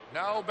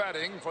Now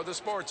batting for the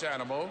sports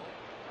animal,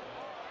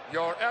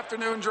 your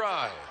afternoon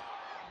drive.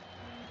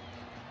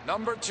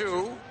 Number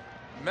 2,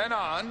 men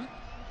on,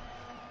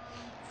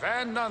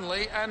 Van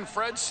Nunley and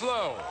Fred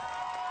Slow.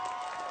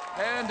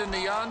 And in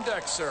the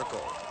on-deck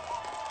circle,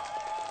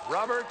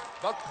 Robert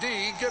Buck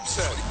D.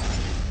 Gibson.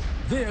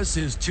 This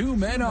is Two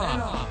Men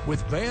On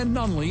with Van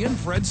Nunley and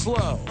Fred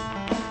Slow.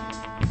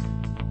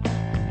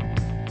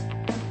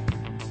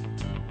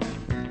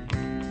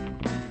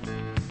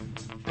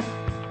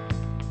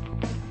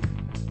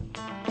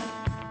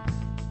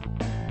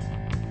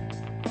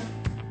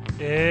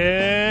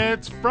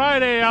 It's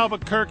Friday,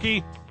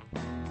 Albuquerque.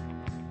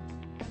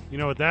 You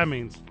know what that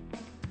means?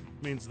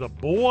 It means the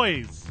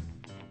boys.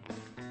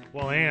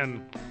 Well,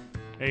 and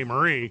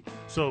Marie.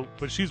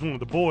 But she's one of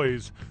the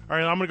boys. All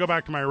right, I'm going to go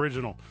back to my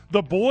original.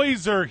 The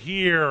boys are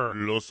here.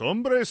 Los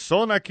hombres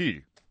son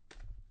aquí.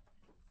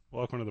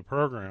 Welcome to the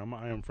program.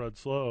 I am Fred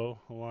Slow.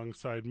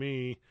 Alongside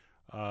me,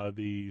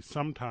 the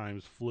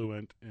sometimes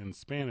fluent in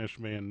Spanish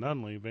Van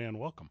Nunley. Van,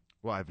 welcome.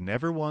 Well, I've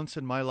never once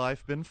in my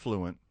life been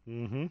fluent,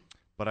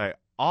 but I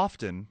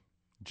often,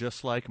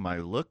 just like my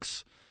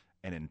looks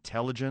and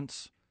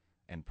intelligence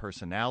and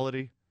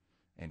personality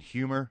and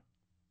humor,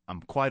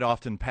 I'm quite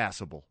often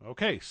passable.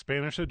 Okay,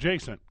 Spanish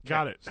adjacent.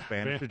 Got it.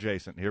 Spanish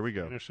adjacent. Here we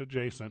go. Spanish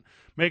adjacent.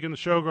 Making the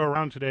show go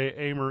around today,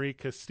 A. Marie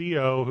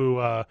Castillo,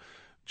 who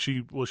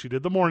she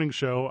did the morning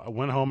show. I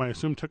went home, I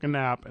assume took a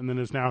nap, and then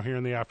is now here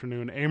in the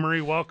afternoon. A.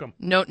 Marie, welcome.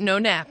 No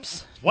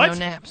naps. What? No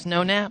naps.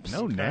 No naps.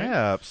 No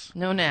naps.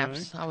 No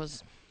naps. I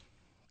was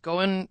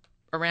going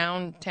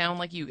around town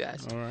like you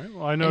guys. All right.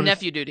 Well, I And noticed.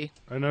 nephew duty.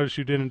 I noticed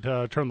you didn't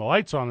turn the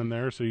lights on in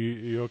there. So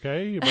you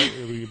okay?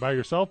 You by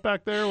yourself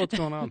back there? What's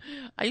going on?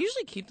 I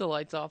usually keep the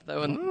lights off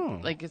though, and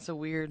Oh. it's a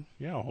weird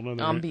Yeah, hold on.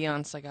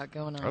 ambiance I got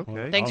going on.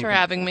 Okay. Thanks for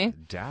having me.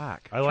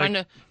 Doc. I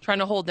like. Trying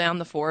to hold down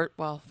the fort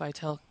while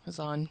Vitel is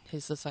on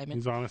his assignment.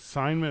 He's on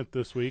assignment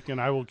this week,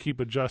 and I will keep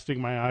adjusting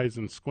my eyes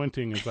and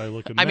squinting as I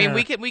look in I mean,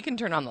 there. we can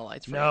turn on the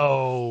lights for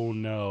you.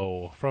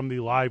 No. From the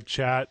live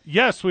chat.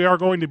 Yes, we are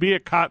going to be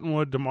at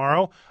Cottonwood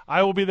tomorrow.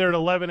 I will be there at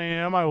 11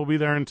 a.m. I will be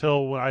there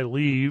until I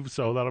leave,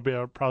 so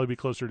that'll probably be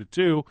closer to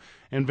 2.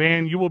 And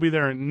Van, you will be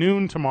there at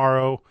noon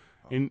tomorrow.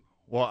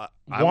 Well,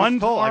 I One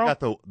was told I tomorrow?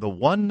 got the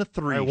 1 to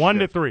 3. Right, 1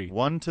 to shift. 3.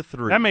 1 to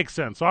 3. That makes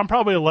sense. So I'm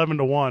probably 11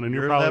 to 1, and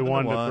you're probably 11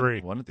 1 to to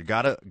 3. 1 to 3.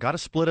 Gotta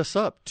split us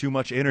up. Too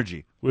much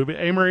energy.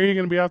 Amory, you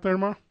going to be out there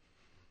tomorrow?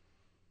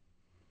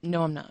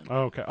 No, I'm not.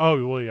 Okay.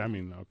 Oh, well, yeah, I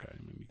mean, okay.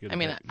 You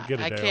get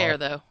a I day care off.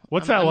 though.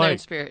 What's I'm that there like? in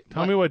spirit.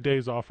 Tell me what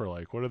days off are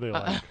like. What are they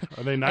like?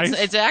 Are they nice?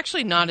 It's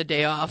actually not a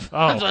day off.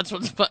 Oh. That's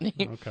what's funny.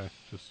 Okay.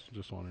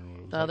 Just wondering what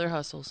it was The like. other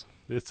hustles.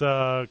 It's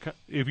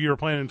if you were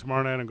planning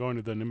tomorrow night on going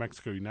to the New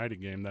Mexico United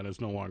game, that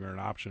is no longer an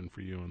option for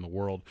you in the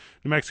world.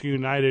 New Mexico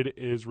United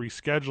is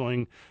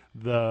rescheduling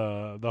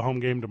the home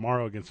game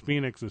tomorrow against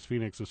Phoenix, as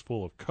Phoenix is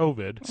full of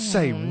COVID.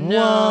 Say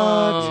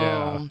No.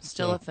 Yeah.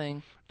 Still So- a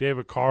thing.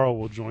 David Carl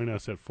will join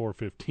us at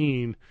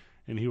 4:15,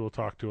 and he will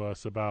talk to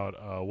us about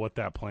what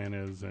that plan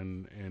is.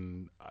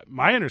 And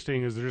my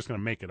understanding is they're just going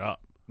to make it up.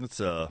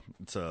 It's a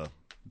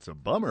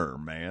bummer,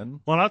 man.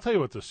 Well, and I'll tell you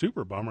what's a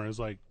super bummer is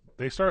like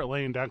they start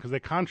laying down because they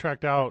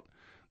contract out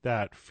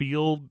that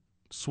field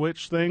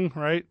switch thing,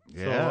 right?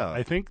 Yeah. So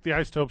I think the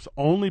Isotopes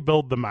only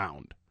build the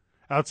mound.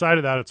 Outside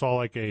of that, it's all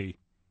like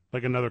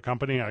another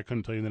company. I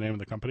couldn't tell you the name of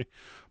the company,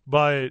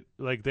 but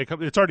like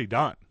it's already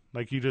done.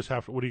 Like you just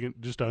have to, what do you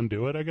just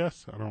undo it? I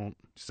guess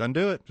Just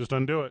undo it. just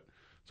undo it.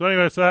 So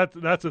anyway, so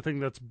that's the thing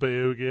that's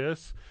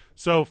bogus.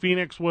 So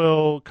Phoenix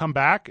will come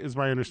back, is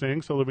my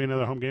understanding. So there'll be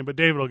another home game, but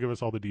David will give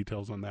us all the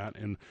details on that,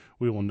 and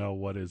we will know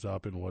what is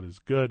up and what is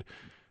good.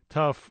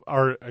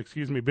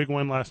 Big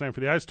win last night for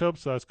the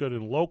Isotopes, so that's good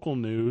in local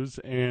news.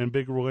 And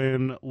big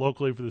win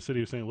locally for the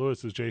city of St.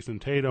 Louis is Jason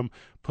Tatum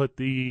put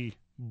the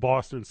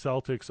Boston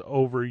Celtics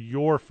over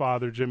your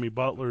father, Jimmy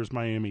Butler's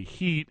Miami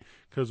Heat,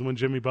 because when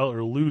Jimmy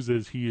Butler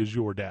loses, he is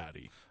your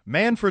daddy.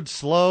 Manfred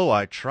Slow,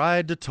 I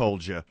tried to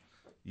told you.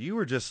 You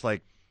were just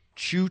like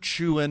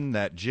choo-chooing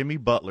that Jimmy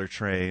Butler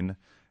train,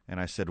 and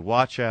I said,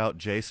 watch out,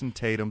 Jason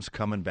Tatum's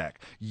coming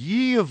back.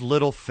 Ye of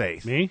little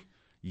faith. Me?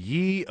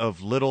 Ye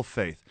of little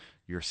faith.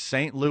 You're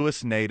St.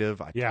 Louis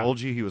native. I Yeah.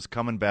 told you he was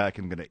coming back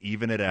and going to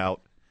even it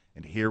out,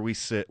 and here we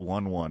sit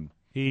 1-1.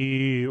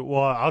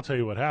 I'll tell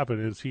you what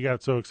happened is he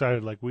got so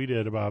excited like we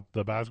did about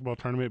the basketball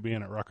tournament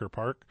being at Rucker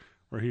Park,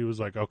 where he was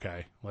like,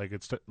 okay, like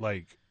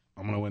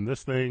I'm going to win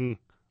this thing.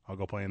 I'll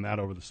go play in that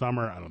over the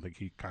summer. I don't think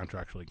he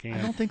contractually can.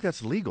 I don't think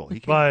that's legal. He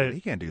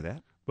But- can't do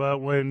that. But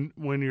when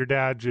your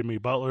dad, Jimmy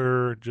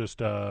Butler,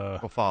 just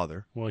Well,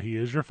 father. well, he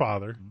is your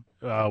father.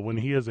 When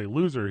he is a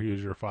loser, he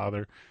is your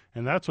father.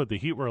 And that's what the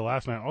Heat were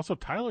last night. Also,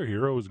 Tyler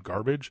Hero is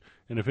garbage.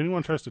 And if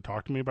anyone tries to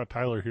talk to me about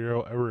Tyler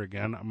Hero ever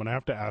again, I'm going to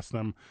have to ask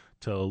them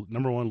to,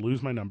 number one,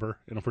 lose my number.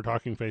 And if we're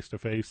talking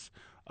face-to-face,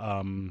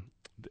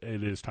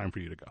 it is time for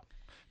you to go.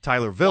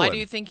 Tyler Villain. Why do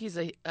you think he's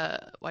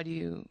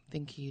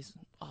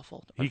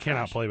awful? or He cannot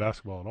trash? play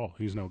basketball at all.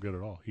 He's no good at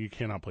all. He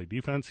cannot play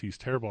defense. He's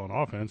terrible on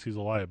offense. He's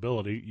a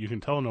liability. You can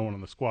tell no one on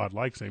the squad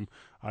likes him.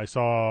 I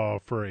saw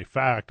for a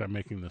fact, I'm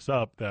making this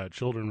up, that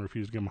children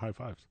refuse to give him high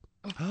fives.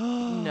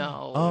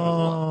 No.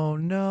 Oh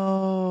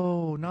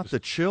no, not the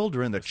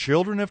children. The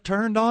children have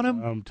turned on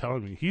him. I'm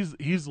telling you,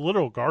 he's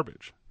literal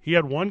garbage. He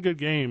had one good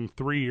game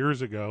 3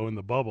 years ago in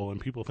the bubble, and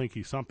people think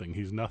he's something.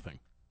 He's nothing.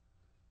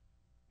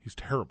 He's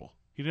terrible.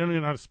 He doesn't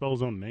even know how to spell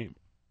his own name.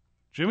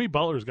 Jimmy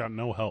Butler's got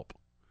no help,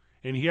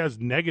 and he has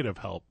negative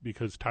help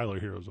because Tyler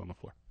Hero's on the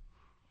floor.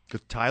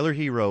 Because Tyler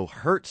Hero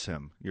hurts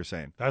him, you're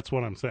saying. That's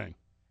what I'm saying.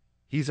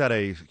 He's at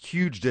a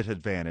huge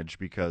disadvantage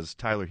because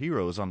Tyler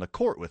Hero is on the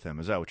court with him.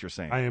 Is that what you're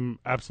saying? I am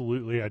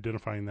absolutely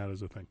identifying that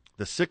as a thing.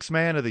 The sixth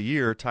man of the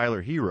year,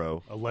 Tyler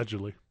Hero,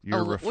 Allegedly. you're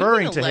What do you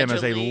referring mean to him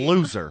as a allegedly?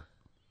 loser.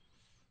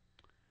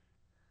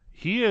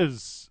 He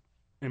is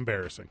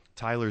embarrassing.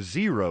 Tyler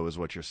Zero is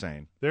what you're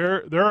saying.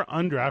 There are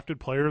undrafted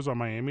players on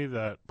Miami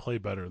that play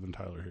better than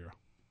Tyler Hero.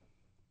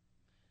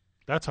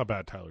 That's how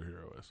bad Tyler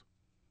Hero is.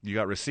 You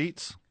got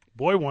receipts?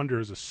 Boy Wonder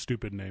is a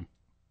stupid name.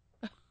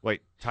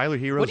 Wait, Tyler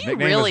Hero's What do you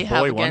nickname really is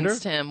have Boy Wonder?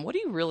 against him? What do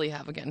you really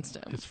have against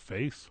him? His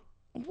face.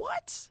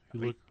 What? He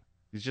look,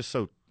 He's just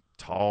so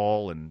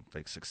tall and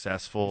like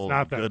successful, He's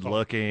not that good tall.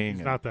 looking, he's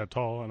and not that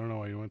tall. I don't know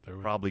why you went there.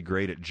 probably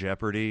great at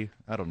Jeopardy.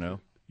 I don't know.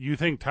 You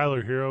think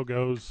Tyler Hero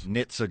goes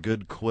Knits a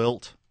good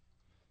quilt.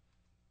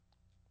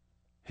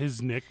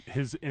 his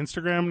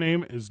Instagram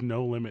name is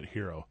No Limit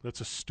Hero.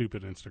 That's a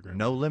stupid Instagram.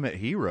 No Limit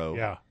Hero.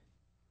 Yeah.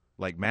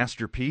 Like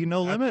Master P,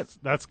 No Limit.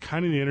 That's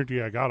kind of the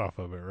energy I got off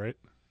of it, right?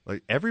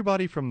 Like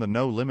everybody from the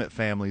No Limit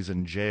family's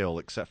in jail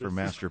except for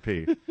Master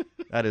P.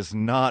 That is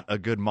not a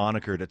good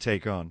moniker to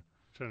take on.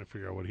 Trying to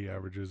figure out what he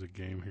averages a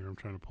game here. I'm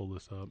trying to pull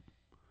this up.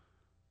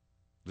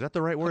 Is that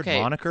the right word?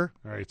 Okay. Moniker?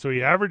 All right, so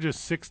he averages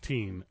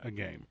 16 a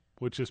game,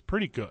 which is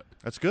pretty good.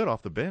 That's good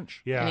off the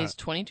bench. Yeah. And he's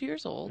 22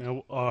 years old.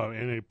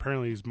 And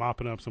apparently he's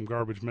mopping up some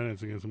garbage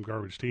minutes against some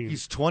garbage teams.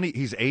 He's 20.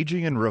 He's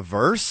aging in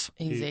reverse.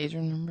 He's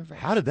Adrian Reverse.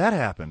 How did that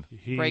happen?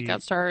 He,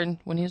 Breakout started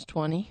when he was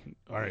 20.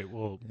 All right,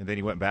 well, And then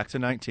he went back to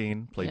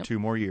 19, played Yep. 2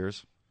 more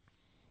years.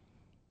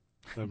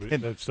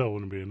 that still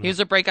wouldn't be enough. He was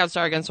a breakout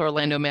star against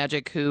Orlando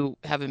Magic, who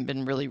haven't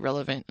been really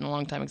relevant in a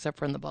long time, except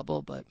for in the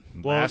bubble. But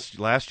Well-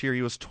 Last year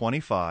he was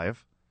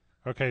 25,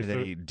 Okay, and so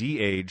then he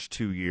de-aged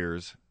 2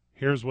 years.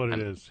 here's what it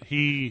is.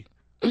 He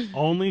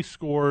only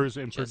scores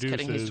and just kidding,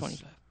 he's produces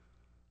 25.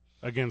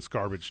 against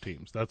garbage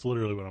teams. That's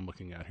literally what I'm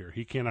looking at here.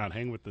 He cannot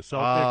hang with the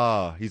Celtics.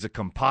 Ah, he's a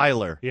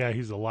compiler. Yeah,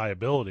 he's a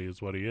liability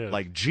is what he is.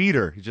 Like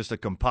Jeter, he's just a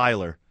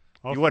compiler.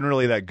 Also- He wasn't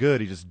really that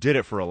good. He just did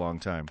it for a long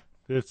time.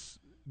 It's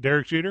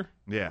Derek Jeter.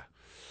 Yeah.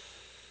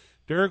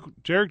 Derek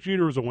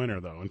Jeter was a winner,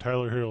 though, and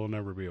Tyler Hero will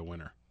never be a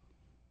winner.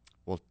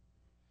 Well,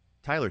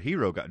 Tyler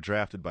Hero got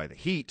drafted by the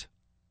Heat.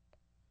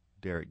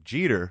 Derek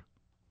Jeter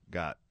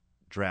got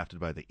drafted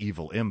by the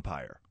Evil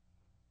Empire.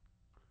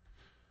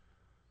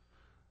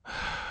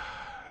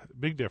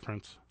 Big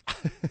difference.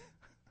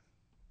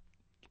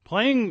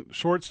 Playing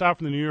shortstop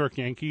in the New York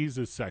Yankees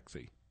is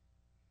sexy.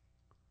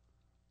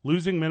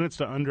 Losing minutes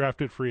to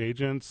undrafted free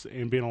agents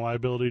and being a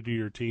liability to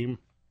your team.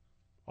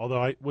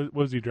 Although, what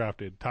was he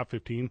drafted? Top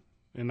 15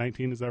 in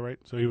 19, is that right?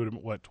 So he would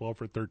have,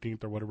 12th or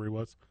 13th or whatever he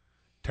was?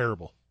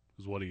 Terrible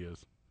is what he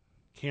is.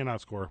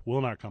 Cannot score.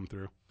 Will not come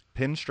through.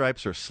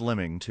 Pinstripes are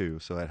slimming, too,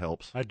 so that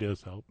helps. That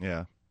does help.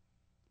 Yeah.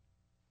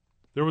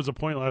 There was a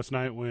point last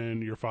night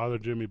when your father,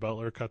 Jimmy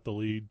Butler, cut the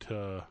lead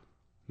to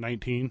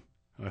 19.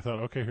 And I thought,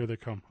 okay, here they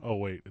come. Oh,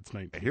 wait, it's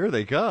 19. Here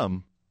they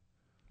come.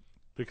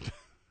 The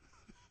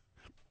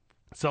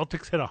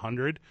Celtics hit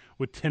 100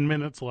 with 10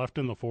 minutes left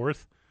in the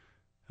fourth.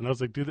 And I was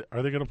like,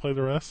 are they going to play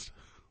the rest?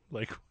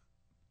 Like,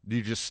 Do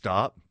you just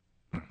stop?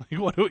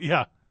 what?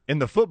 Yeah. In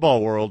the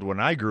football world, when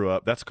I grew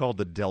up, that's called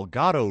the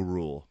Delgado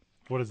rule.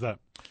 What is that?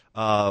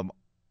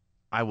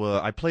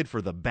 I played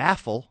for the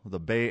Baffle, the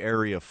Bay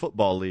Area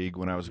Football League,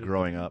 when I was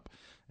growing up,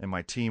 and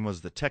my team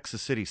was the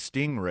Texas City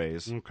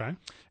Stingrays, Okay.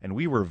 and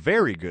we were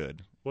very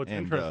good. What's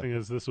And, interesting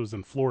is this was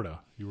in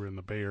Florida. You were in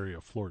the Bay Area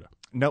of Florida.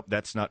 Nope,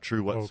 that's not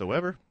true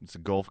whatsoever. It's the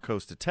Gulf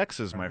Coast of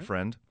Texas, my right.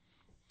 friend.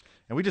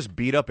 And we just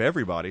beat up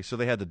everybody. So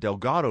they had the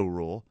Delgado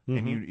rule,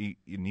 and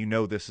you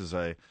know this is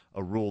a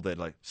rule that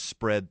like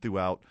spread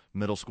throughout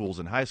middle schools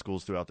and high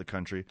schools throughout the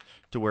country,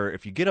 to where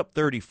if you get up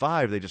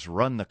 35, they just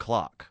run the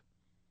clock.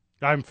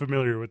 I'm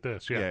familiar with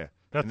this. Yeah.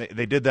 That's, And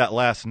they did that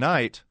last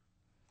night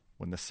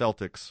when the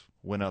Celtics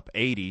went up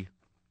 80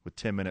 with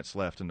 10 minutes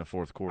left in the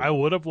fourth quarter. I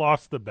would have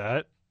lost the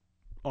bet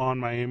on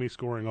Miami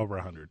scoring over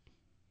 100.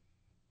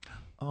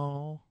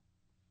 Oh,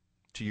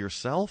 to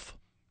yourself?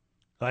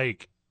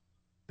 Like,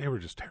 they were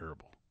just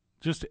terrible.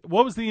 Just,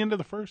 what was the end of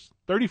the first?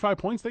 35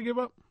 points they give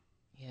up?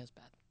 Yeah, it's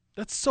bad.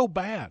 That's so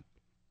bad.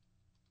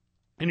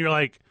 And you're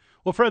like,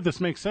 well, Fred, this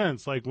makes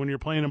sense. Like, when you're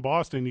playing in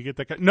Boston, you get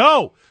that guy.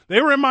 No!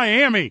 They were in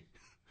Miami.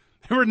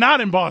 They were not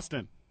in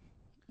Boston.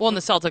 Well, and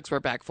the Celtics were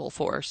back full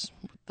force.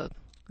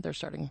 They're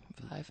starting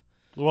 5.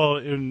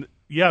 Well,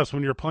 yes,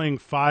 when you're playing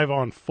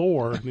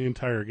 5-on-4 the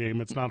entire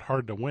game, it's not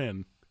hard to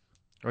win.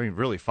 I mean,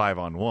 really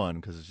 5-on-1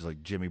 because it's just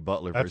like Jimmy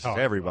Butler That's versus how I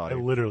feel. everybody. I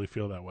literally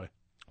feel that way.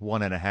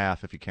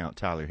 1.5 if you count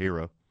Tyler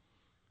Hero.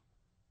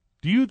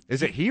 Do you?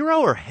 Is it Hero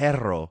or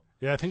Hero?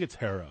 Yeah, I think it's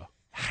Hero.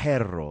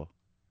 Hero.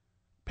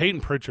 Peyton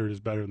Pritchard is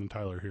better than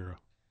Tyler Hero.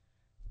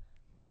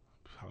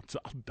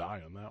 I'll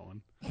die on that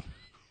one.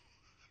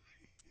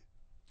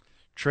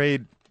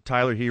 Trade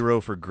Tyler Hero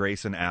for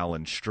Grayson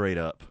Allen straight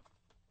up.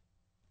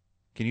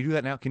 Can you do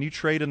that now? Can you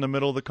trade in the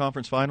middle of the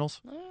conference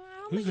finals?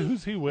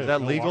 Who's he with? Is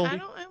that legal? I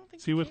don't think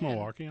Is he with can.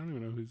 Milwaukee? I don't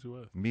even know who he's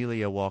with.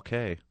 Melia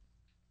Walke.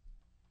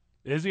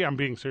 Is he? I'm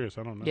being serious.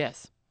 I don't know.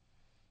 Yes.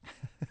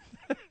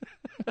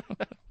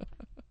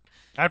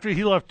 After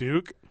he left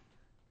Duke,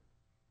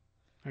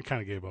 I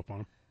kind of gave up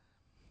on him.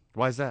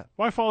 Why is that?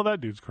 Why follow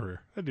that dude's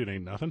career? That dude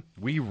ain't nothing.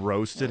 We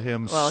roasted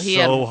him Well, he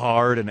so had-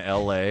 hard in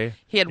L.A.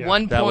 He had Yeah,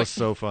 1 point. That was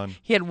so fun.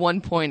 He had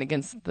 1 point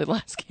against the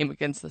last game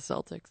against the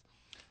Celtics.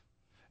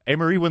 Hey,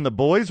 Marie, when the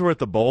boys were at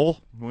the bowl,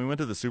 when we went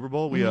to the Super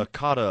Bowl, we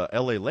caught a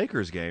L.A.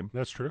 Lakers game,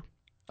 That's true.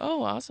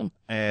 Oh, awesome.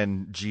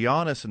 and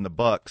Giannis and the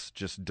Bucks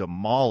just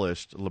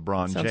demolished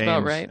LeBron Sounds about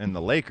James right. and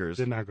the Lakers.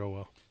 Did not go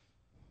well.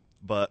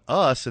 But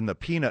us in the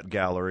peanut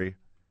gallery,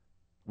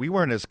 we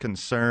weren't as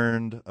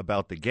concerned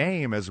about the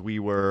game as we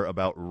were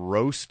about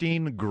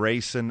roasting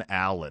Grayson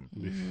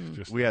Allen.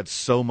 Just We had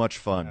so much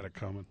fun. had it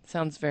coming.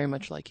 Sounds very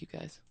much like you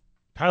guys.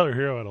 Tyler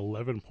Hero had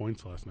 11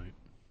 points last night.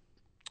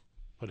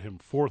 Put him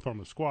fourth on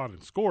the squad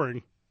in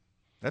scoring.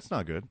 That's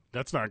not good.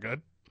 That's not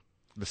good.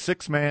 The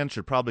sixth man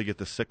should probably get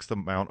the sixth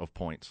amount of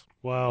points.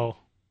 Well,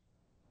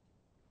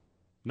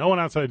 no one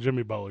outside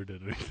Jimmy Butler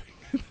did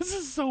anything. This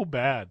is so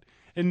bad.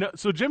 And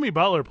so Jimmy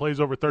Butler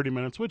plays over 30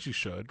 minutes, which he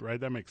should, right?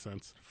 That makes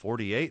sense.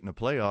 48 in the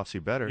playoffs, you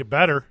better. You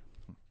better.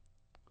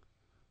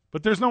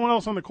 But there's no one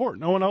else on the court.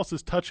 No one else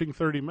is touching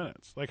 30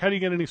 minutes. Like, how do you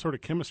get any sort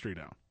of chemistry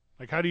down?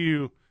 Like, how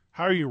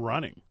are you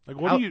running? Like,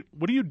 what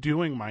are you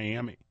doing,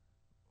 Miami?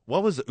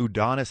 What was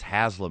Udonis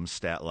Haslam's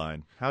stat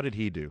line? How did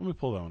he do? Let me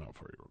pull that one up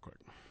for you real quick.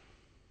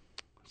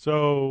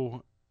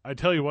 So I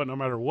tell you what, no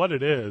matter what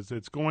it is,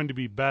 it's going to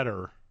be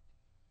better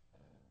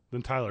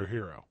than Tyler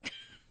Hero.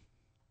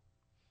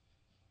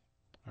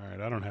 All right,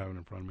 I don't have it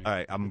in front of me. All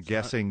right, I'm It's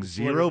guessing not- it's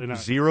zero literally not.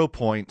 0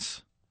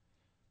 points,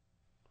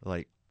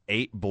 like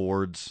 8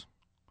 boards,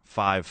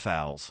 5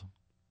 fouls.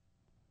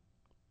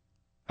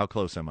 How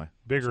close am I?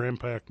 Bigger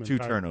impact than 2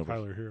 Tyler, turnovers.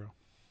 Tyler Hero.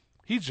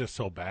 He's just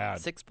so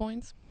bad. 6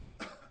 points?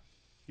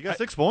 You got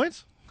 6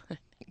 points? I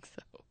think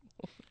so.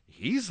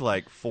 He's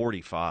like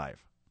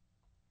 45.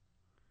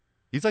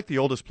 He's like the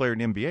oldest player in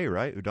the NBA,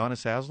 right?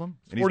 Udonis Haslam?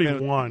 And he's been-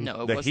 41.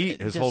 No, it The wasn't.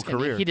 Heat, his Just whole kidding.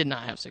 career. He did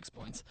not have 6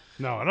 points.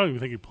 No, I don't even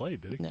think he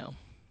played, did he? No.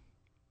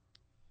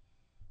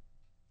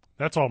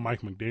 That's all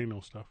Mike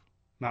McDaniel stuff.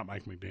 Not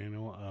Mike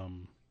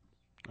McDaniel.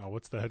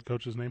 What's the head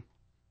coach's name?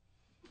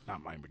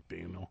 Not Mike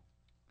McDaniel.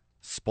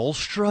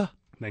 Spolstra?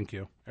 Thank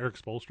you. Eric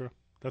Spoelstra.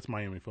 That's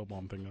Miami football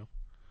I'm thinking of.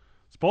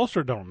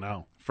 Spoelstra don't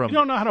know. From- you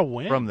don't know how to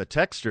win. From the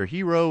texter,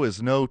 Hero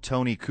is no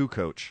Tony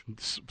Kukoc.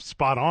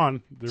 Spot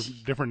on. They're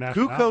different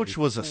nationalities. Kukoc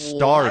was a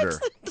starter.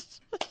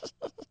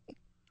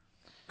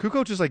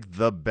 Kukoc is like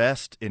the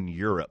best in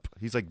Europe.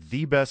 He's like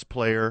the best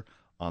player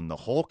on the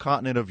whole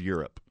continent of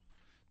Europe.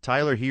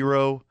 Tyler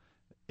Hero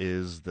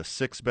is the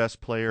 6th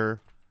best player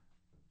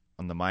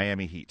on the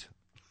Miami Heat.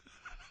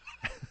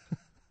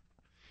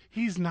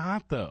 He's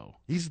not, though.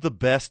 He's the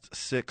best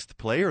 6th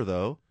player,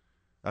 though.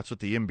 That's what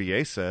the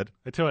NBA said.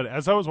 I tell you what,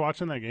 as I was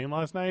watching that game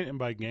last night, and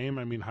by game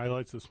I mean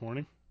highlights this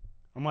morning,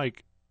 I'm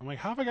like,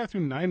 how have I got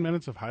through 9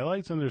 minutes of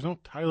highlights and there's no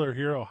Tyler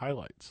Hero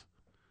highlights?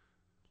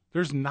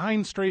 There's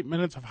 9 straight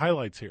minutes of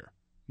highlights here.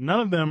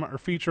 None of them are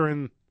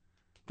featuring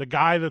the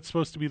guy that's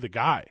supposed to be the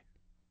guy.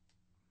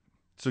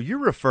 So you're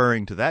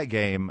referring to that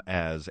game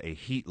as a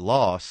Heat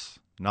loss,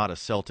 not a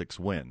Celtics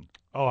win.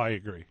 Oh, I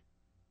agree.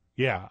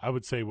 Yeah, I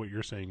would say what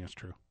you're saying is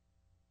true.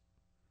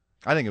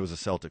 I think it was a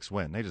Celtics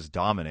win. They just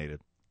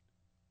dominated.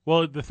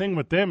 Well, the thing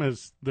with them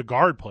is the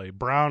guard play.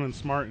 Brown and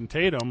Smart and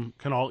Tatum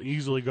can all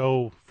easily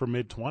go for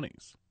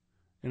mid-20s.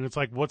 And it's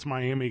like, what's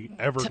Miami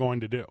ever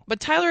going to do?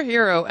 But Tyler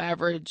Hero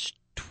averaged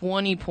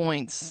 20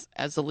 points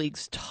as the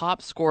league's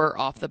top scorer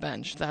off the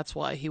bench. That's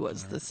why he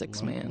was the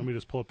sixth Let man. me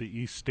just pull up the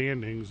East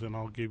standings, and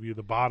I'll give you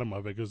the bottom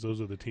of it because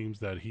those are the teams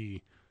that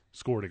he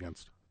scored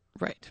against.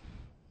 Right.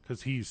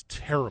 Because he's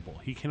terrible.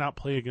 He cannot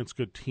play against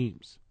good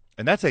teams.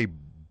 And that's a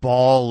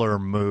baller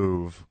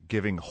move,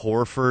 giving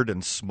Horford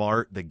and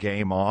Smart the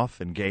game off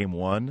in game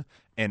 1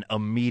 and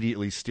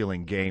immediately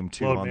stealing game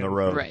 2 Load on the management.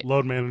 road. Right.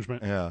 Load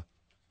management. Yeah.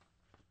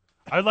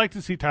 I'd like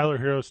to see Tyler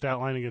Hero's stat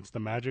line against the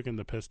Magic and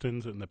the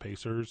Pistons and the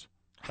Pacers.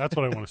 That's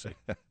what I want to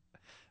see.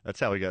 That's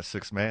how he got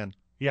 6th man.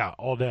 Yeah,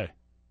 all day.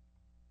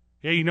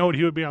 Yeah, you know what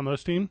he would be on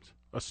those teams?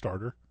 A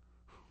starter.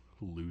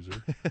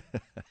 Loser.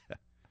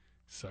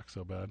 Sucks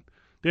so bad.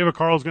 David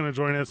Carl's going to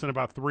join us in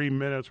about 3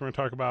 minutes. We're going to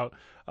talk about,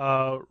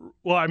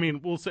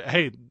 we'll say,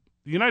 hey,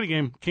 the United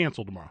game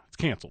canceled tomorrow. It's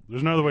canceled.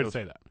 There's no other way to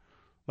say that.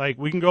 Like,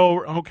 we can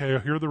go, okay,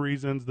 here are the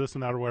reasons, this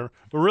and that or whatever.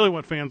 But really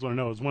what fans want to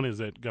know is when is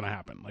it going to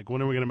happen? Like,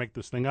 when are we going to make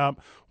this thing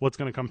up? What's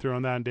going to come through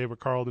on that? And David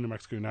Carl, the New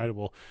Mexico United,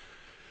 will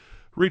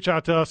reach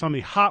out to us on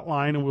the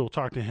hotline, and we'll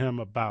talk to him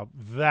about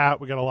that.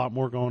 We got a lot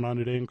more going on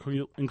today,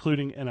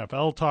 including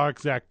NFL talk.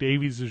 Zach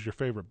Davies is your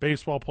favorite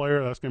baseball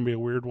player. That's going to be a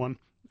weird one.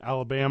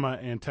 Alabama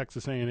and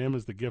Texas A&M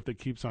is the gift that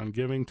keeps on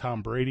giving.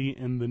 Tom Brady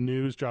in the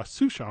news. Josh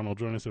Sushan will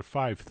join us at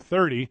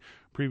 5:30.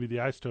 Preview the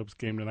Isotopes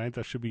game tonight.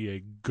 That should be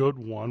a good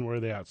one. Where are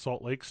they at?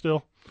 Salt Lake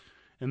still?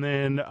 And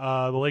then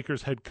the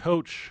Lakers head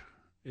coach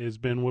has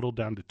been whittled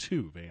down to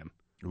 2, Van.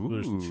 Ooh,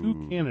 There's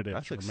 2 candidates.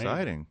 That's remaining.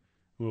 exciting.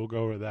 We'll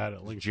go over that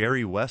at length.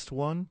 Jerry West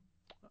won?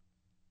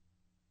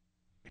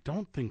 I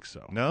don't think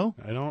so. No?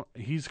 I don't.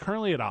 He's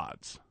currently at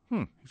odds.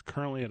 He's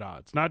currently at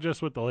odds. Not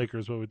just with the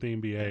Lakers, but with the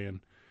NBA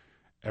and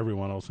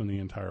everyone else in the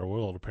entire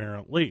world,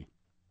 apparently.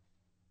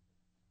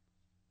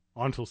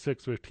 On till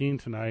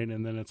 6:15 tonight,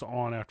 and then it's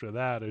on after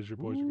that as your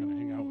boys are going to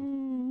hang out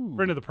with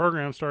friend of the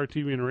program, Star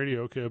TV and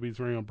Radio, KOB's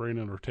very own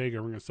Brandon Ortega.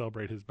 We're going to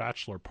celebrate his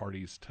bachelor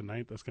parties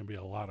tonight. That's going to be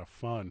a lot of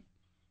fun.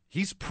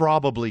 He's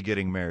probably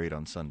getting married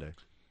on Sunday.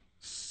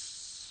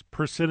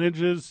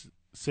 Percentages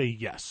say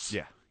yes.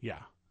 Yeah. Yeah.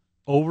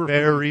 Over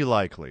Very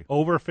likely.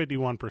 Over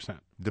 51%.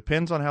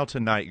 Depends on how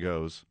tonight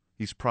goes.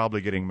 He's probably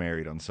getting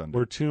married on Sunday.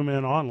 We're 2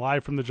 men on,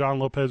 live from the John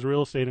Lopez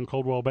Real Estate and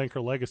Coldwell Banker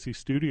Legacy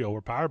Studio.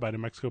 We're powered by New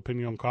Mexico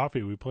Pinon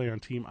Coffee. We play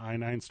on Team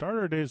I-9. Start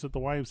our days at the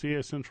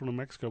YMCA Central New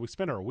Mexico. We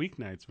spend our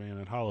weeknights, man,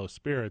 at Hollow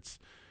Spirits.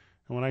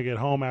 And when I get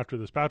home after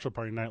this bachelor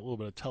party night, a little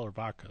bit of Teller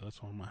vodka.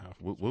 That's what I'm going to have.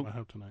 That's what I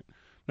have tonight.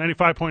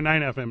 95.9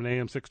 FM and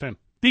AM 610.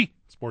 The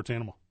Sports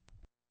Animal.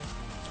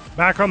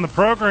 Back on the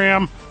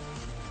program.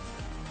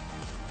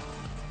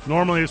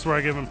 Normally, this is where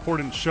I give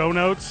important show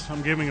notes.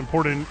 I'm giving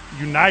important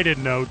United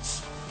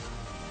notes.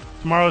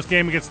 Tomorrow's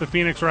game against the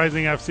Phoenix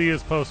Rising FC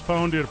is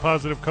postponed due to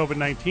positive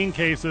COVID-19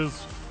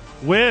 cases.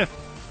 With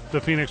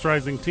the Phoenix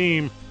Rising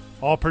team,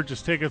 all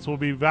purchased tickets will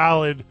be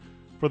valid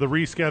for the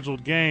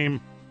rescheduled game.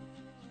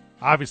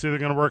 Obviously, they're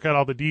going to work out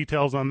all the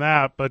details on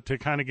that, but to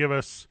kind of give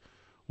us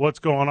what's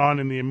going on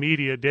in the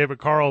immediate, David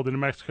Carl, the New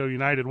Mexico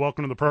United.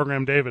 Welcome to the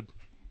program, David.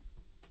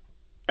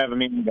 Having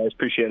me, you guys.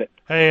 Appreciate it.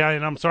 Hey,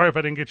 and I'm sorry if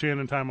I didn't get you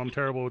in time. I'm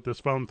terrible with this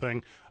phone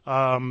thing.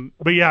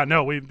 But yeah,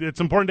 no, it's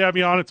important to have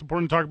you on. It's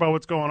important to talk about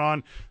what's going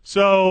on.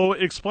 So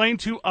explain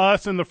to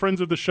us and the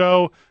friends of the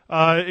show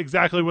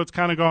exactly what's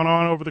kind of gone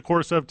on over the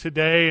course of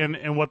today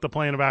and what the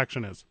plan of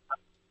action is.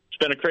 It's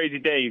been a crazy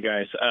day, you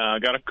guys.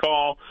 Got a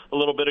call a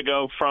little bit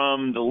ago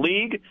from the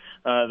league.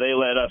 They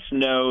let us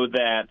know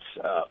that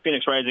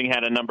Phoenix Rising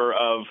had a number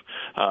of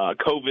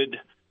COVID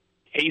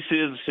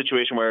cases, a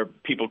situation where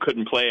people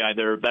couldn't play.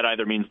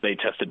 Either means they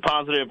tested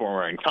positive or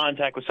were in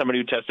contact with somebody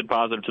who tested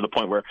positive to the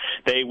point where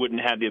they wouldn't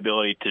have the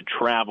ability to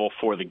travel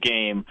for the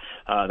game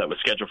that was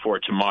scheduled for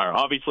tomorrow.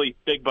 Obviously,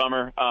 big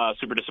bummer.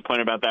 Super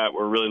disappointed about that.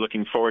 We're really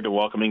looking forward to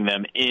welcoming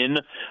them in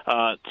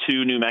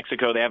to New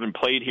Mexico. They haven't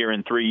played here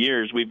in 3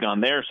 years. We've gone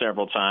there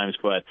several times,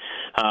 but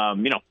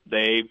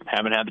they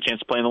haven't had the chance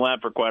to play in the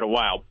lab for quite a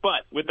while.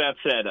 But with that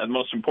said, the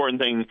most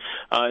important thing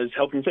is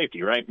health and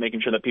safety, right?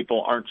 Making sure that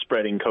people aren't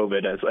spreading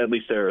COVID, at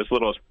least there as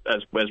little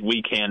as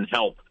we can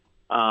help.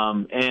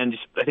 And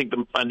I think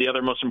the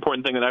other most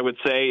important thing that I would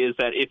say is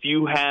that if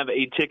you have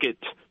a ticket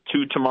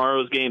to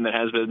tomorrow's game that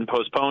has been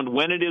postponed,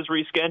 when it is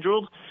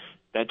rescheduled,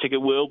 that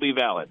ticket will be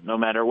valid. No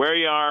matter where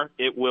you are,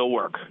 it will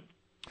work.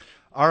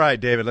 All right,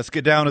 David, let's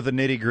get down to the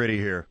nitty-gritty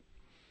here.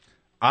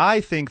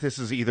 I think this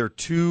is either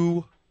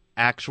 2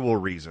 actual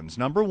reasons.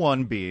 Number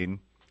one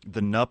being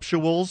the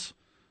nuptials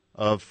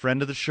of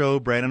friend of the show,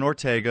 Brandon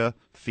Ortega.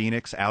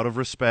 Phoenix, out of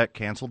respect,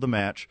 canceled the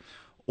match.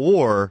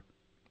 Or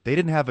they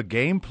didn't have a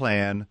game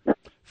plan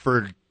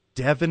for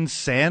Devin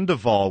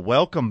Sandoval.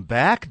 Welcome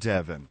back,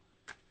 Devin.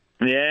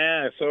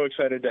 Yeah, so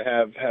excited to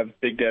have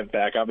Big Dev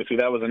back. Obviously,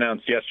 that was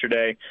announced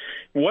yesterday.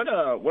 What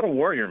a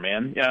warrior,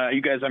 man.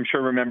 You guys, I'm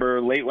sure,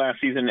 remember late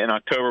last season in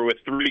October with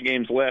 3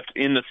 games left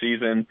in the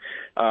season,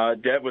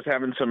 Dev was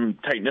having some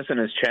tightness in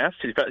his chest.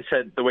 He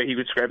said the way he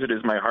describes it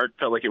is, my heart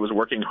felt like it was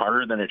working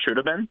harder than it should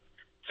have been.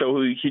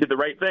 So he did the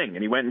right thing,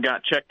 and he went and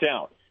got checked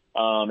out.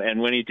 And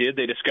when he did,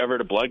 they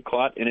discovered a blood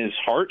clot in his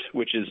heart,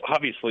 which is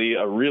obviously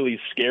a really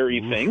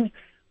scary thing.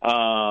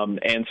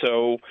 And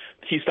so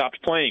he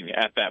stopped playing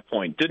at that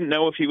point. Didn't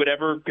know if he would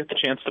ever get the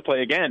chance to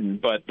play again,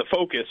 but the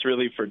focus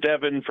really for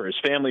Devin, for his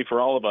family, for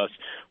all of us,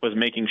 was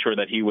making sure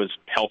that he was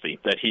healthy,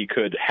 that he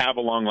could have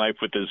a long life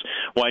with his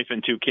wife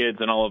and 2 kids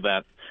and all of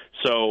that.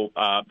 So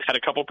had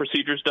a couple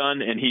procedures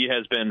done, and he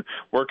has been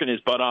working his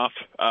butt off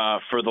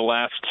for the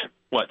last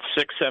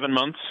 6-7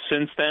 months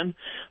since then,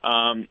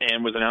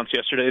 and was announced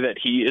yesterday that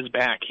he is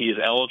back. He is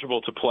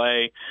eligible to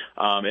play.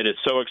 It is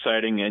so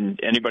exciting, and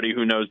anybody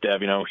who knows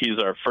Dev, he's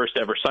our first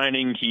ever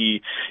signing.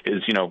 He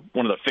is,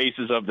 one of the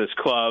faces of this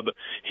club.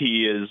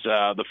 He is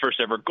the first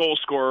ever goal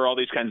scorer, all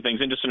these kinds of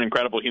things, and just an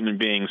incredible human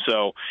being.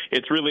 So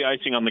it's really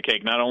icing on the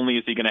cake. Not only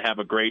is he going to have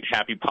a great,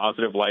 happy,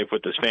 positive life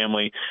with his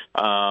family,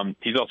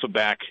 he's also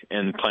back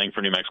and playing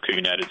for New Mexico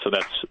United. So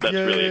that's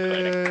really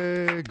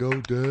exciting.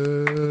 Go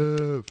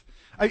Dev.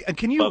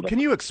 Can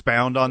you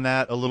expound on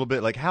that a little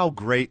bit? Like how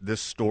great this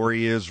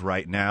story is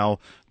right now,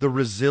 the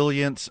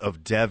resilience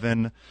of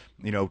Devin,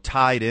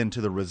 tied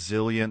into the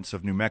resilience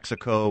of New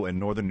Mexico and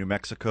northern New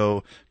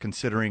Mexico,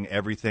 considering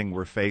everything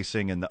we're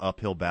facing in the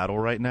uphill battle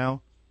right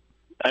now?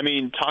 I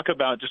mean, talk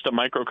about just a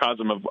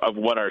microcosm of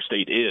what our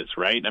state is,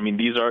 right? I mean,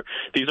 these are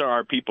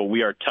our people.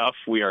 We are tough.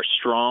 We are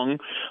strong.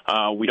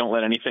 We don't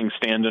let anything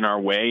stand in our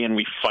way, and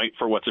we fight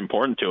for what's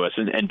important to us.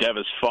 And Dev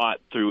has fought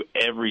through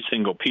every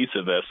single piece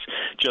of this,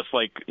 just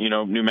like,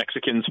 New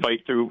Mexicans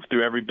fight through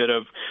every bit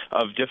of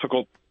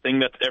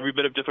every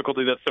bit of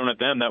difficulty that's thrown at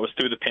them. That was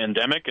through the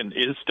pandemic and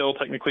is still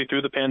technically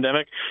through the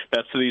pandemic.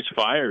 That's through these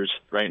fires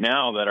right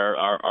now that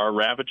are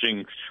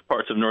ravaging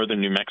parts of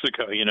northern New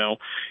Mexico.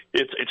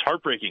 It's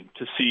heartbreaking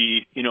to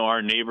see,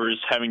 our neighbors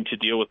having to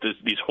deal with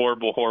these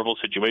horrible, horrible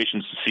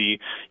situations, to see,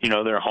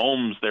 their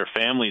homes, their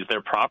families,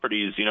 their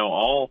properties,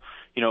 all,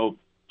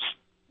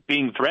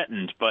 being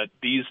threatened. But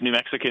these New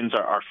Mexicans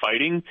are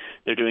fighting.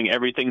 They're doing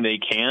everything they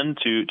can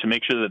to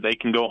make sure that they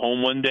can go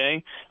home one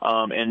day.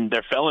 And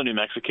their fellow New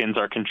Mexicans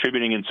are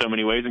contributing in so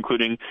many ways,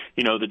 including,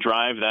 the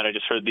drive that I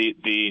just heard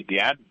the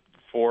ad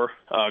for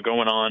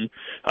going on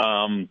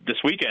this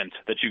weekend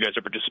that you guys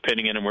are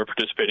participating in, and we're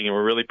participating, and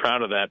we're really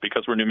proud of that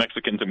because we're New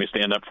Mexicans and we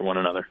stand up for one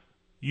another.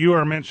 You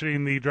are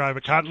mentioning the drive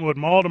at Cottonwood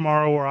Mall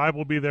tomorrow, where I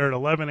will be there at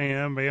 11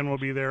 a.m. Van will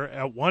be there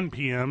at 1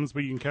 p.m.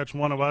 But you can catch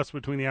one of us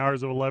between the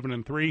hours of 11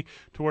 and 3,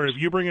 to where if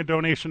you bring a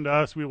donation to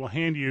us, we will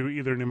hand you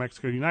either New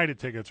Mexico United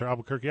tickets or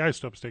Albuquerque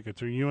Isotopes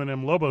tickets or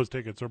UNM Lobos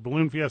tickets or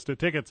Balloon Fiesta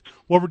tickets.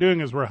 What we're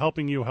doing is we're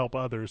helping you help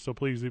others. So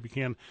please, if you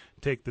can,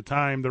 take the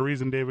time. The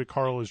reason David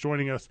Carl is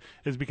joining us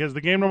is because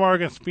the game tomorrow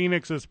against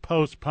Phoenix is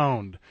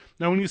postponed.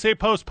 Now, when you say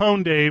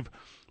postponed, Dave,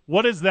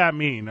 what does that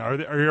mean? Are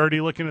you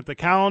already looking at the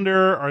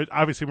calendar? Or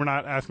obviously, we're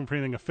not asking for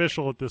anything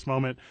official at this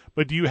moment,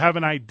 but do you have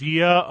an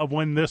idea of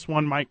when this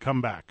one might come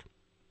back?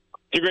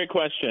 It's a great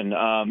question.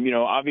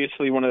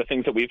 Obviously one of the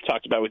things that we've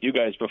talked about with you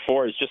guys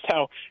before is just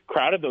how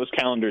crowded those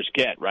calendars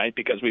get, right?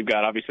 Because we've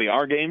got obviously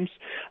our games.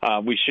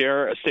 We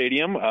share a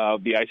stadium.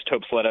 The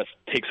Isotopes let us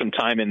take some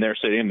time in their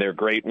stadium. They're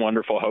great,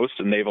 wonderful hosts,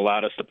 and they've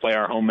allowed us to play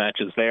our home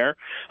matches there.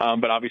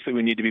 But obviously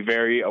we need to be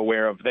very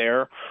aware of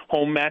their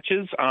home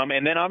matches.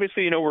 And then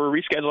obviously, we're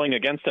rescheduling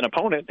against an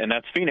opponent, and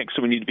that's Phoenix,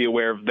 so we need to be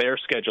aware of their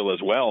schedule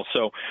as well.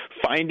 So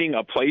finding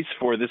a place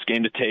for this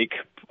game to take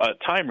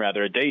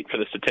a date for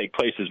this to take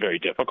place is very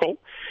difficult.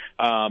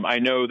 I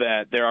know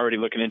that they're already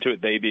looking into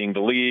it, they being the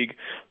league,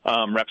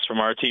 reps from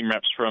our team,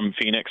 reps from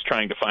Phoenix,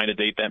 trying to find a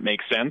date that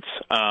makes sense.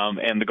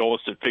 And the goal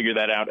is to figure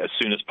that out as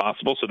soon as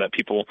possible so that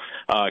people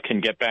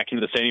can get back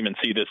into the stadium and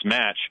see this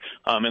match.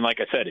 And like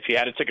I said, if you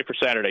had a ticket for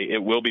Saturday,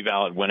 it will be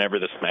valid whenever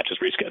this match is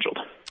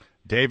rescheduled.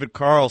 David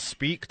Carl,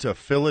 speak to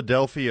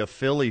Philadelphia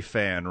Philly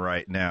fan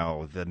right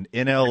now. The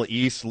NL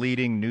East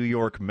leading New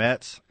York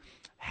Mets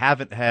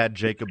haven't had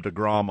Jacob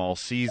deGrom all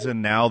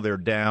season. Now they're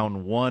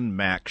down one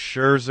Max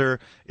Scherzer.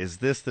 Is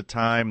this the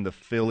time the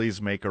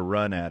Phillies make a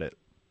run at it?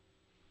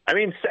 I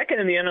mean, second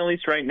in the NL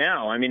East right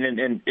now. I mean,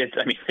 and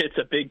it's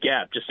a big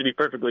gap, just to be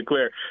perfectly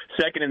clear.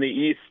 Second in the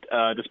East,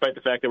 despite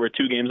the fact that we're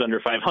 2 games under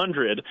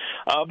 500.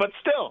 But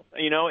still,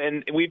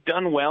 and we've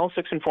done well,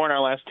 6-4 in our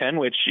last 10,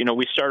 which,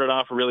 we started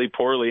off really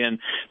poorly, and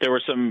there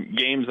were some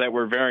games that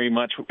were very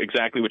much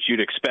exactly what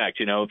you'd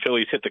expect.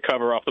 Phillies hit the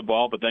cover off the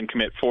ball, but then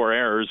commit 4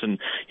 errors and,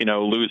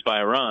 lose by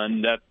a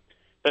run.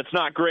 That's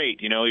not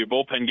great. Your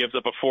bullpen gives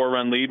up a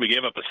 4-run lead. We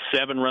gave up a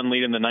 7-run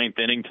lead in the 9th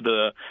inning to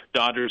the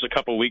Dodgers a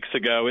couple weeks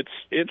ago.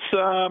 It's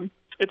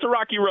a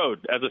rocky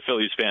road as a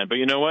Phillies fan. But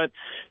you know what?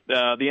 The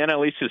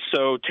NL East is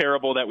so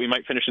terrible that we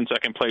might finish in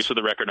second place with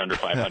a record under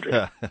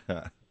 500.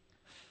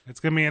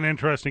 It's going to be an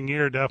interesting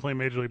year, definitely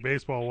Major League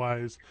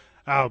Baseball-wise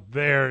out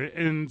there.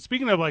 And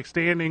speaking of,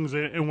 standings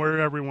and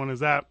where everyone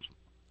is at,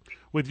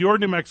 with your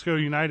New Mexico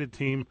United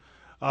team,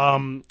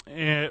 and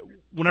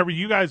whenever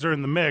you guys are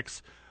in the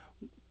mix,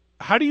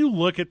 how do you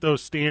look at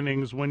those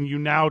standings when you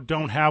now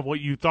don't have what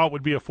you thought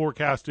would be a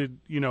forecasted,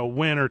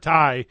 win or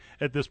tie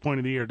at this point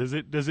of the year? Does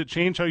it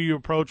change how you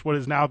approach what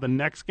is now the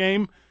next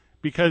game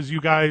because you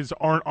guys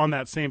aren't on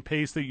that same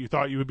pace that you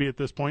thought you would be at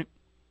this point?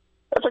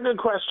 That's a good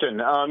question.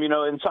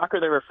 In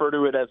soccer, they refer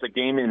to it as a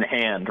game in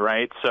hand,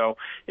 right? So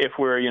if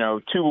we're,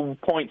 2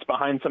 points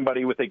behind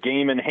somebody with a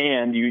game in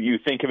hand, you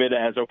think of it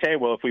as, okay,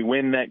 well, if we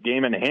win that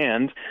game in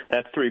hand,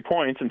 that's 3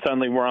 points, and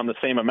suddenly we're on the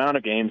same amount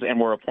of games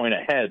and we're a point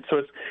ahead.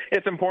 So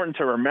it's important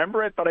to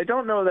remember it, but I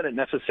don't know that it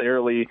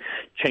necessarily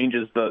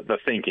changes the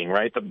thinking,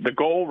 right? The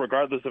goal,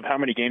 regardless of how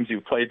many games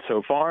you've played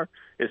so far,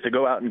 is to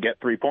go out and get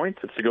 3 points.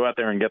 It's to go out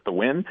there and get the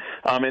win.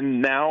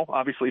 And now,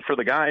 obviously, for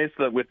the guys,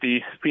 that with the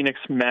Phoenix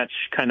match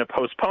kind of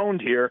postponed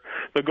here,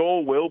 the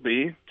goal will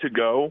be to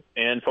go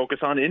and focus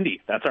on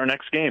Indy. That's our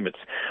next game. It's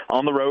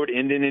on the road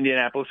in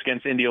Indianapolis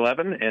against Indy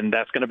 11, and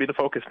that's going to be the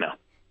focus now.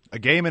 A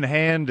game in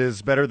hand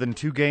is better than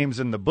 2 games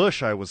in the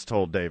bush, I was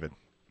told, David.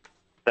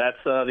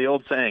 That's the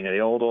old saying, the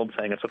old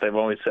saying. That's what they've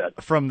always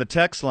said. From the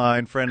text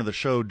line, friend of the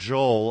show,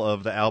 Joel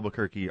of the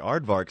Albuquerque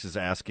Aardvarks is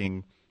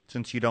asking,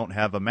 since you don't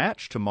have a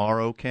match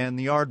tomorrow, can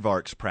the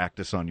Aardvarks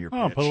practice on your pitch?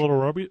 Oh, put a little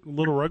rugby out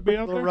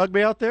there? A little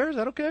rugby out there? Is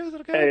that okay?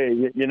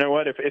 Hey, you know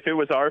what? If it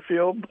was our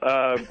field,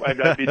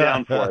 I'd be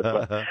down for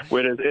it.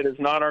 But it is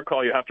not our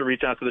call. You have to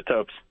reach out to the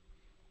Topes.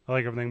 I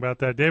like everything about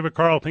that. David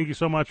Carl, thank you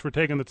so much for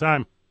taking the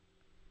time.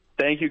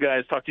 Thank you,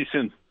 guys. Talk to you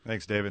soon.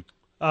 Thanks, David.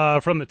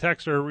 from the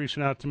texter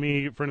reaching out to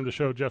me, friend of the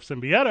show, Jeff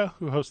Symbieta,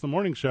 who hosts the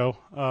morning show.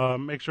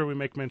 Make sure we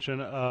make mention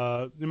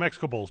New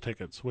Mexico Bowls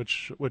tickets,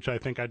 which I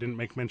think I didn't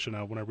make mention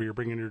of whenever you're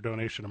bringing your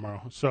donation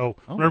tomorrow. So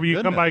whenever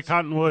you come by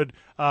Cottonwood,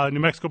 New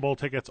Mexico Bowl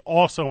tickets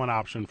also an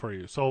option for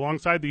you. So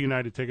alongside the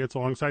United tickets,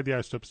 alongside the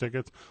Ice Tips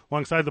tickets,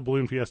 alongside the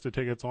Balloon Fiesta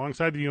tickets,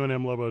 alongside the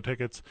UNM Lobo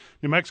tickets,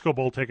 New Mexico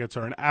Bowl tickets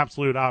are an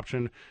absolute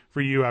option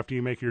for you after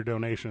you make your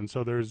donation.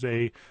 So there's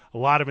a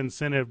lot of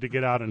incentive to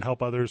get out and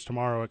help others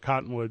tomorrow at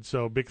Cottonwood.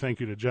 So big thank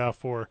you to Jeff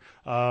for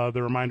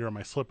the reminder of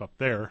my slip up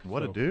there.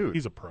 What So a dude.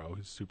 He's a pro.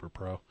 He's super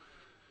pro.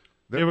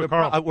 We're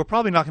Carl.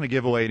 probably not going to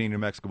give away any New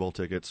Mexico Bowl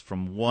tickets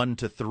from 1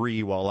 to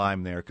 3 while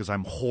I'm there because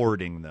I'm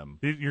hoarding them.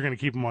 You're going to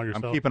keep them all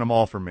yourself? I'm keeping them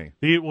all for me.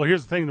 Well,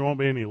 here's the thing. There won't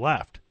be any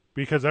left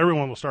because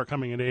everyone will start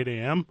coming at 8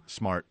 a.m.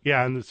 Smart.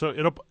 Yeah, and so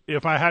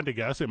if I had to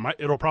guess,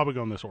 it'll probably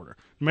go in this order.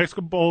 New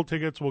Mexico Bowl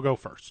tickets will go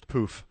first.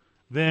 Poof.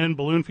 Then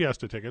Balloon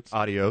Fiesta tickets.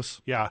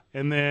 Adios. Yeah,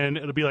 and then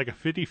it'll be like a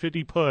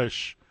 50-50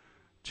 push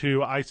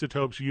to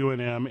Isotopes,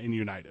 UNM, and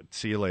United.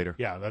 See you later.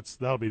 Yeah,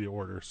 that'll be the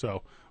order.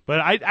 So, but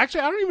I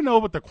don't even know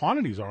what the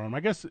quantities are on them. I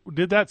guess,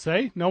 did that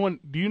say? No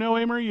one, do you know,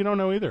 Amory? You don't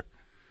know either.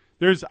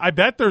 I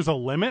bet there's a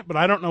limit, but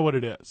I don't know what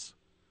it is.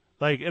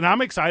 Like, and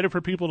I'm excited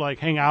for people to like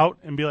hang out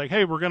and be like,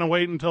 hey, we're going to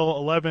wait until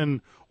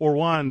 11 or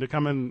 1 to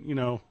come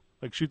and,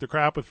 like shoot the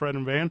crap with Fred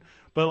and Van.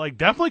 But like,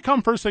 definitely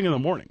come first thing in the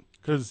morning.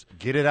 Cause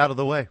get it out of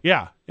the way.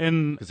 Yeah.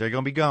 And cause they're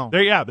going to be gone.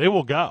 They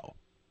will go.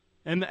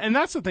 And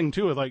that's the thing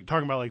too, with like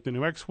talking about like the New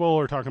Mexico Bowl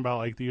or talking about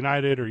like the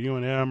United or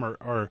UNM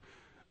or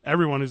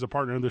everyone who's a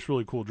partner in this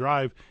really cool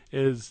drive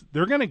is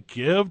they're going to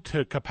give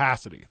to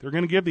capacity. They're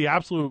going to give the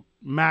absolute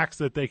max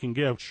that they can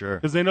give. Sure.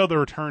 Because they know the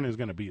return is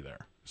going to be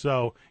there.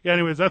 So yeah,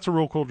 anyways, that's a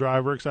real cool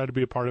drive. We're excited to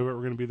be a part of it.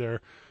 We're going to be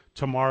there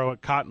tomorrow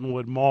at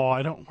Cottonwood Mall.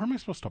 where am I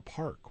supposed to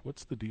park?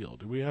 What's the deal?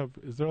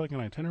 Is there like an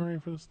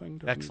itinerary for this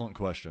thing? Excellent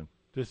question.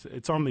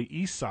 It's on the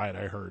east side,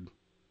 I heard.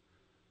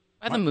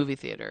 By the movie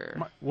theater,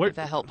 if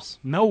that helps.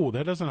 No,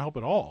 that doesn't help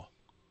at all.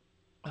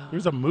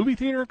 There's a movie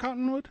theater at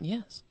Cottonwood?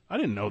 Yes. I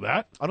didn't know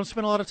that. I don't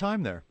spend a lot of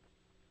time there.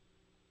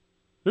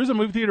 There's a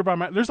movie theater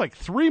there's like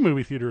 3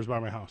 movie theaters by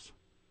my house.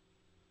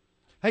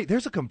 Hey,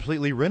 there's a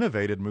completely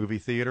renovated movie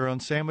theater on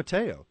San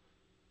Mateo.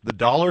 The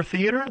Dollar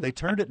Theater, they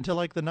turned it into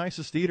like the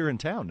nicest theater in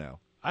town now.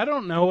 I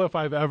don't know if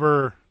I've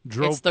ever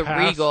drove It's the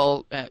past...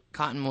 Regal at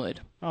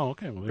Cottonwood. Oh,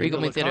 okay. Well,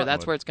 Regal Movie Theater,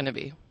 that's where it's going to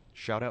be.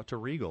 Shout out to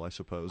Regal, I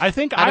suppose. I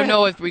think I don't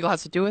know if Regal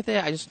has to do with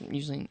it. I just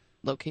using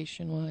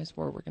location-wise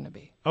where we're going to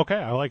be. Okay,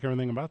 I like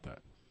everything about that.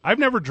 I've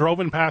never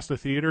driven past a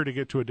theater to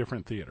get to a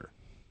different theater.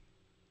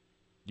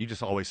 You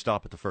just always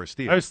stop at the first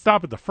theater. I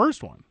stop at the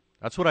first one.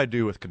 That's what I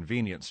do with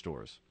convenience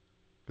stores.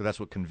 Because that's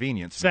what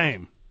convenience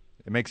Same. means.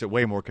 It makes it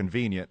way more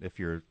convenient if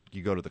you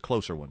go to the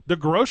closer one. The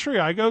grocery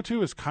I go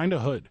to is kind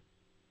of hood.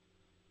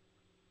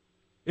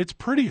 It's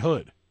pretty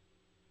hood.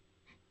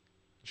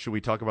 Should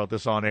we talk about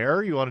this on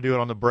air? You want to do it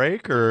on the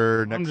break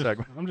or next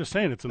segment? I'm just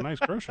saying it's a nice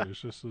grocery.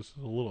 It's just a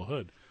little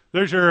hood.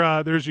 There's your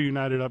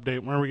United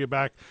update. When we get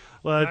back,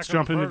 let's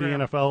jump into the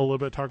NFL a little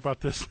bit. Talk about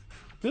this.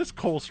 This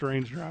Cole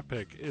Strange draft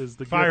pick is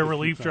the Fire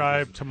Relief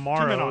Drive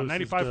tomorrow on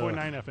 95.9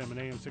 FM and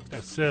AM 610.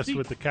 Assist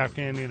with the Cap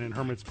Canyon and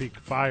Hermit's Peak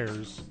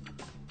Fires.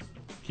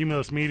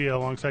 Cumulus Media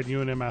alongside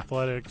UNM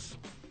Athletics.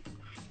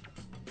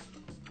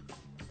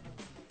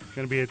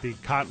 Going to be at the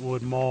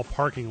Cottonwood Mall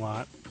parking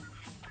lot.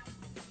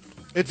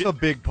 It's a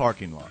big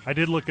parking lot. I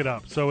did look it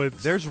up. So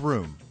there's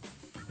room.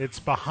 It's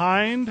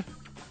behind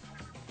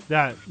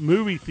that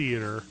movie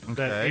theater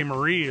that A.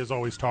 Marie is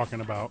always talking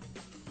about.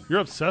 You're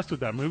obsessed with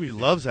that movie. He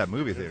loves that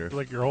movie theater.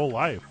 Like your whole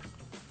life.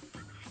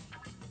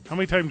 How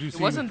many times do you see?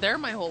 It wasn't there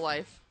my whole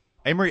life.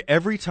 Amory,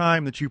 every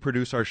time that you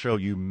produce our show,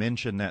 you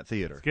mention that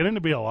theater. It's getting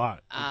to be a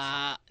lot.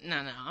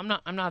 No. I'm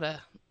not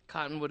a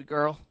Cottonwood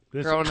girl.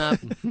 Growing up,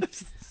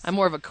 I'm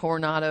more of a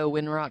Coronado,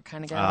 Windrock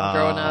kind of guy.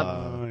 Growing up.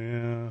 Oh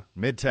yeah.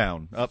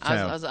 Midtown,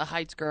 uptown. I was a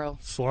Heights girl.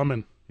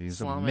 Slumming. He's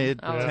slumming. a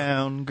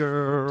Midtown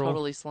girl.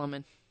 Totally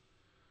slumming.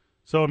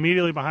 So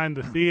immediately behind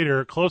the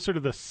theater, closer to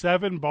the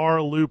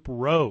 7-Bar Loop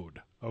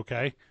Road.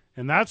 Okay,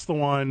 and that's the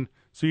one.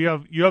 So you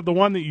have the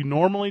one that you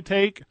normally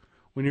take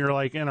when you're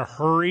like in a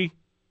hurry,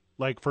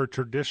 like for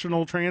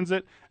traditional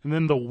transit, and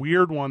then the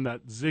weird one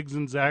that zigs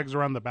and zags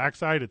around the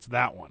backside. It's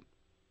that one.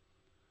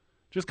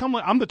 Just come.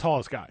 I'm the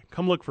tallest guy.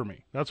 Come look for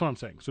me. That's what I'm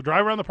saying. So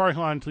drive around the parking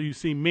lot until you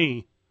see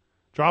me.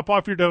 Drop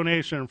off your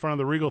donation in front of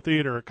the Regal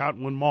Theater at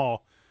Cottonwood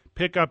Mall.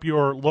 Pick up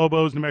your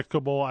Lobos, New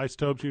Mexico Bowl,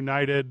 Isotopes,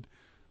 United,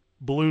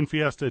 Balloon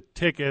Fiesta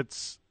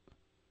tickets.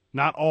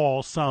 Not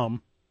all,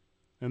 some.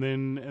 And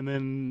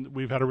then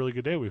we've had a really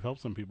good day. We've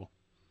helped some people.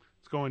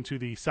 It's going to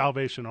the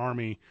Salvation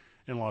Army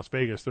in Las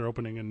Vegas. They're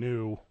opening a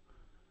new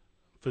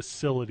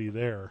facility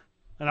there.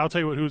 And I'll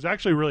tell you who's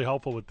actually really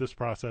helpful with this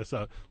process.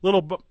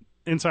 Little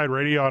inside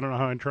radio. I don't know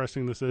how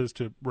interesting this is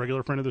to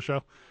regular friend of the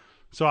show.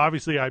 So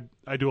obviously I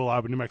do a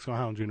lot with New Mexico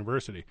Highlands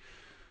University.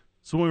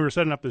 So when we were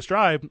setting up this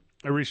drive,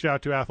 I reached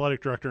out to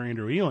athletic director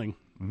Andrew Ealing.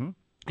 Mm-hmm.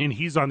 And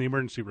he's on the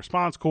emergency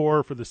response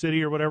corps for the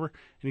city or whatever.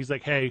 And he's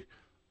like, hey,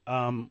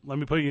 let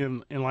me put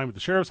you in line with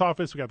the sheriff's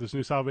office. We got this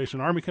new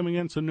Salvation Army coming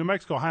in. So New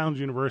Mexico Highlands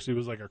University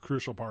was like a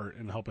crucial part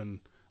in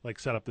helping like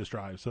set up this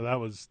drive. So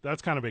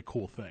that's kind of a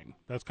cool thing.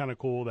 That's kind of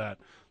cool that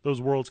those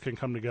worlds can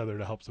come together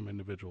to help some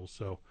individuals.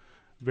 So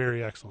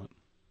very excellent.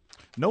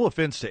 No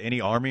offense to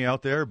any Army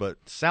out there, but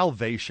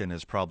Salvation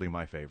is probably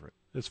my favorite.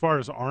 As far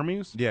as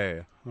armies?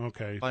 Yeah.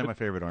 Okay. Probably my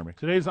favorite Army.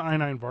 Today's the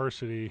I-9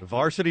 varsity. The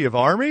Varsity of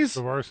Armies?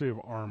 The varsity of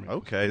armies.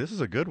 Okay, this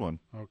is a good one.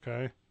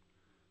 Okay.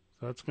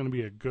 So that's going to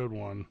be a good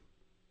one.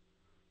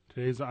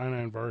 Today's the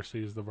I-9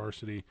 varsity is the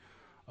varsity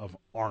of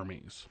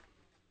armies.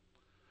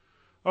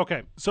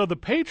 Okay, so the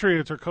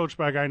Patriots are coached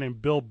by a guy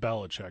named Bill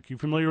Belichick. You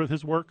familiar with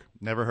his work?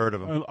 Never heard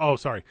of him.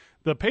 Sorry.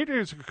 The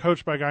Patriots are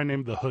coached by a guy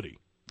named the Hoodie.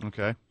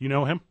 Okay. You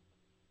know him?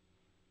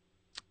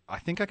 I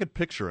think I could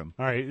picture him.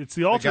 All right, it's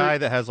the The guy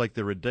that has like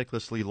the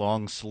ridiculously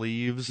long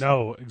sleeves.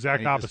 No,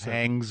 exact and he opposite. just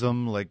hangs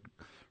them like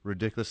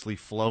ridiculously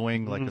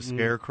flowing like a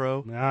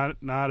scarecrow.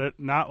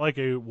 Not like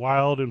a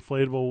wild,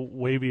 inflatable,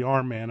 wavy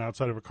arm man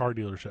outside of a car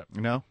dealership.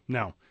 No?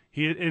 No.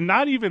 And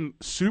not even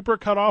super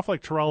cut off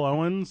like Terrell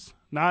Owens.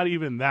 Not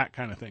even that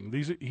kind of thing.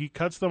 He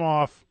cuts them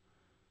off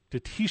to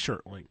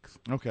T-shirt length.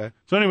 Okay.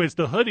 So anyways,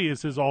 the Hoodie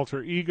is his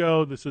alter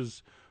ego. This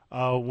is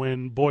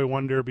when Boy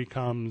Wonder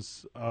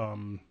becomes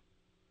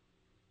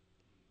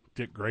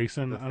Dick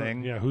Grayson. The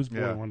Thing? Yeah, who's Boy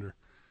Yeah. Wonder?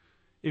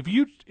 If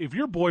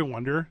you're Boy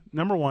Wonder,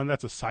 number one,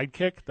 that's a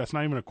sidekick. That's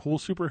not even a cool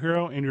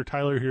superhero, and you're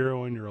Tyler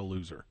Hero, and you're a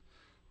loser.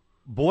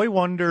 Boy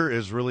Wonder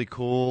is really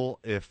cool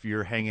if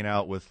you're hanging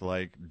out with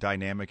like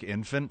Dynamic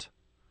Infant.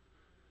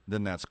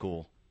 Then that's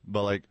cool.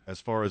 But like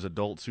as far as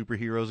adult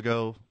superheroes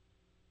go,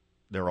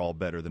 they're all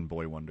better than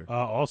Boy Wonder.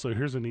 Also,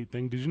 here's a neat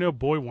thing. Did you know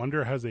Boy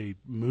Wonder has a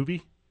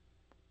movie?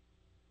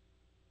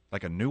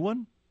 Like a new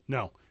one?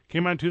 No.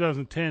 Came out in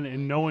 2010,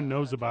 and no one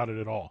knows about it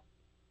at all.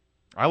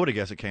 I would have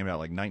guessed it came out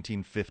like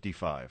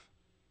 1955.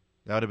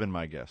 That would have been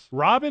my guess.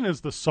 Robin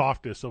is the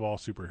softest of all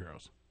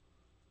superheroes.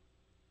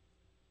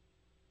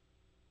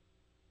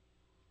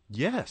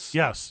 Yes.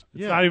 Yes.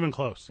 It's Yeah. not even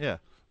close. Yeah.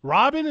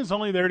 Robin is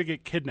only there to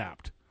get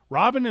kidnapped.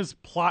 Robin is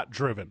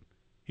plot-driven.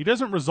 He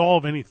doesn't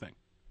resolve anything.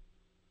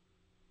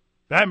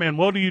 Batman,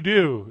 what do you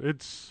do?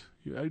 It's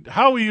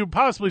how will you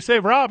possibly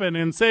save Robin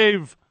and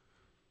save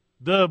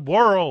the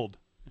world?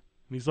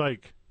 And he's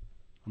like,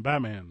 I'm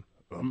Batman.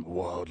 I'm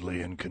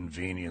wildly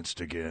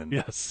inconvenienced again.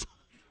 Yes.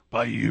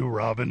 By you,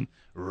 Robin.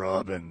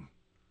 Robin,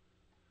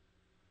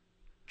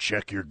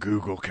 check your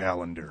Google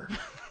Calendar.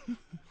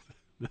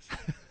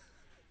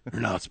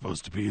 You're not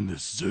supposed to be in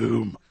this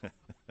Zoom.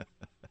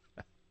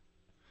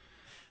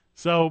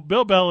 So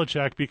Bill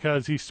Belichick,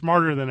 because he's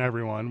smarter than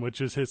everyone, which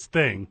is his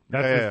thing.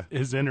 That's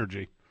his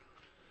energy.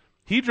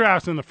 He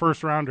drafts in the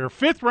first rounder,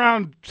 5th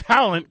round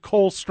talent,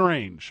 Cole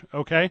Strange.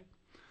 Okay?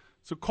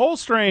 So Cole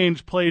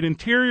Strange played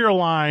interior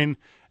line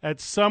at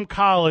some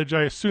college,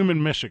 I assume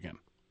in Michigan.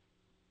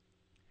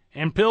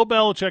 And Bill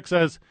Belichick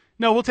says,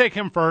 no, we'll take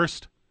him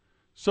first.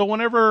 So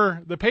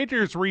whenever the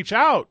Patriots reach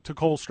out to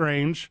Cole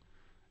Strange,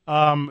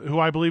 who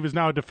I believe is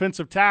now a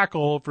defensive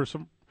tackle for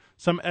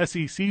some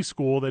SEC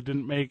school that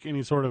didn't make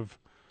any sort of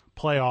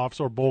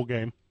playoffs or bowl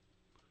game,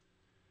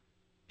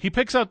 he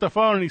picks up the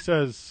phone and he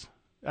says,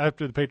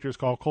 after the Patriots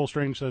call, Cole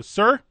Strange says,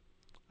 sir,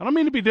 I don't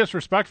mean to be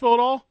disrespectful at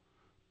all,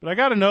 but I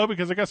got to know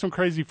because I got some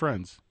crazy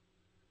friends.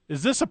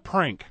 Is this a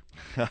prank?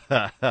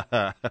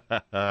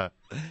 I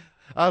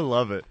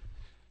love it.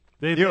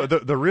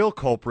 The real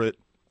culprit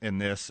in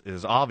this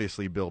is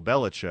obviously Bill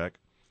Belichick,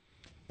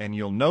 and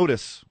you'll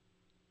notice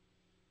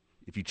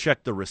if you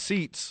check the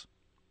receipts,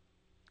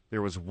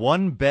 there was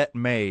one bet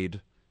made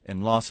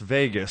in Las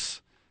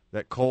Vegas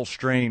that Cole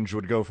Strange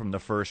would go from the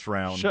first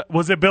round.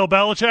 Was it Bill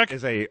Belichick?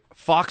 Is a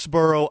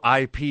Foxborough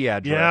IP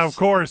address. Yeah, of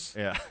course.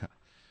 Yeah.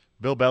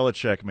 Bill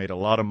Belichick made a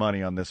lot of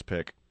money on this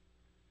pick.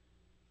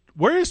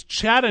 Where is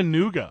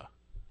Chattanooga?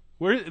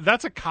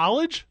 That's a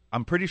college?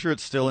 I'm pretty sure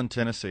it's still in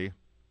Tennessee.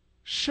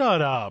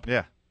 Shut up.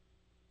 Yeah.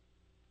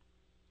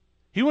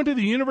 He went to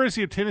the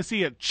University of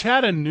Tennessee at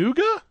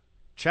Chattanooga?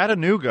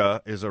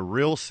 Chattanooga is a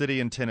real city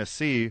in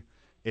Tennessee.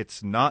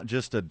 It's not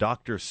just a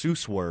Dr.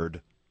 Seuss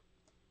word.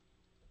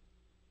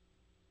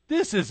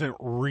 This isn't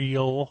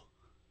real.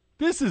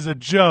 This is a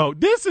joke.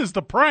 This is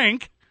the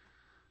prank.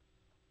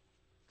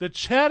 The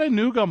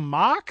Chattanooga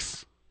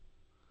Mocs?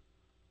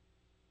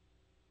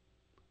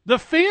 The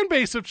fan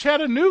base of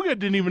Chattanooga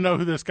didn't even know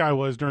who this guy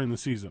was during the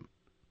season.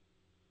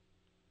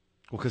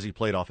 Well, because he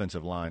played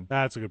offensive line.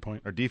 That's a good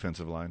point. Or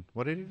defensive line.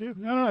 What did he do? I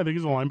don't know. I think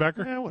he's a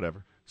linebacker. Yeah,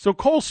 whatever. So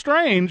Cole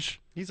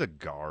Strange, He's a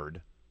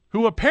guard.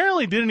 who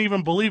apparently didn't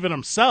even believe in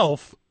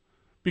himself,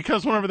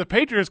 because whenever the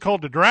Patriots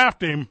called to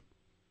draft him,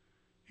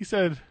 he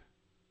said,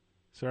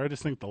 sir, I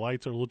just think the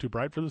lights are a little too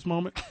bright for this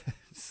moment.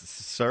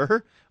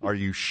 Sir, are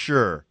you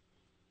sure?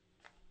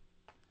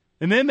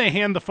 And then they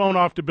hand the phone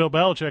off to Bill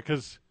Belichick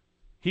because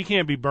he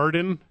can't be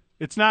burdened.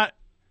 It's not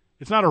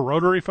a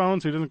rotary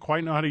phone, so he doesn't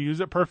quite know how to use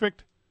it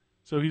perfect.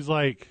 So he's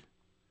like,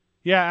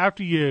 yeah,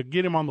 after you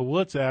get him on the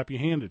WhatsApp, you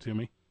hand it to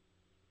me.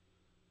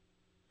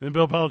 And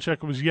Bill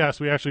Belichick was, yes,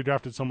 we actually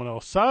drafted someone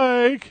else.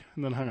 Psych!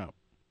 And then hung up.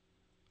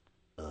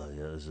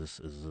 Yeah, is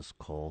this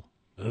Cole?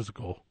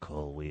 Physical.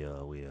 Cole,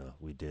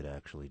 we did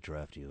actually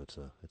draft you. It's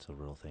a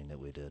real thing that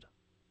we did.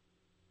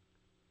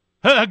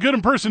 Good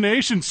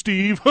impersonation,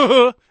 Steve.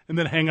 And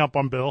then hang up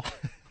on Bill.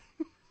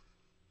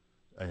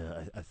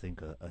 I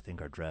think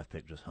our draft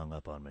pick just hung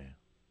up on me.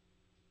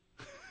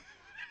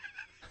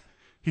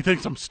 He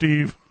thinks I'm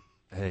Steve.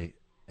 Hey,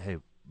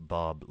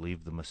 Bob,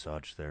 leave the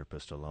massage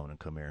therapist alone and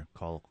come here.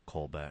 Call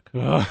Cole back.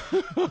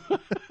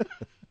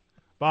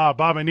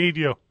 Bob, I need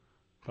you.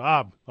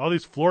 Bob, all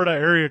these Florida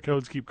area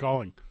codes keep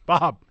calling.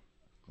 Bob.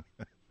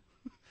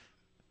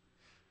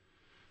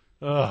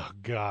 Oh,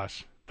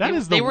 gosh.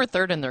 They were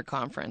third in their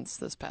conference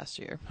this past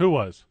year. Who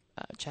was?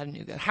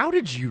 Chattanooga. How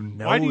did you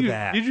know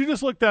that? Did you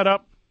just look that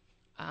up?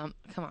 Come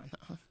on.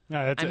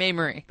 Yeah, I'm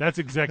Amory. That's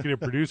executive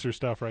producer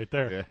stuff right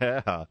there.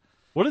 Yeah.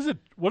 What is it?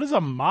 What is a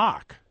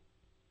mock?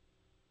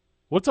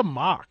 What's a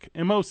mock?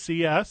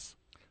 MOCS?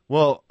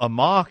 Well, a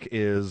mock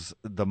is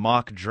the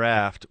mock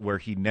draft where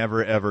he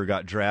never ever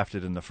got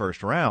drafted in the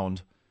first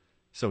round,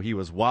 so he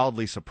was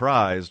wildly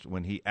surprised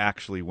when he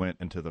actually went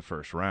into the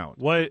first round.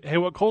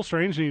 What Cole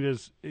Strange needs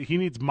is he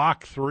needs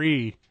Mach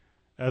 3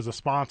 as a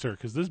sponsor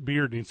because this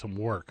beard needs some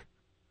work.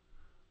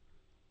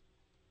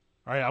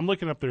 All right, I'm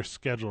looking up their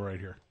schedule right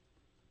here.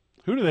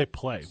 Who do they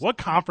play? What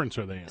conference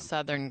are they in?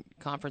 Southern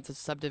Conference is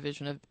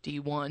subdivision of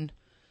D1.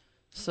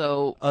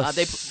 So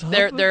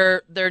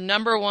the their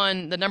number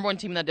one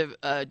team in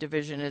that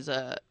division is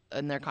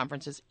in their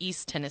conference is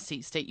East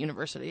Tennessee State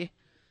University.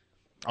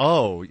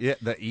 Oh, yeah,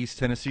 the East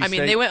Tennessee I mean,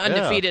 State? they went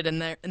undefeated in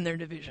their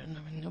division.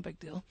 I mean, no big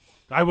deal.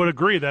 I would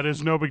agree. That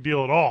is no big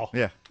deal at all.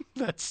 Yeah.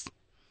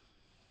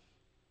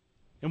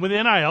 And with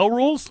NIL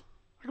rules,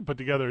 I could put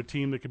together a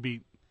team that could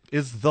beat.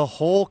 Is the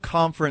whole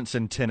conference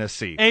in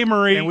Tennessee?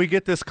 Amory. Can we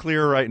get this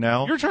clear right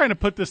now? You're trying to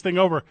put this thing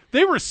over.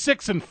 They were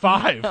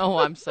 6-5. Oh,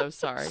 I'm so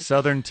sorry.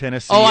 Southern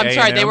Tennessee. Oh, I'm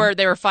sorry. A&M?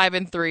 They were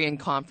 5-3 in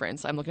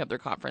conference. I'm looking up their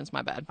conference.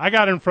 My bad. I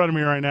got it in front of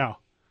me right now.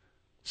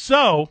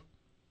 So,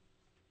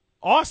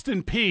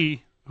 Austin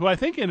P, who I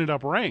think ended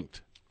up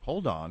ranked.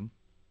 Hold on.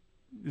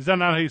 Is that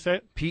not how you say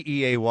it?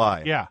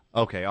 Peay. Yeah.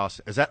 Okay,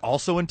 Austin. Is that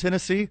also in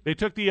Tennessee? They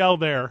took the L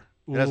there.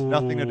 It has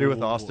nothing to do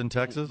with Austin,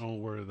 Texas? I don't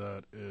know where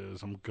that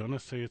is. I'm going to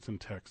say it's in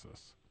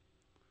Texas.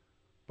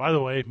 By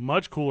the way,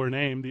 much cooler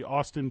name, the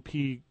Austin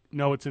P.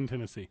 No, it's in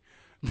Tennessee.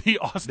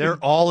 They're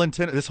all in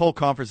Tennessee. This whole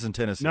conference is in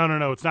Tennessee.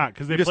 No, it's not.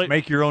 Because they just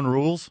make your own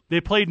rules?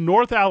 They played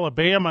North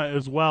Alabama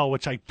as well,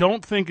 which I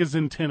don't think is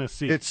in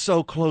Tennessee. It's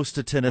so close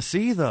to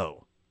Tennessee,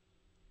 though.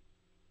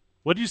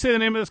 What did you say the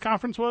name of this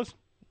conference was?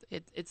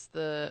 It's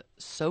the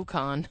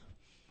SoCon.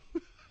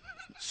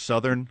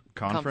 Southern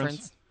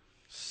Conference?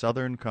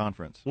 Southern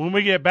Conference. When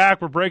we get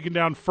back, we're breaking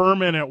down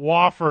Furman at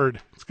Wofford.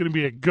 It's going to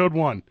be a good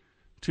one.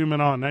 2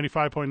 Men On,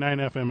 95.9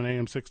 FM and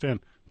AM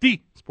 610.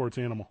 The Sports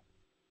Animal.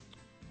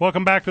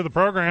 Welcome back to the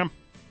program.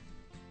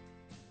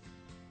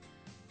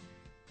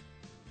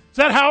 Is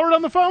that Howard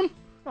on the phone?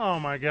 Oh,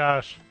 my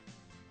gosh.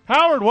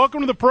 Howard, welcome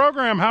to the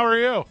program. How are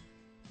you?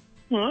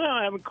 Well,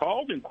 I haven't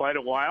called in quite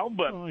a while,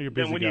 but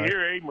then when you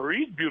hear A.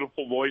 Marie's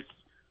beautiful voice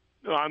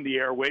on the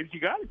airwaves, you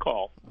got to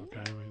call.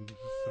 Okay.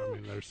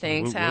 There's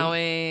Thanks,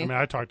 Howie.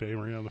 I talk to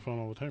Amory on the phone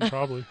all the time,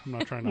 probably. I'm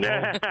not trying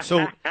to hold.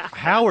 So,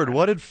 Howard,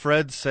 what did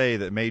Fred say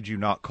that made you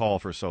not call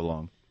for so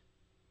long?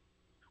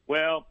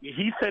 Well,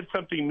 he said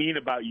something mean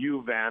about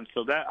you, Van,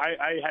 so that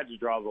I had to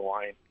draw the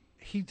line.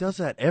 He does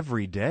that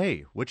every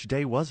day. Which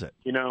day was it?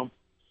 You know,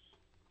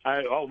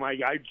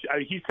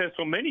 he says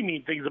so many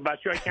mean things about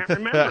you, I can't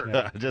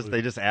remember.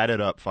 They just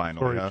added up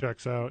finally. Before he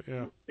checks out,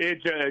 yeah.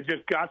 It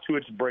just got to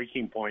its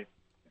breaking point.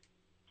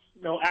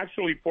 No,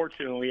 actually,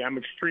 fortunately, I'm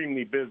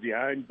extremely busy.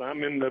 I'm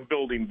in the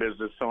building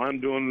business, so I'm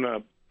doing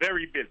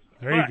very busy.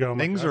 There you go.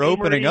 Things are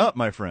opening up,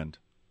 my friend.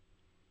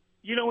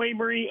 You know,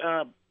 Amory,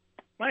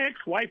 my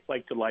ex-wife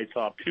liked the lights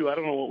off, too. I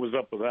don't know what was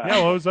up with that.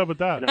 Yeah, what was up with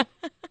that?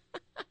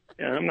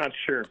 Yeah, I'm not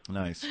sure.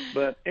 Nice.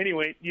 But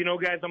anyway, you know,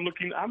 guys,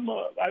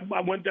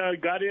 I went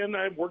got in.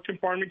 I worked in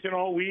Farmington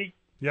all week.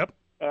 Yep.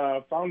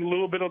 Found a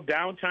little bit of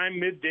downtime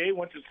midday.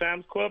 Went to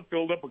Sam's Club,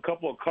 filled up a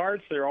couple of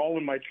carts. They're all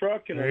in my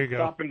truck, and I'm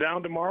stopping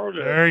down tomorrow.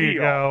 There you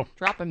go.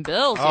 Dropping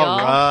bills, all y'all.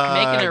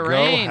 Right. Making it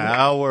rain. Go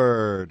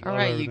Howard. All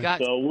right, you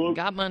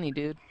got money,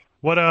 dude.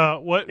 What?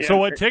 Yeah, so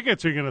what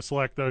tickets are you going to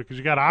select though? Because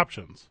you got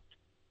options.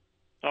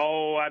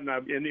 Oh, I'm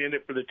not in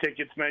it for the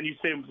tickets, man. You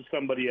save them to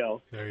somebody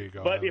else. There you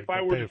go. But if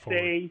I were to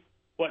say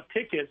what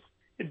tickets,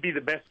 it'd be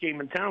the best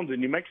game in town in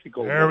New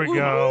Mexico. There we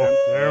go.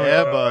 There we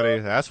go. Buddy.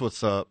 That's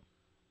what's up.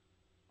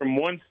 From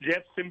one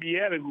Jeff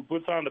Symbieta, who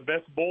puts on the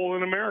best bowl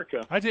in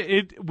America.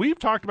 We've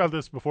talked about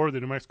this before, the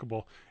New Mexico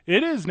Bowl.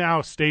 It is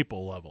now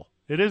staple level.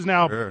 It is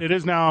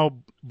now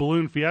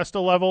Balloon Fiesta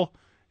level.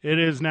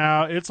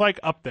 It's like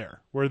up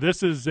there where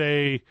this is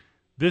a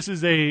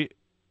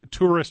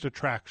tourist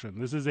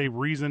attraction. This is a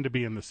reason to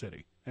be in the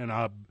city. And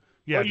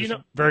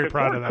very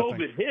proud of that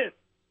thing.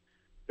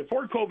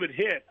 Before COVID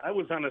hit, I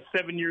was on a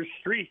 7-year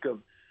streak of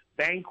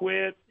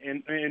banquet,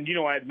 and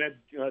I had met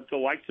the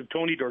likes of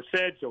Tony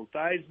Dorsett, Joe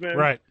Theismann,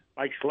 right,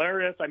 Mike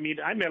Schlereth. I mean,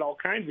 I met all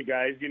kinds of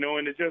guys,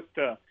 and it just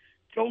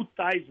Joe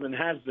Theismann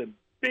has the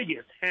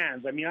biggest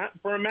hands. I mean,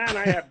 for a man,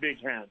 I have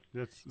big hands.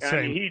 That's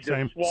I mean, he just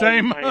same.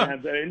 swallowed my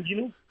hands. And, you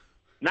know,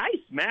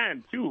 nice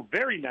man, too.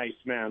 Very nice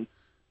man.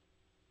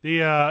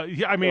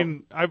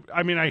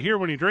 I hear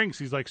when he drinks,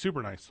 he's like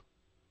super nice.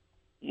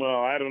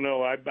 Well, I don't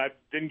know. I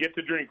didn't get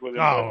to drink with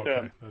him. Oh, but,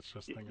 okay. That's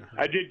just the thing I heard.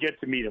 I did get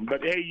to meet him.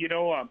 But, hey, you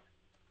know,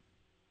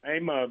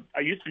 I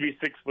used to be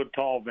 6 foot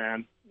tall,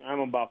 man. I'm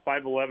about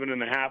 5'11"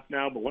 and a half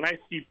now. But when I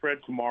see Fred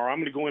tomorrow, I'm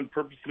going to go in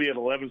purposely at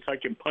 11 so I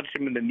can punch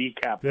him in the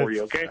kneecap for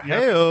you, okay?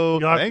 Hey-o.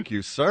 You'll have Thank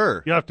you,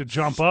 sir. You have to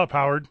jump up,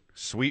 Howard.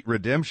 Sweet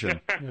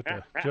redemption.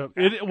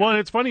 Well,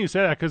 it's funny you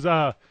say that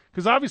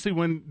because obviously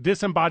when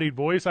disembodied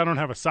voice, I don't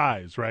have a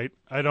size, right?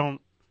 I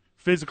don't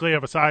physically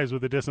have a size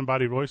with a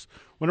disembodied voice.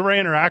 Whenever I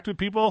interact with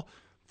people,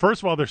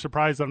 first of all, they're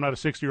surprised I'm not a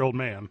 60-year-old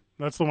man.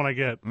 That's the one I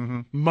get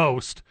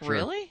most.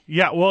 Really?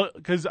 Yeah, well,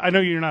 because I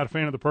know you're not a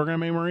fan of the program,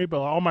 Marie,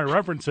 but all my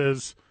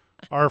references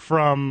are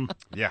from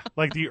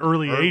like the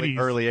early 80s.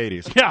 Early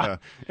 80s. Yeah.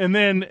 And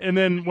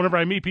then whenever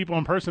I meet people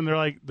in person, they're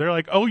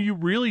like, "Oh, you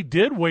really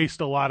did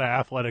waste a lot of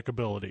athletic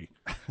ability."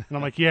 And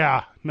I'm like,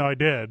 "Yeah, no, I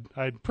did.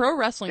 Pro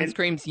wrestling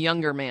screams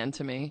younger man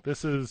to me.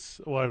 This is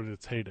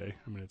it's heyday.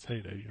 I mean, it's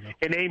heyday, you know."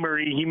 And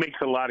A-Marie, he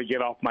makes a lot of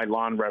get off my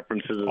lawn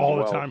references as all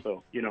well. the time.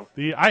 So, you know.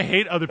 I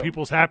hate other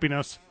people's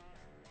happiness,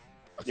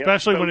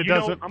 especially when it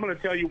doesn't. I'm going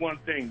to tell you one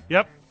thing.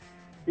 Yep.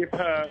 If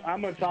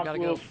I'm going to talk a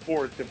little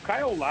sports, if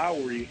Kyle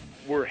Lowry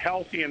were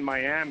healthy in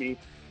Miami,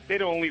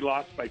 they'd only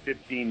lost by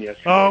 15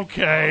 yesterday.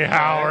 Okay,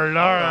 Howard.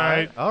 All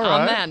right.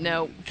 On that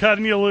note,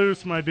 cutting you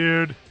loose, my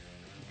dude.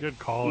 Good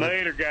call.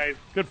 Later, guys.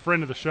 Good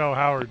friend of the show,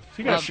 Howard.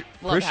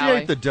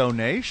 Appreciate the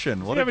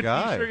donation. What a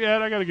guy. T-shirt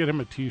yet? I got to get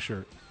him a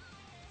T-shirt.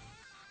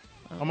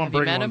 I'm gonna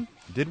bring one.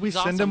 Did we He's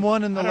send awesome. him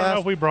one in the I don't last? know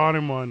if we brought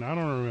him one. I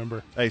don't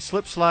remember. Hey,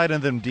 slip slide in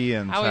them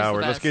DMs, Howard's the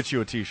Howard. Let's best. get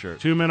you a T-shirt.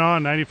 2 Men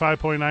On,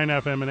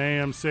 95.9 FM and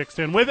AM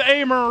 610 with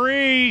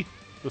A-Marie,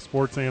 the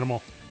sports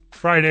animal.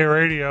 Friday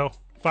radio,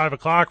 5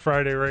 o'clock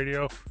Friday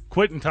radio,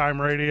 quitting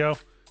time radio,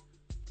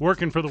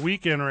 working for the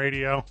weekend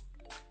radio.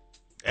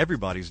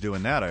 Everybody's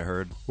doing that, I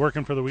heard.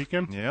 Working for the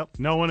weekend? Yep.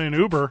 No one in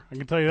Uber. I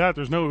can tell you that.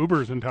 There's no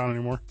Ubers in town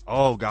anymore.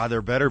 Oh, God,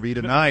 there better be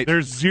tonight.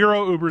 There's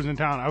 0 Ubers in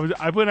town. I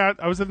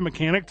was at the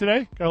mechanic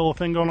today. Got a little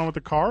thing going on with the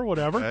car,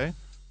 whatever. Okay.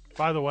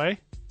 By the way,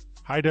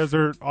 High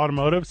Desert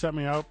Automotive set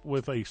me up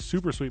with a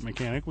super sweet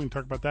mechanic. We can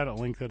talk about that at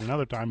length at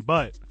another time,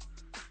 but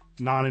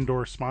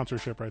non-endorsed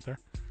sponsorship right there.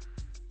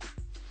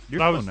 You're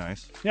so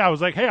nice. Yeah, I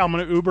was like, hey, I'm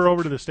going to Uber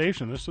over to the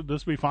station. This will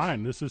be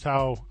fine. This is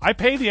how I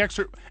pay the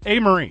extra. Hey,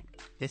 Marie.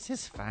 This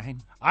is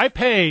fine. I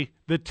pay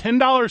the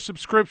 $10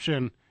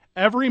 subscription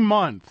every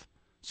month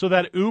so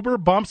that Uber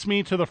bumps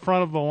me to the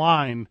front of the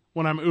line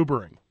when I'm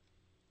Ubering.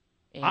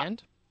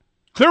 And?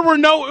 There were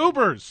no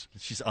Ubers.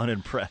 She's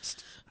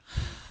unimpressed.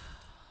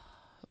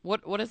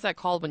 What is that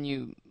called when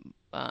you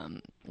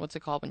what's it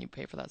called when you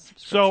pay for that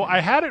subscription? So I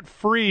had it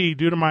free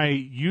due to my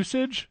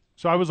usage.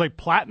 So I was like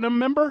platinum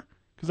member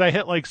because I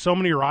hit like so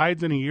many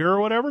rides in a year or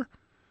whatever.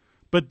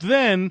 But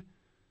then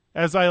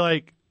as I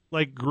like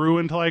grew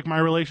into like my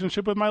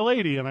relationship with my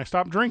lady and I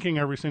stopped drinking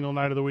every single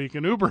night of the week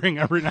and Ubering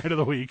every night of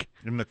the week.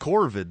 And the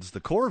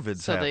Corvids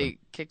So happen. they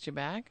kicked you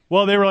back?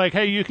 Well, they were like,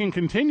 hey, you can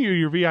continue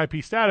your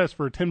VIP status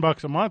for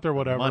 $10 a month or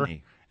whatever.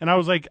 Money. And I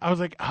was like,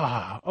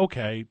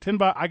 okay,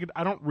 $10.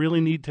 I don't really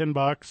need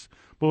 $10,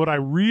 but what I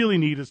really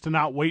need is to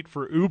not wait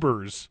for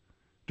Ubers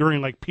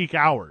during like peak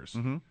hours.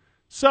 Mm-hmm.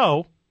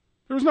 So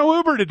there was no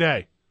Uber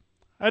today.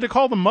 I had to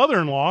call the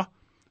mother-in-law,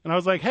 and I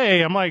was like,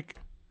 hey, can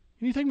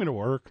you take me to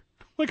work?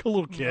 Like a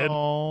little kid.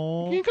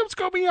 Oh. Can you come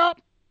scoop me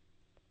up?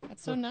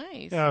 That's so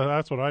nice. Yeah,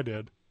 that's what I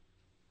did.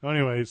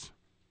 Anyways,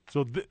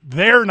 so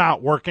they're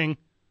not working.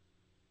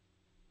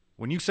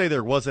 When you say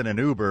there wasn't an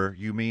Uber,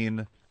 you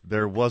mean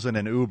there wasn't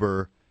an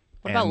Uber.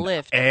 What about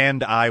Lyft?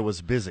 And I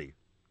was busy.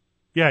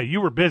 Yeah, you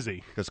were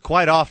busy. Because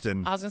quite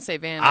often, I was going to say,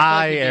 Van,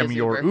 I feel like am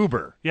your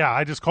Uber. Yeah,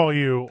 I just call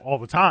you all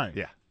the time.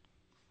 Yeah.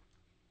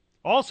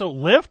 Also,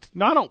 Lyft?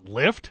 No, I don't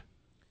Lyft.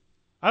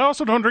 I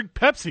also don't drink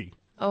Pepsi.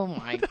 Oh,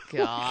 my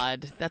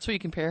God. That's what you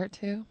compare it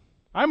to?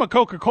 I'm a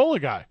Coca-Cola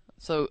guy.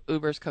 So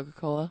Uber's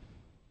Coca-Cola?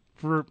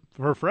 For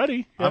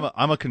Freddie. Yeah.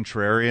 I'm a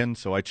contrarian,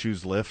 so I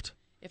choose Lyft.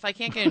 If I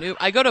can't get an Uber,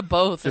 I go to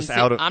both. Just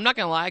I'm not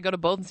going to lie. I go to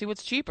both and see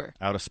what's cheaper.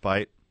 Out of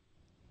spite.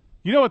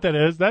 You know what that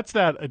is? That's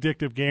that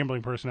addictive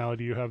gambling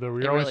personality you have there.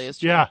 Where you're really is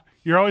true. Yeah,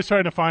 you're always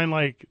trying to find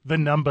like the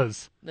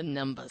numbers. The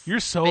numbers. You're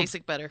so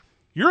basic better.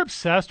 You're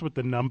obsessed with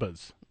the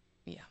numbers.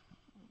 Yeah,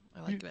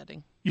 I like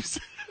betting.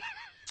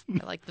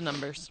 I like the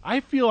numbers. I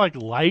feel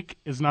like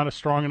is not a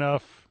strong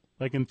enough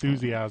like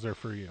enthusiasm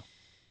for you.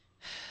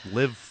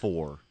 Live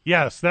for.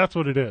 Yes, that's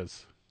what it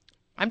is.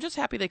 I'm just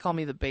happy they call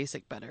me the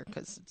basic better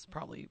because it's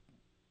probably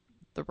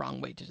the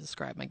wrong way to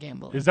describe my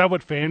gambling. Is that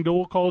what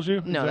FanDuel calls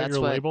you? No, is that that's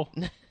your what. label?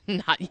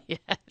 Not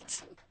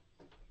yet.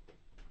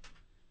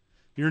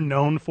 You're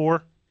known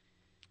for?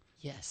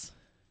 Yes.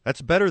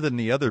 That's better than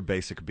the other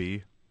basic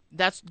B.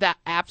 That's that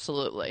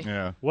absolutely.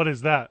 Yeah. What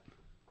is that?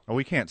 Oh,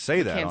 we can't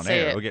say that Can't on say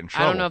air. it. We'll get in I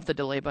trouble. don't know if the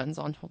delay button's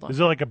on. Hold on. Is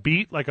it like a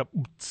beat, like a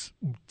oots,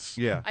 oots?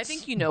 Yeah. I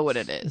think you know what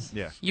it is.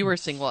 Yeah. You were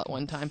single at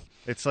one time.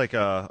 It's like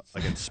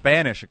in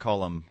Spanish, you call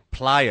them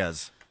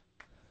playas.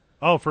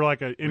 Oh, for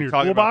like in your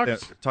Talking about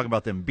toolbox? talking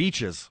about them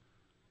beaches.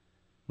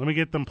 Let me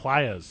get them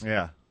playas.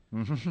 Yeah.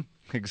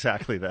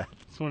 Exactly that.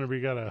 That's whenever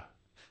you gotta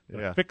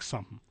Yeah. fix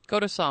something. Go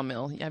to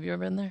Sawmill. Have you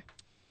ever been there?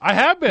 I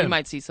have been. You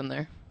might see some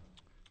there.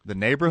 The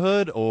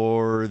neighborhood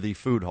or the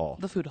food hall?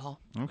 The food hall.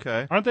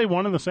 Okay. Aren't they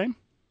one and the same?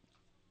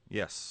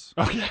 Yes.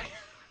 Okay.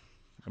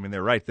 I mean,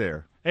 they're right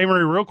there. Hey,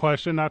 Marie, real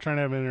question. Not trying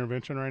to have an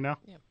intervention right now.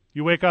 Yeah.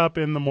 You wake up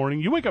in the morning.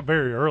 You wake up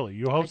very early.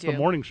 You host the do.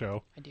 morning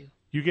show. I do.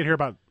 You get here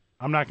about,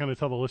 I'm not going to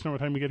tell the listener what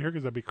time you get here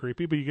because that'd be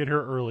creepy, but you get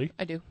here early.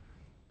 I do.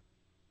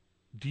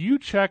 Do you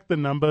check the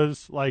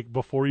numbers like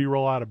before you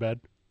roll out of bed?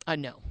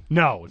 No.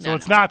 No. So No,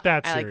 it's no. not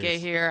that I serious. get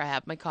here. I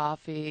have my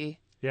coffee.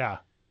 Yeah.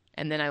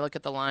 And then I look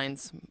at the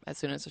lines as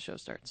soon as the show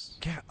starts.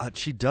 Yeah,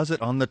 she does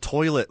it on the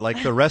toilet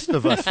like the rest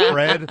of us,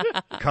 Fred.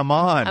 Come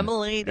on. I'm a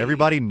lady.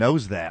 Everybody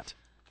knows that.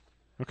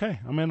 Okay.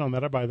 I'm in on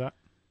that. I buy that.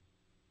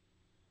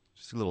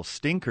 Just a little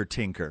stinker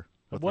tinker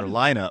with What their is-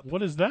 lineup.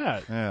 What is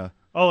that? Yeah.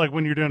 Oh, like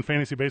when you're doing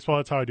fantasy baseball?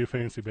 That's how I do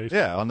fantasy baseball.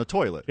 Yeah, on the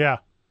toilet. Yeah.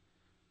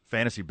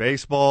 Fantasy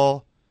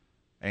baseball,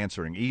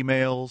 answering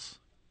emails,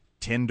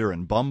 Tinder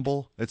and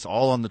Bumble. It's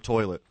all on the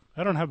toilet.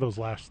 I don't have those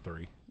last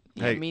three.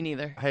 Yeah, Hey, me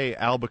neither. Hey,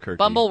 Albuquerque.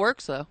 Bumble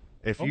works, though.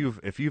 If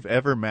you've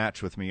ever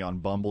matched with me on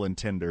Bumble and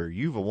Tinder,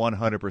 you've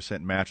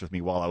 100% matched with me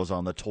while I was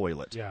on the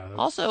toilet. Yeah. that's-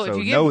 Also, So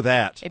if you know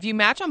that. if you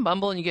match on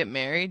Bumble and you get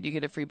married, you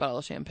get a free bottle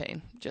of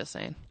champagne. Just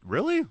saying.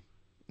 Really?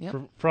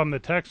 From the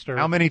texter.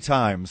 How many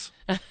times?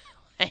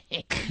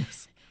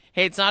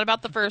 Hey, it's not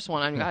about the first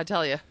one. I gotta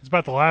tell you. It's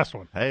about the last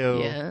one. Hey-o.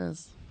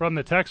 Yes. From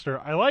the texter.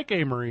 I like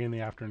A-Marie in the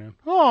afternoon.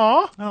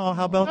 Aw. Oh,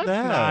 how about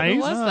that? nice. Who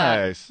was that?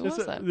 Nice. Who was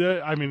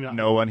that? I mean,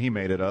 No one. He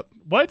made it up.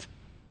 what?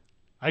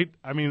 I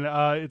mean,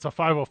 it's a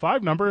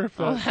 505 number. If,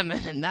 Oh, I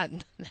mean, that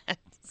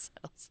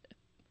sells it.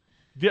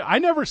 yeah, I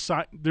never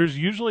signed. There's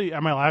usually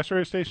at my last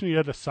radio station, you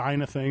had to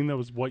sign a thing that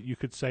was what you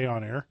could say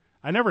on air.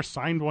 I never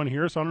signed one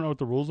here, so I don't know what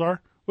the rules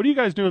are. What do you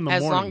guys do in the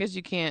As morning? long as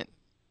you can't,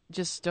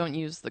 just don't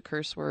use the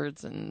curse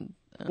words and.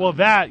 Well,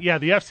 that the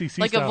FCC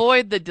like stuff.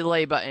 avoid the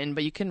delay button,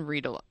 but you can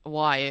read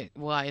why.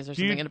 Why is there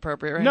Do you- something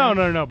inappropriate right now?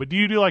 No. But do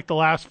you do like the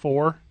last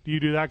four? Do you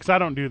do that? Because I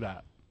don't do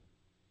that.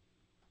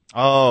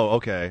 Oh,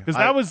 okay. Because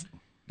that was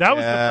the Yeah.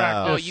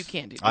 practice. Oh, you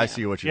can't do that. I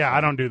see what you're Yeah, saying.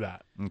 I don't do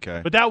that. Okay.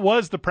 But that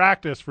was the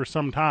practice for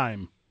some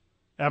time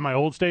at my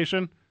old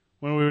station.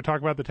 When we would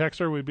talk about the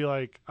texter, we'd be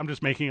like, I'm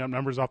just making up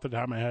numbers off the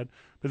top of my head,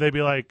 but they'd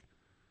be like,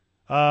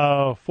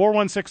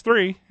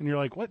 4163, and you're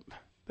like, what?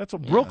 That's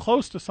real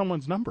close to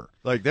someone's number.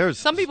 Like there's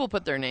Some people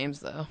put their names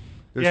though,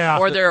 Yeah.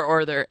 or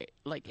their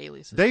like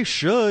aliases. They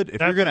should. If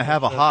That's you're going to what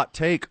have they a should. hot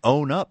take,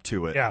 own up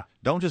to it. Yeah.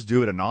 Don't just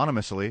do it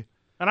anonymously.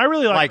 And I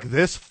really Like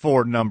this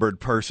 4-numbered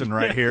person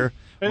right here,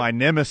 my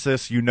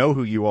nemesis. You know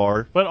who you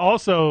are. but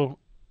also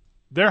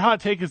their hot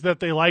take is that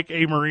they like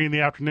A-Marie in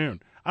the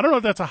afternoon. I don't know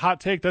if that's a hot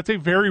take. That's a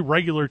very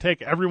regular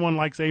take. Everyone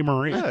likes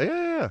A-Marie.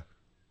 Yeah.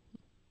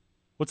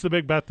 What's the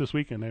big bet this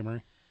weekend,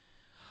 A-Marie?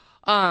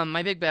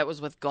 My big bet was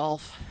with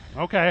golf.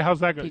 Okay, how's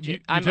that going? PG You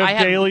I'm- took I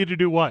have- Daly to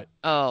do what?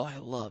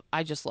 Oh,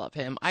 I just love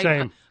him.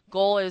 Same.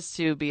 Goal is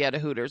to be at a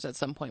Hooters at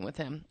some point with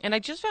him. And I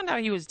just found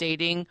out he was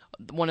dating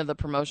one of the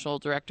promotional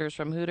directors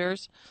from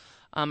Hooters.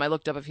 I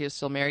looked up if he was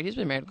still married. He's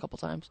been married a couple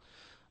times.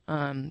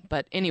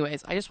 But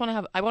anyways, I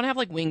want to have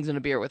like wings and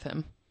a beer with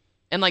him,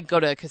 and like go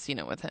to a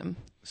casino with him.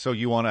 So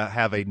you want to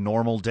have a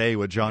normal day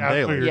with John That's what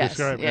Daly? you're Yes,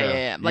 describing.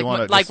 yeah. You Like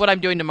wanna like just- what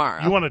I'm doing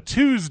tomorrow. You want a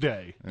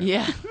Tuesday.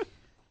 Yeah.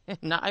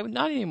 not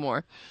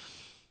anymore.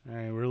 All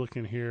right, we're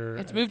looking here.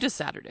 It's moved to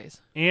Saturdays.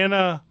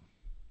 Anna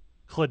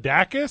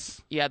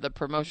Kladakis? Yeah, the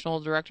promotional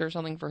director or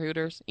something for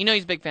Hooters. You know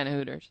he's a big fan of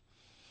Hooters.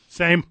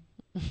 Same.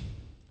 Are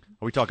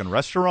we talking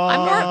restaurant?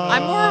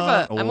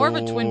 I'm more of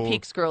a Twin Oh.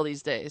 Peaks girl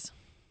these days.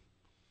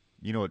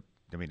 You know what?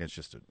 I mean, it's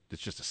just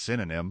a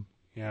synonym.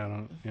 Yeah, I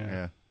don't, yeah.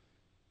 Yeah.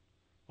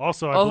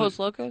 Also, I Ojos believe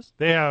Locos?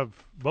 they have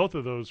both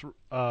of those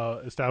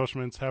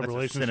establishments have That's a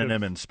relationships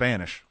synonym in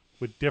Spanish.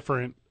 with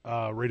different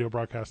radio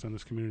broadcasts in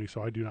this community.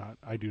 So I do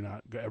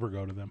not ever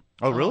go to them.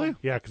 Oh, really?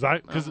 Yeah, because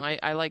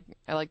I like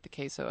the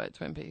queso at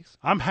Twin Peaks.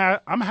 I'm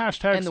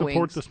hashtag And the support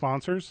wings. the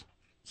sponsors.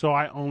 So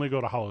I only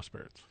go to Hollow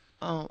Spirits.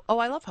 Oh,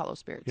 I love Hollow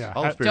Spirits. Yeah,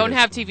 Hollow Spirit Don't is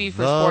have TV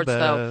for the sports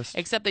though. best.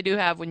 Except they do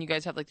have when you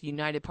guys have like the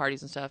United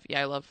parties and stuff.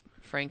 Yeah, I love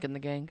Frank and the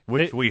gang.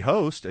 Which we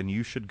host, and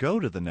you should go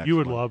to the next You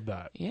would one. love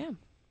that. Yeah.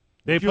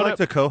 They Would you put like up,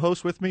 to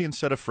co-host with me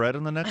instead of Fred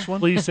in the next one?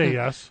 please say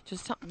yes.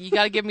 You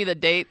got to give me the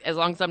date as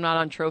long as I'm not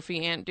on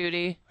trophy ant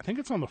duty. I think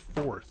it's on the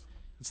 4th.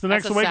 It's the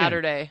That's next a weekend.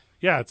 Saturday.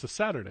 Yeah, it's a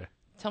Saturday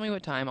Tell me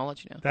what time. I'll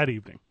let you know. that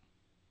evening.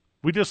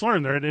 We just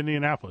learned they're at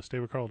Indianapolis.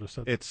 David Carl just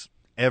said that. It's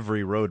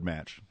every road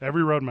match.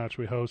 Every road match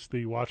we host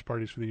the watch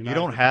parties for the United. You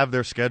don't have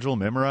their schedule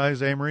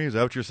memorized, Amory? Is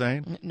that what you're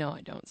saying? No,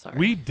 I don't. Sorry.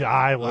 We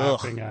die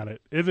laughing at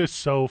it. It is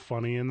so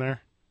funny in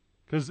there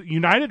because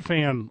United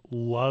fan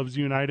loves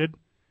United,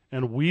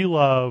 and we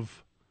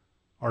love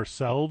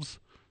ourselves.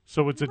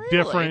 So it's a Really?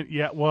 different.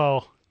 Yeah,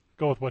 well,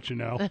 go with what you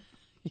know.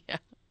 Yeah.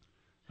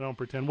 Don't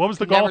pretend. What was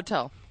the Can never golf?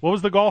 tell. What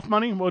was the golf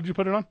money? What did you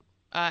put it on?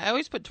 I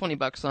always put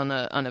 $20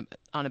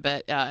 on a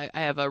bet. I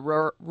have a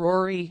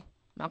Rory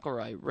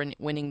McIlroy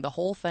winning the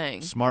whole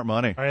thing. Smart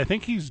money. All right, I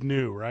think he's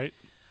new, right?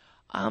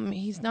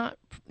 He's not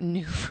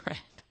new, Fred.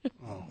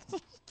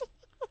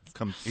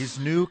 He's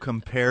new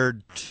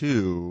compared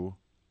to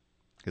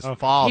his Okay.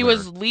 father. He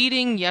was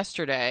leading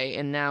yesterday,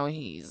 and now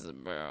he's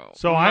about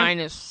So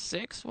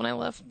 -6 when I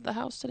left the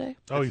house today.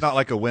 Oh, It's not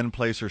like a win,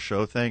 place, or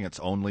show thing. It's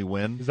only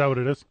win. Is that what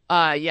it is?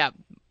 Yeah.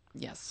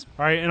 Yes.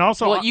 All right, and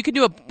also, Well, you could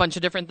do a bunch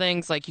of different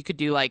things. Like you could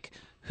do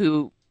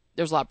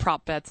there's a lot of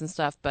prop bets and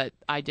stuff, but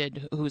I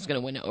did who's going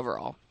to win it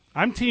overall.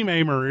 I'm Team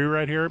A. Marie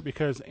right here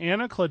because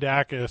Anna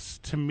Kladakis,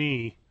 to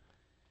me,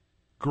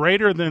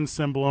 greater than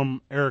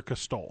Symblem, Erica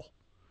Stoll.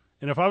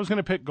 And if I was going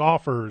to pick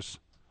golfers,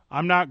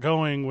 I'm not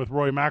going with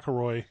Rory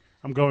McIlroy.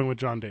 I'm going with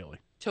John Daly.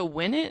 To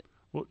win it?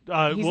 Well,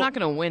 He's not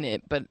going to win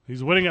it, but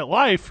he's winning at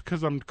life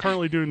because I'm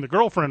currently doing the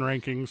girlfriend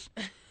rankings.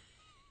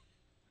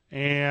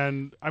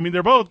 And I mean,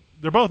 they're both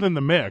in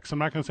the mix. I'm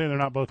not going to say they're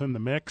not both in the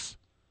mix,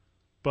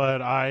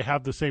 but I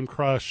have the same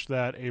crush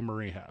that A.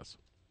 Marie has.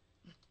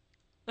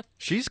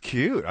 She's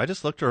cute. I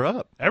just looked her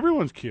up.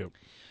 Everyone's cute.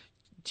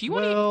 do you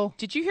want to?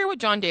 Did you hear what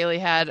John Daly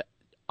had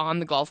on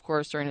the golf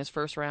course during his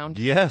first round?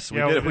 Yes, we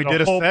Yeah, did. we We did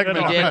did a a whole segment.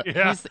 bit on on it. it.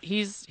 Yeah.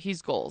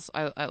 He's goals.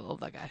 I love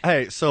that guy.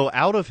 Hey, so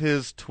out of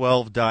his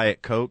 12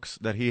 Diet Cokes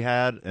that he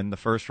had in the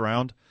first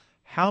round,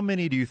 how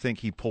many do you think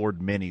he poured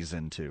minis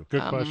into?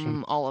 Good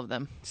question. All of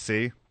them.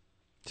 See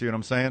what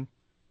I'm saying?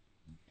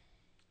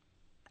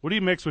 What do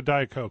you mix with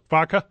Diet Coke?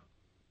 Vodka?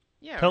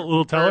 Yeah.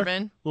 Little Teller?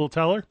 Bourbon. Little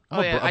Teller?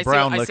 Oh yeah, a I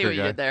brown see liquor what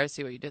you guy. did there. I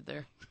see what you did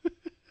there.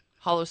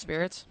 Hollow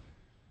Spirits.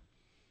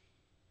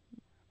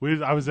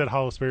 I was at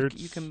Hollow Spirits.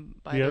 You can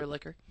buy their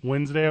liquor.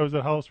 Wednesday, I was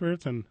at Hollow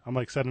Spirits, and I'm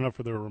like setting up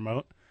for the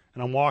remote,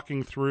 and I'm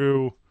walking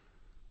through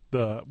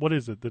what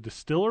is it? The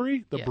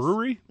distillery? The Yes.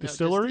 brewery? No,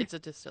 Distillery? it's a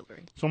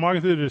distillery. So I'm walking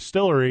through the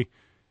distillery,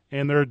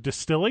 and they're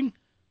distilling,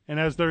 and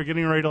as they're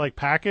getting ready to like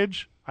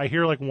package, I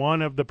hear like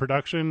one of the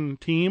production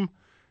team,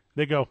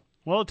 they go,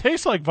 "Well, it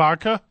tastes like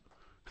vodka."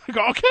 I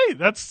go, "Okay,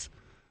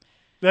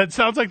 that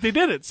sounds like they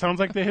did it.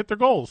 Sounds like they hit their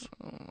goals."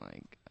 Oh my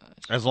gosh.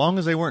 As long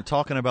as they weren't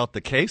talking about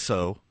the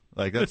queso,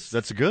 like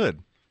that's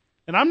good.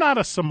 And I'm not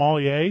a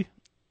sommelier.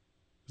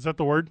 Is that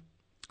the word?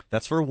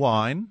 That's for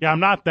wine. Yeah,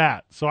 I'm not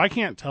that. So I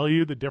can't tell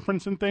you the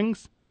difference in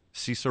things.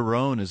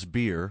 Cicerone is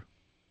beer.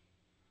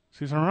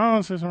 Cicerone.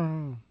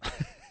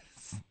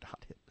 It's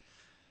not it.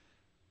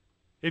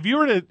 If you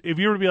were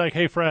to be like,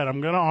 "Hey Fred,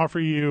 I'm going to offer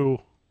you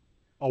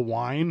a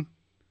wine,"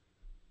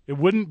 it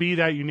wouldn't be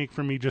that unique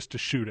for me just to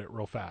shoot it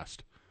real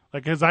fast.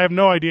 Like, because I have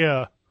no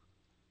idea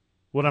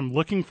what I'm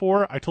looking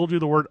for. I told you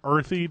the word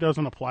earthy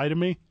doesn't apply to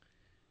me.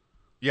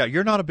 Yeah,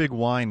 you're not a big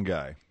wine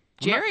guy.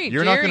 Jerry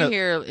you're not gonna-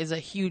 here is a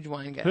huge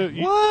wine guy.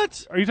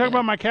 What? Are you talking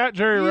about my cat,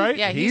 Jerry, right?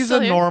 Yeah, He's still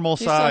a here. normal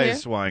He's still here.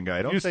 sized wine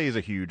guy. Don't say he's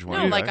a huge wine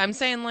No, guy. like I'm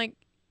saying, like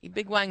a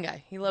big wine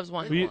guy. He loves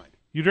wine.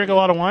 You drink a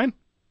lot of wine?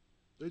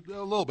 A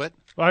little bit.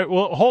 All right,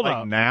 well, hold like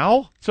up.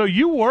 now? So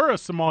you were a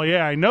sommelier.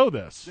 I know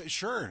this.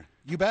 Sure,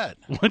 you bet.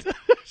 What?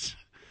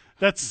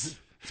 That's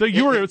so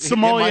you were a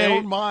sommelier. In my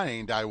own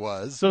mind, I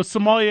was. So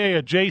sommelier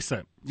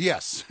adjacent.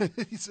 Yes,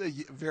 he's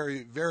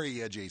very,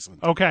 very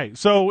adjacent. Okay,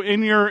 so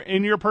in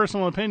your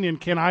personal opinion,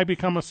 can I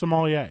become a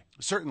sommelier?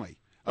 Certainly.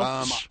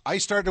 Oh, I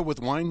started with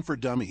Wine for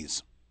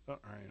Dummies. All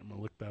right, I'm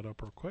gonna look that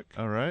up real quick.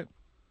 All right.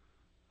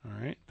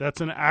 That's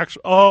an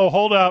actual. Oh,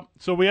 hold up.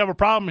 So we have a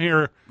problem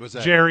here, What's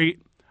that? Jerry.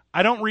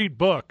 I don't read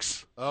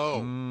books.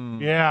 Oh,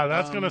 Yeah,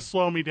 that's gonna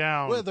slow me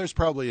down. well, there's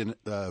probably a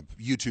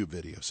YouTube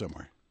video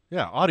somewhere.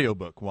 Yeah,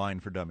 audiobook, Wine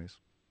for Dummies.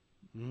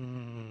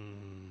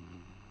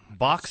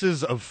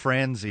 Boxes of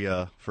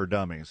Franzia for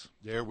Dummies.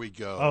 There we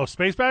go. Oh,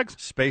 space bags?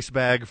 Space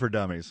bag for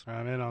dummies.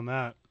 I'm in on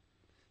that.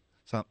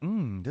 So,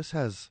 this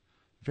has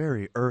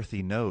very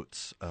earthy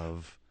notes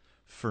of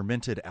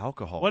fermented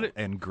alcohol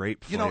and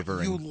grape You know,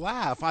 flavoring. you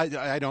laugh.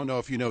 I don't know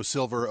if you know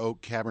Silver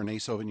Oak Cabernet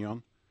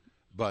Sauvignon,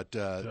 but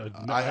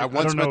I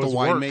once don't know met the his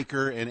work.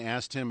 winemaker and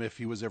asked him if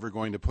he was ever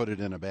going to put it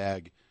in a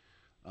bag.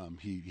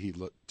 He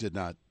did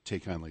not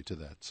take kindly to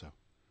that. So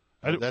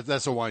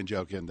that's a wine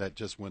joke, and that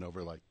just went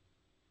over like.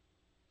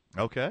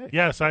 Okay.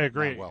 Yes, I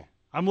agree. Not well.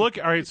 I'm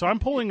looking. All right, so I'm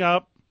pulling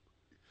up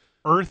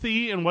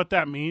earthy and what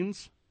that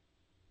means.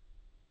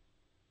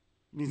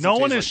 Means No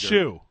it one tastes is like dirt.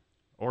 shoe.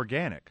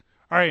 Organic.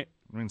 All right,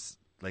 It means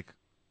like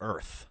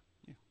earth.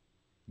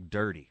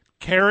 Dirty.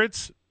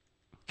 carrots,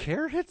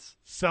 Carrots?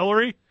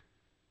 celery,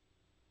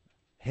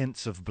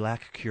 Hints of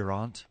black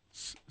currant.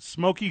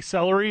 smoky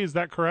celery. Is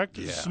that correct?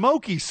 Yeah.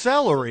 Smoky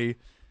celery.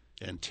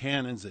 And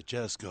tannins that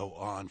just go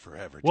on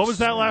forever. What Just was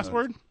that so last much.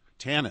 word?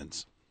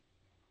 Tannins.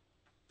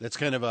 That's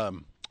kind of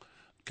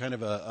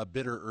a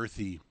bitter,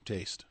 earthy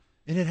taste.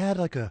 And it had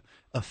like a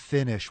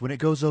finish. When it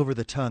goes over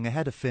the tongue, it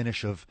had a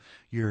finish of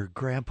your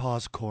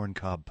grandpa's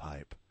corncob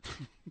pipe.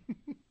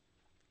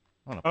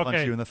 I want to punch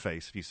Okay. you in the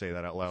face if you say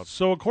that out loud.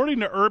 So according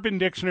to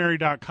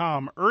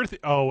UrbanDictionary.com, earthy.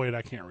 Oh wait,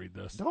 I can't read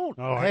this. Don't.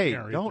 Oh, I hey,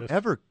 can't read don't this.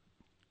 ever.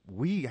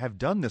 We have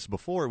done this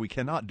before. We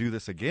cannot do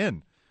this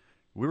again.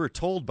 We were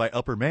told by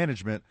upper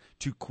management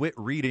to quit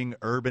reading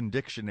Urban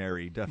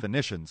Dictionary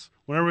definitions.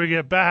 Whenever we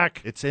get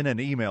back, It's in an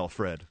email,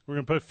 Fred. we're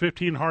going to put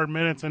 15 hard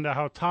minutes into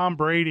how Tom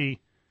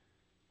Brady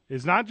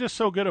is not just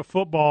so good at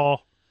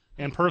football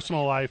and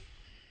personal life.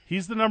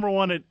 He's the number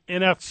one at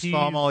NFTs.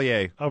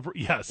 Sommelier.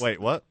 Yes. Wait,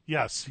 what?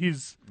 Yes,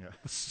 he's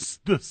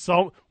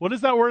what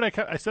is that word?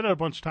 I said it a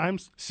bunch of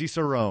times.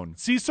 Cicerone.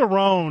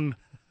 Cicerone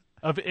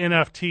of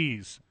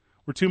NFTs.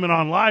 We're 2 Men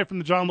On live from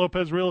the John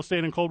Lopez Real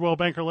Estate and Coldwell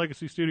Banker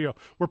Legacy Studio.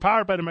 We're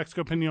powered by New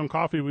Mexico Pinon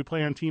Coffee. We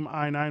play on Team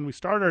I-9. We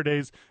start our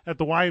days at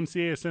the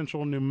YMCA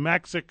Essential New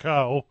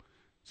Mexico.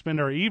 Spend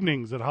our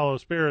evenings at Hollow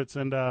Spirits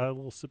and a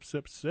little sip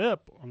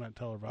on that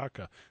Teller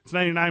vodka. It's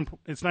 95.9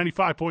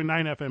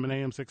 FM and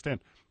AM 610.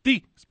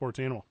 The Sports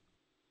Animal.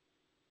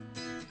 All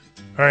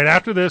right,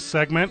 after this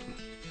segment,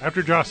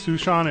 after Josh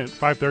Sushan at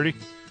 5:30,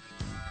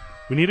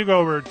 we need to go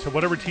over to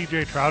whatever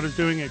TJ Trout is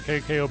doing at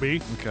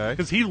KKOB. Okay.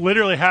 Because he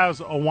literally has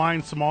a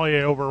wine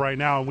sommelier over right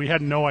now, and we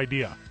had no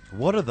idea.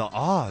 What are the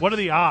odds? What are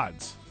the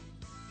odds?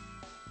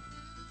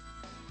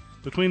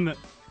 Between the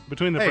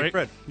Hey, break?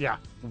 Fred. Yeah.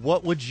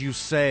 What would you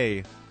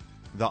say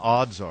the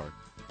odds are?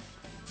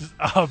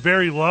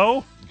 Very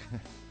low.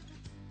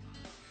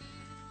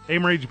 Hey,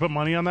 Marie, did you put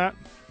money on that?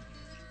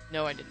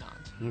 No, I did not.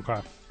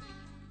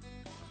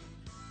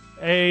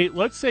 Okay.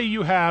 Let's say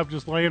you have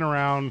just laying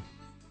around,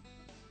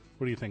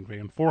 what do you think,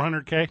 Van?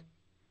 $400K?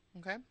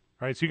 Okay. All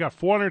right, so you got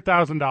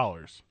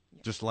 $400,000.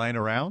 Just lying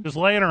around? Just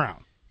laying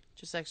around.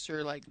 Just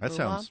extra, like, That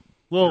sounds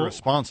Little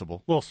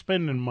irresponsible. Little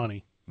spending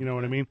money. You know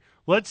what I mean?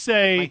 Let's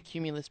say, my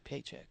cumulus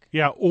paycheck.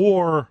 yeah,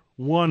 or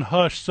one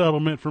hush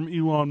settlement from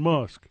Elon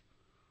Musk.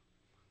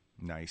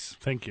 Nice.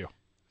 Thank you.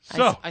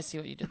 So, I see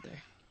what you did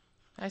there.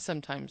 I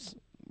sometimes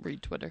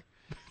read Twitter.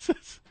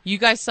 You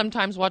guys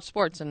sometimes watch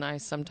sports, and I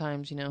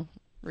sometimes,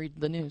 read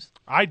the news.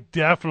 I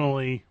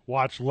definitely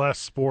watch less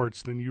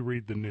sports than you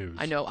read the news.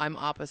 I know, I'm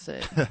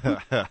opposite.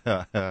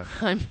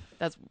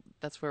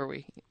 That's where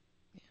we.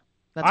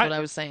 That's what I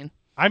was saying.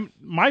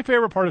 My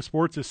favorite part of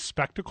sports is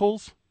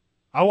spectacles.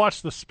 I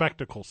watch the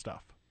spectacle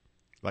stuff.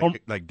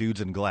 Like dudes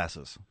in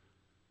glasses.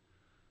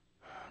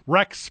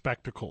 Rec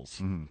spectacles.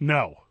 Mm-hmm.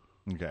 No.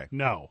 Okay.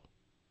 No.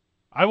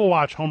 I will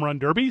watch home run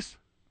derbies.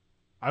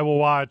 I will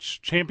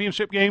watch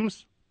championship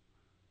games.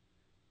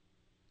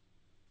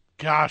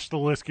 Gosh, the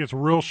list gets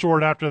real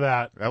short after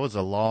that. That was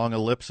a long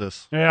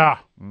ellipsis. Yeah.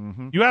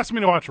 Mm-hmm. You asked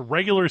me to watch a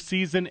regular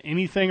season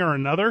anything or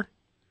another.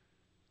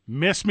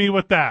 Miss me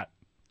with that.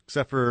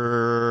 Except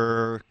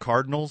for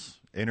Cardinals,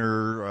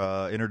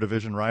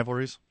 interdivision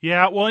rivalries.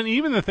 Yeah, well, and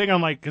even the thing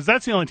I'm like, because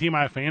that's the only team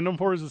I have fandom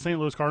for is the St.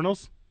 Louis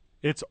Cardinals.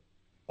 It's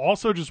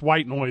also just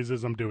white noise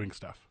as I'm doing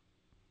stuff.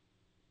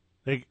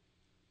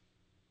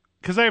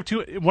 Because I have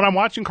when I'm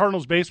watching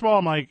Cardinals baseball,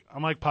 I'm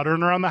like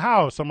puttering around the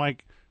house. I'm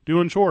like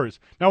doing chores.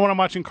 Now when I'm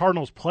watching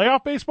Cardinals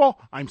playoff baseball,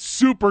 I'm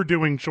super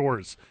doing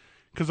chores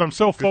because I'm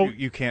so focused.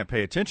 You can't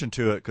pay attention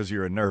to it because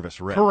you're a nervous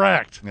wreck.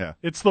 Correct. Yeah.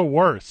 It's the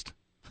worst.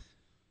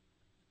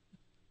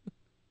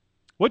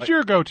 What's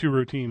your go-to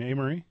routine,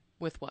 Marie?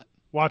 With what?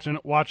 Watching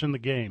the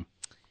game.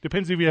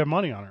 Depends if you have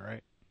money on it,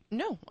 right?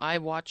 No, I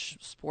watch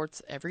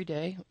sports every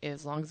day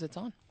as long as it's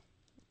on.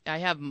 I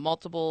have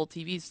multiple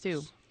TVs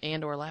too,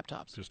 and or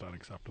laptops. It's just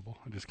unacceptable.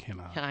 I just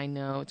cannot. I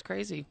know, it's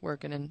crazy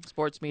working in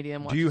sports media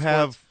and Do watching you sports.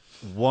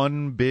 have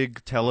one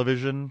big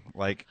television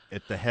like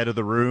at the head of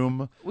the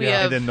room,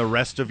 and then the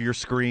rest of your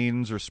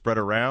screens are spread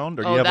around?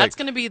 Or you have that's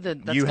going to be the.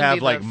 That's you gonna have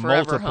be like the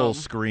forever multiple home.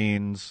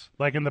 screens,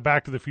 like in the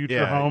Back to the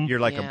Future home. You're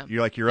like you're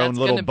like your own That's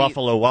little gonna be-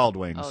 Buffalo Wild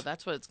Wings. Oh,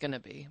 that's what it's going to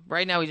be.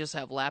 Right now, we just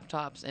have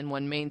laptops and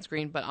one main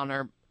screen, but on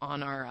our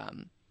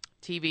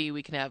TV,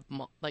 we can have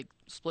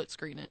split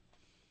screen it.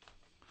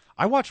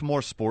 I watch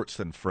more sports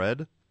than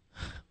Fred,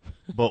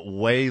 but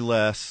way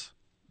less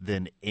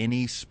than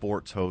any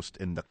sports host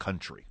in the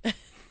country.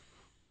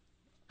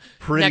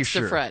 Pretty Next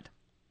sure. to Fred.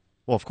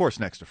 Well, of course,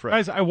 next to Fred.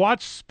 Guys, I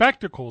watch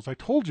spectacles. I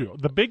told you.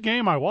 The big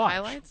game I watch.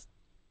 Highlights?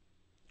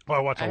 Well,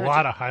 I watch a heard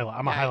lot you. of highlights.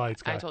 I'm a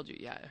highlights guy. I told you.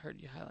 Yeah, I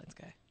heard you highlights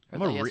guy.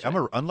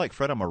 Unlike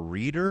Fred, I'm a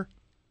reader.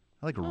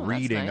 I like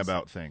reading nice.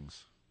 about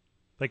things.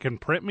 Like in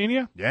print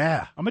media?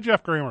 Yeah. I'm a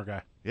Jeff Grammer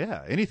guy.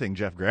 Yeah, anything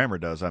Jeff Grammer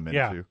does, I'm into.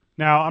 Yeah.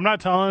 Now, I'm not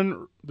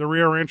telling the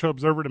Rio Rancho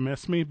Observer to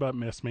miss me, but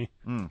miss me.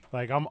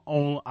 Like I'm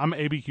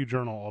ABQ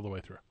Journal all the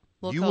way through.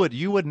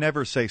 You would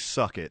never say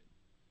suck it.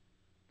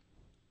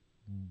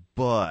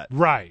 But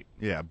right.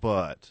 Yeah,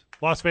 but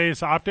Las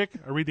Vegas Optic.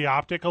 I read the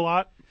Optic a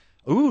lot.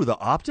 Ooh, the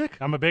Optic?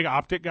 I'm a big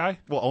Optic guy.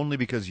 Well, only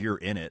because you're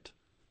in it.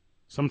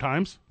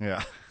 Sometimes.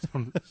 Yeah.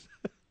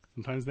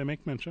 Sometimes they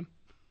make mention.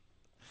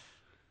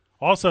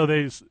 Also,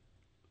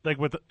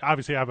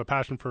 obviously I have a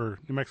passion for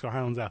New Mexico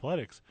Highlands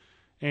athletics.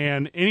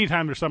 And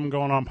anytime there's something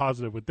going on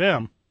positive with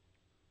them,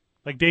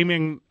 like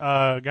Damian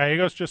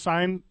Gallegos just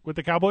signed with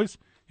the Cowboys.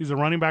 He's a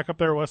running back up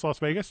there at West Las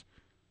Vegas.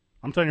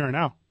 I'm telling you right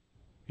now,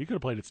 he could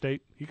have played at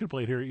State. He could have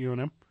played here at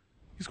UNM.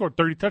 He scored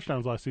 30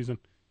 touchdowns last season.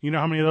 You know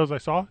how many of those I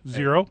saw?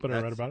 Zero, but I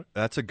read about it.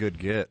 That's a good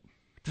get.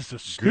 Just a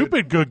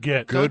stupid good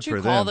get. Don't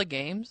you call the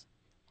games?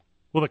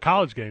 Well, the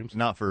college games.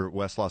 Not for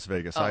West Las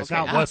Vegas High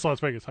School. Not West Las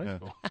Vegas High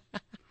School.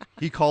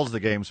 He calls the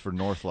games for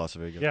North Las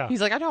Vegas. Yeah.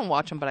 He's like, I don't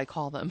watch them, but I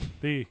call them.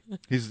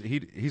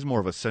 He's more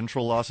of a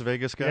Central Las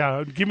Vegas guy.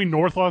 Yeah, give me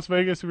North Las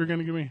Vegas if you're going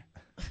to give me.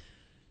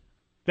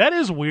 That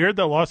is weird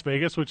that Las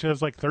Vegas, which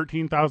has like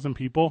 13,000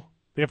 people,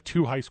 they have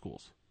 2 high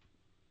schools.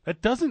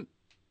 It doesn't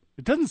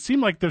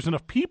seem like there's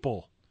enough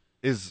people.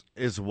 Is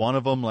one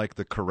of them like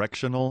the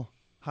correctional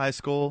high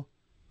school?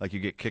 Like you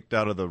get kicked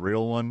out of the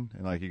real one,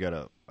 and like you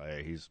gotta,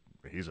 hey,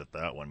 he's at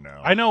that one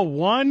now. I know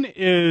one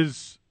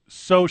is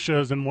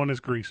Socha's and one is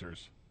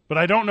Greasers, but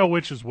I don't know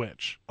which is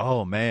which.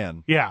 Oh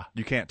man, yeah,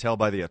 you can't tell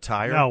by the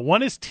attire. No,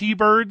 one is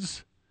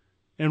T-Birds,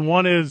 and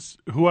one is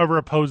whoever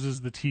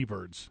opposes the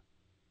T-Birds.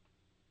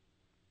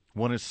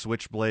 One is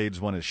Switchblades,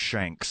 one is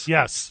Shanks.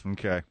 Yes.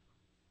 Okay.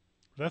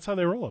 That's how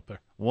they roll up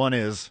there. One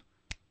is.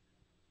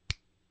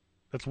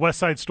 That's West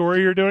Side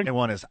Story you're doing? And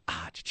one is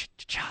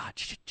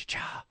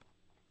cha-cha-cha-cha-cha.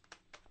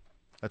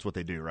 That's what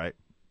they do, right?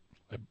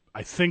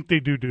 I think they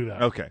do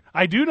that. Okay.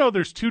 I do know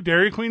there's 2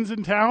 Dairy Queens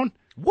in town.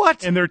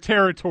 What? And they're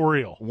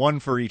territorial. One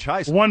for each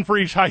high school. One for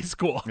each high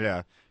school.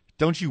 Yeah.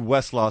 Don't you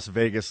West Las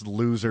Vegas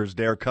losers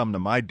dare come to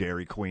my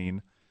Dairy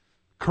Queen.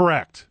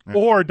 Correct. Yeah.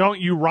 Or don't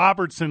you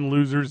Robertson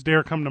losers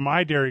dare come to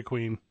my Dairy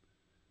Queen.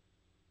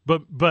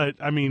 But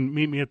I mean,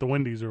 meet me at the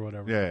Wendy's or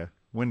whatever. Yeah.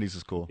 Wendy's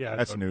is cool. Yeah,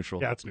 that's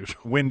neutral. Yeah, it's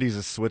neutral. Wendy's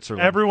is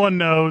Switzerland. Everyone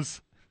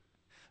knows.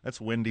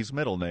 That's Wendy's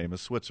middle name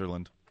is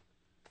Switzerland.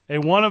 A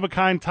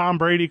one-of-a-kind Tom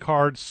Brady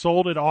card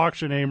sold at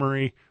auction,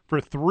 Amory, for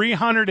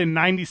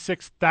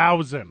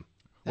 $396,000.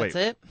 That's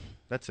it?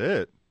 That's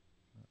it?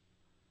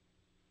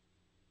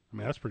 I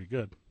mean, that's pretty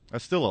good.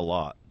 That's still a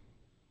lot.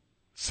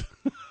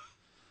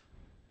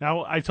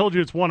 Now, I told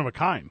you it's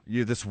one-of-a-kind.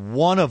 This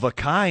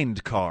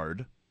one-of-a-kind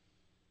card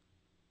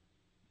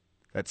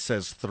that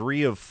says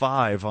 3 of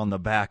 5 on the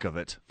back of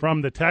it.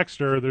 From the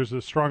texter, there's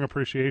a strong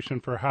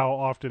appreciation for how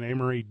often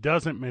Amory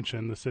doesn't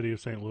mention the city of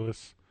St.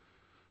 Louis.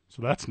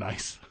 So that's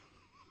nice.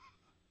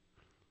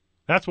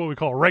 That's what we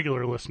call a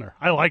regular listener.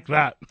 I like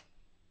that.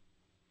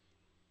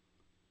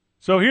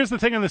 So here's the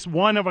thing on this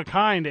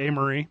one-of-a-kind,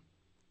 Amory.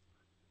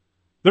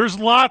 There's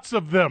lots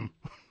of them.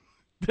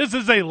 This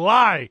is a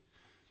lie.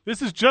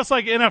 This is just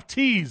like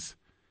NFTs.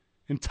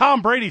 And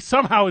Tom Brady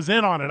somehow is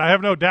in on it. I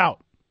have no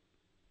doubt.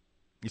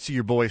 You see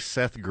your boy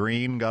Seth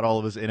Green got all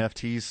of his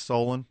NFTs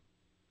stolen?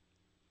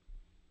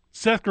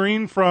 Seth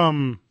Green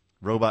from...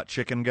 Robot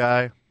Chicken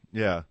Guy?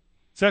 Yeah.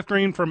 Seth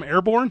Green from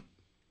Airborne?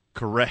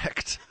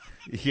 Correct.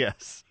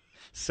 Yes.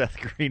 Seth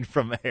Green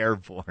from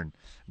Airborne.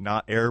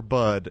 Not Air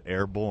Bud,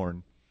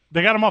 Airborne.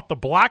 They got him off the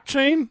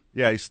blockchain?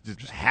 Yeah, he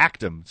just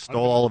hacked him,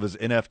 stole all of his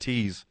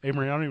NFTs.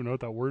 Amory, I don't even know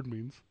what that word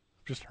means.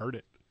 Just heard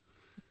it.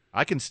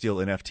 I can steal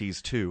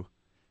NFTs too.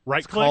 Right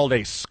it's click? Called a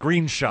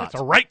screenshot. It's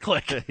a right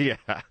click. Yeah.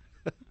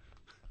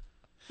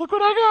 Look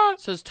what I got.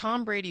 So it's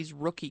Tom Brady's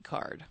rookie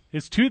card.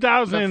 His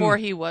 2000... Before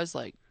he was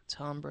like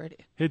Tom Brady.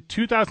 His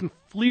 2000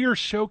 Fleer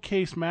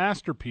Showcase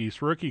Masterpiece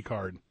rookie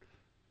card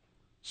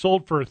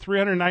sold for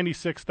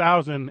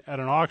 $396,000 at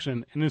an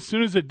auction. And as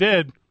soon as it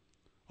did,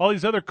 all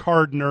these other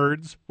card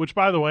nerds, which,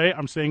 by the way,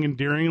 I'm saying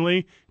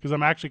endearingly because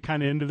I'm actually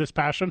kind of into this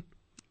passion.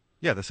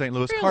 Yeah, the St.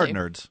 Louis Really? card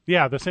nerds.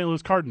 Yeah, the St.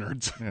 Louis card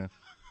nerds. Yeah.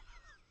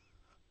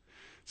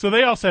 So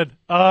they all said,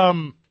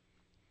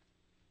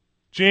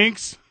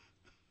 Jinx,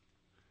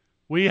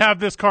 we have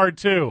this card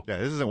too. Yeah,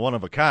 this isn't one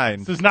of a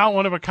kind. This is not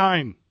one of a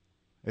kind.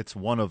 It's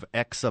one of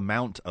X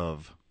amount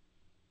of.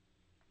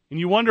 And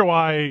you wonder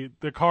why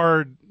the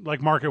card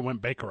market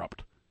went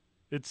bankrupt.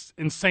 It's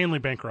insanely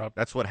bankrupt.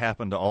 That's what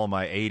happened to all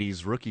my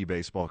 80s rookie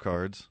baseball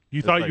cards.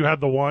 You thought you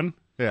had the one?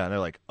 Yeah, and they're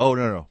like, oh,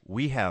 no.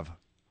 We have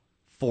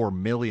 4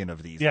 million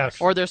of these.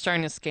 Yes. Or they're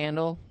starting a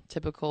scandal.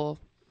 Typical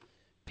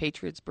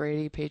Patriots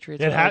Brady,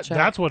 Patriots Belichick.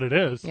 That's what it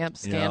is. Yep,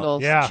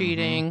 scandals, Yeah.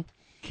 cheating.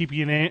 Keep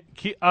my name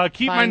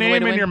Find a way to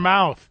in win. your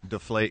mouth.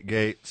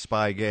 Deflategate,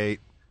 Spygate,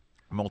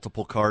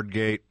 multiple card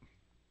gate.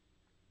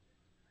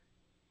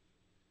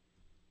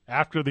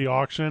 After the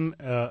auction,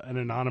 an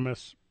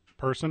anonymous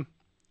person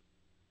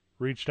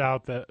reached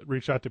out to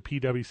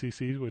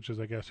PWCC, which is,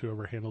 I guess,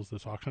 whoever handles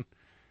this auction,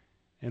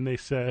 and they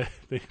said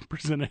they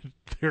presented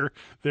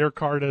their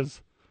card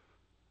as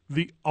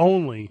the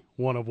only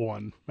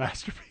one-of-one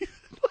masterpiece.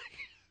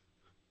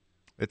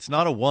 It's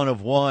not a one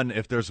of one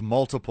if there's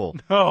multiple.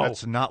 No.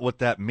 That's not what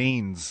that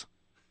means.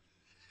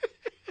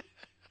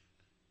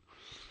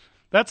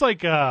 That's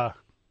like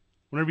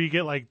whenever you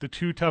get the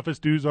 2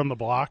 toughest dudes on the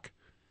block,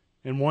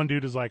 and one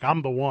dude is like,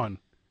 I'm the one,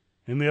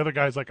 and the other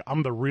guy's like,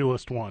 I'm the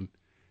realest one.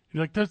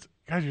 You're like, guys,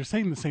 you're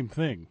saying the same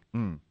thing.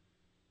 Mm.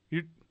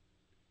 You're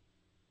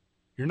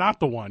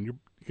not the one. You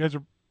guys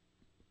are.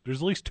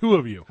 There's at least 2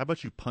 of you. How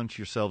about you punch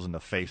yourselves in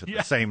the face at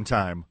the same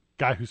time?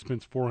 Guy who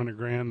spends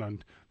 $400,000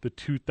 on the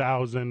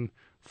 2000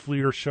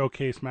 Fleer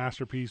Showcase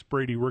Masterpiece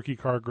Brady rookie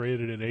card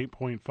graded at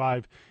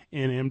 8.5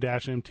 in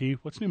M-MT.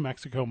 What's New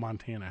Mexico,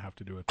 Montana have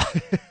to do with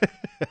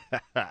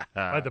that?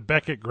 By the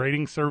Beckett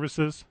Grading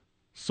Services,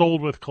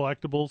 sold with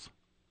collectibles.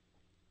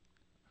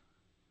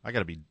 I'm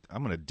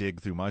going to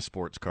dig through my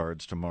sports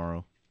cards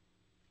tomorrow.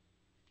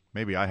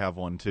 Maybe I have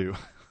one too.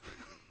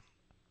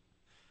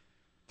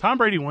 Tom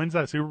Brady wins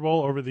that Super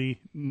Bowl over the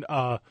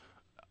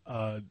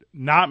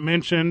not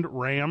mentioned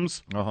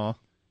Rams.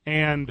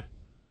 And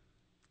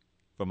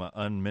from an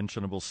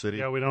unmentionable city.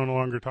 Yeah, we don't no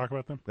longer talk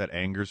about them. That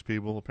angers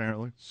people,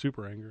 apparently.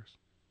 Super angers.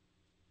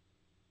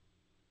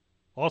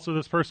 Also,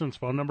 this person's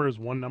phone number is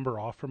one number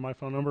off from my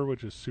phone number,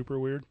 which is super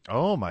weird.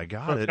 Oh, my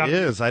God, it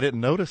is. I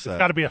didn't notice that. It's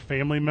got to be a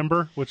family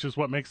member, which is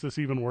what makes this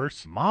even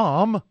worse.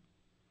 Mom?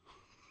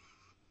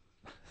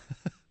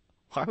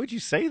 Why would you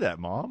say that,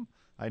 Mom?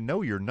 I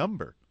know your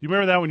number. You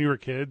remember that when you were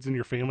kids and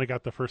your family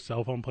got the first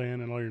cell phone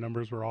plan and all your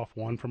numbers were off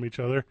one from each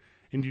other?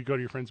 And you go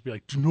to your friends and be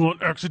like, do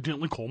not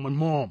accidentally call my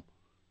mom.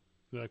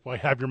 They're like, well, I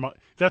have your mom.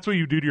 That's what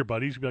you do to your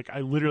buddies. You'd be like,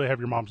 I literally have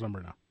your mom's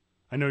number now.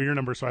 I know your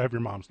number, so I have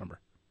your mom's number.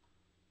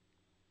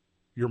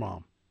 Your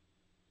mom.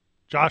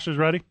 Josh is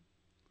ready.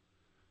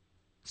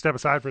 Step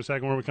aside for a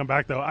second when we come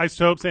back, though.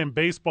 Isotopes and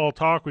baseball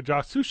talk with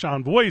Josh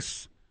Sushan,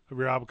 voice of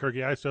your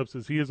Albuquerque Isotopes,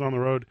 as he is on the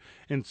road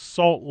in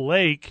Salt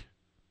Lake,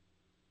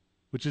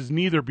 which is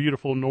neither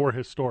beautiful nor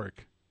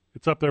historic.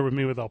 It's up there with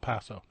me with El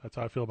Paso. That's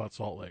how I feel about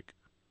Salt Lake.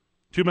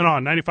 2 Men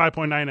On,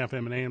 95.9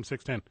 FM and AM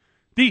 610.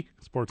 The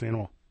Sports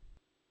Animal.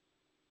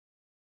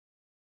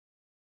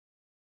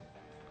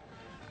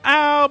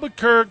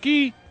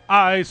 Albuquerque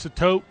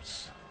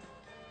Isotopes.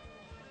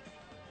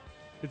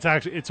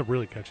 It's a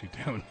really catchy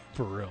tune,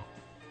 for real.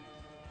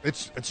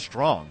 It's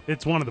strong.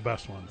 It's one of the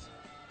best ones.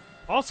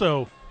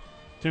 Also,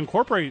 to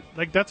incorporate,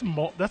 like, that's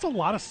a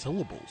lot of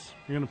syllables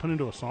you're going to put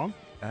into a song.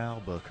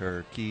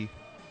 Albuquerque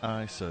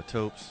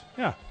Isotopes.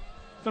 Yeah,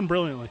 done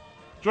brilliantly.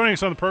 Joining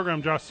us on the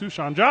program, Josh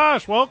Sushan.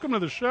 Josh, welcome to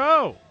the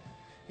show.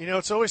 You know,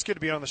 it's always good to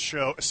be on the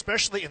show,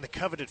 especially in the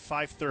coveted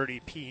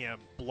 5:30 p.m.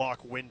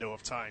 block window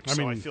of time.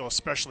 I feel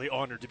especially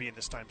honored to be in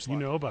this time slot.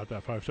 You know about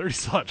that 5:30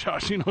 slot,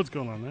 Josh. You know what's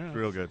going on there.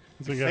 Real good.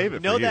 You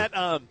know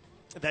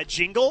that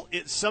jingle?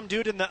 Some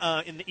dude in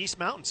the East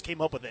Mountains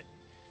came up with it.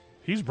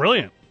 He's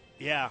brilliant.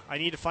 Yeah, I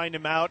need to find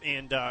him out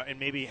and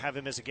maybe have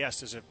him as a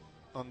guest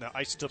on the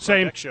Isotope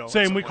Same show.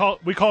 Same. We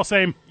call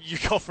same. You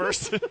call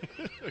first.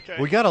 Okay.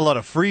 We got a lot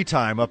of free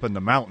time up in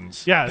the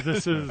mountains. Yeah,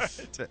 this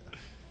is.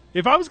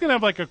 If I was going to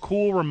have like a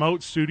cool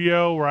remote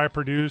studio where I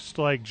produced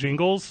like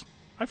jingles,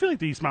 I feel like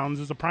the East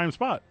Mountains is a prime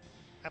spot.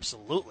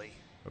 Absolutely.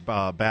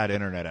 Bad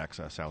internet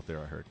access out there,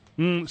 I heard.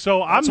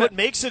 That's what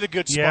makes it a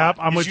good spot. Yeah,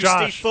 I'm with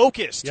Josh. You stay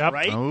focused, yep.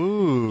 right?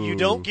 Ooh. You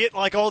don't get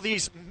like all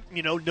these,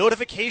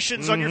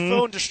 notifications on your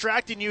phone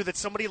distracting you that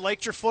somebody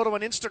liked your photo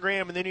on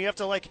Instagram, and then you have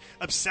to like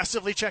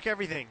obsessively check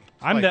everything.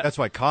 That's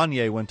why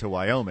Kanye went to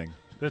Wyoming.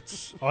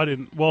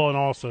 And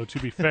also to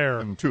be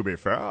fair,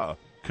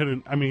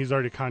 he's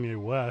already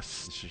Kanye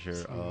West. Sure.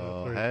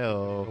 So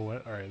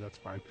Hell. All right, that's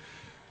fine.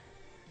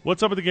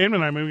 What's up with the game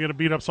tonight? We're going to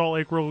beat up Salt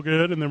Lake real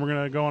good, and then we're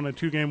going to go on a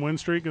 2-game win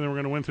streak, and then we're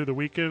going to win through the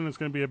weekend. It's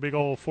going to be a big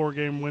old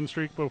 4-game win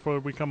streak before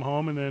we come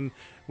home, and then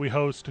we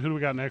host, who do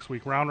we got next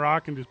week? Round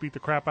Rock, and just beat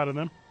the crap out of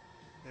them?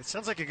 It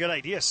sounds like a good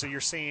idea. So you're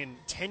saying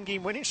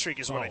 10-game winning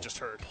streak is what I just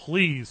heard.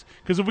 Please.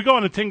 Because if we go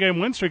on a 10-game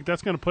win streak,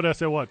 that's going to put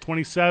us at,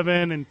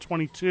 27 and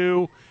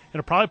 22?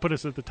 It'll probably put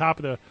us at the top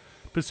of the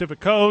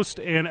Pacific Coast,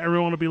 and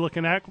everyone will be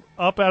looking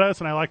up at us,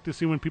 and I like to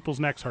see when people's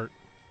necks hurt.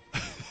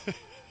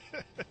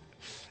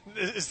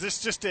 Is this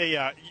just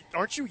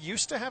aren't you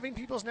used to having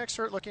people's necks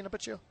hurt looking up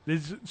at you?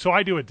 So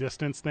I do a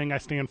distance thing. I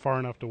stand far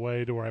enough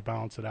away to where I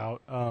balance it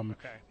out.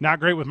 Not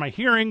great with my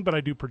hearing, but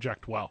I do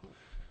project well.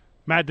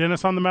 Matt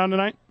Dennis on the mound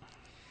tonight?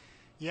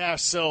 Yeah,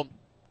 so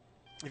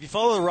if you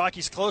follow the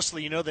Rockies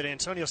closely, you know that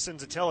Antonio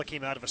Senzatella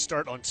came out of a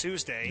start on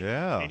Tuesday.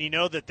 Yeah. And you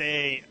know that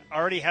they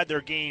already had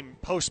their game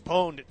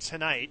postponed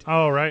tonight.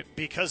 Oh, right.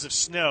 Because of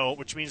snow,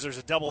 which means there's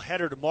a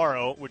doubleheader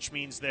tomorrow, which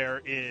means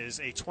there is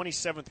a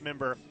 27th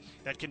member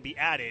that can be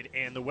added,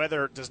 and the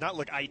weather does not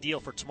look ideal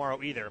for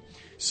tomorrow either.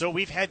 So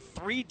we've had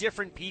 3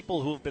 different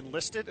people who have been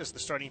listed as the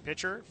starting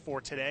pitcher for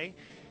today.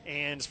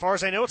 And as far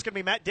as I know, it's going to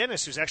be Matt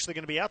Dennis who's actually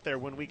going to be out there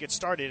when we get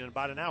started in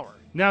about an hour.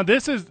 Now,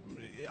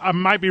 I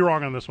might be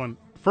wrong on this one.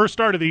 First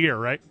start of the year,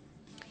 right?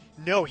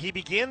 No, he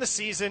began the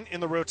season in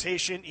the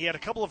rotation. He had a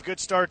couple of good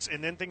starts,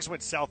 and then things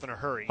went south in a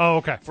hurry. Oh,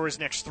 okay. For his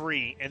next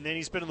 3, and then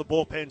he's been in the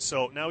bullpen,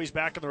 so now he's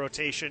back in the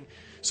rotation.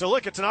 So,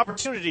 look, it's an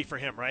opportunity for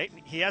him, right?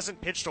 He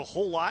hasn't pitched a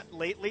whole lot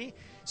lately,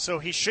 so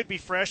he should be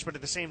fresh, but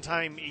at the same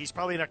time, he's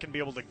probably not going to be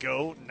able to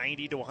go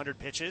 90 to 100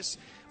 pitches.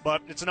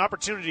 But it's an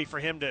opportunity for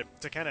him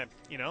to kind of,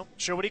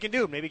 show what he can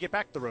do, maybe get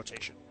back to the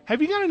rotation.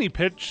 Have you got any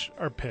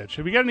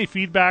Have you got any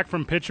feedback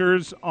from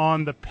pitchers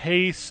on the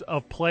pace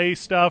of play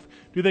stuff?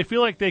 Do they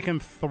feel like they can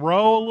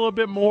throw a little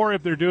bit more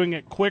if they're doing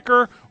it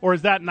quicker, or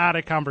is that not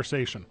a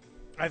conversation?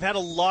 I've had a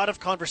lot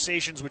of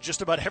conversations with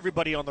just about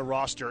everybody on the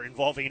roster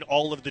involving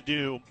all of the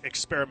new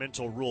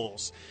experimental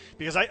rules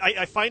because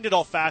I find it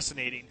all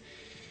fascinating.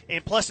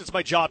 And plus, it's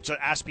my job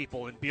to ask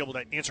people and be able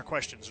to answer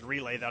questions and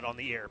relay that on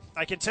the air.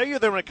 I can tell you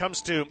that when it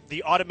comes to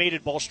the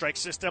automated ball strike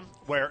system,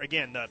 where,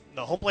 again,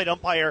 the home plate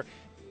umpire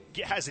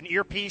has an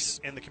earpiece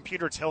and the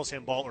computer tells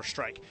him ball or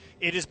strike,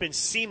 it has been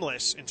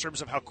seamless in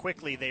terms of how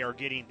quickly they are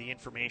getting the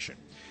information.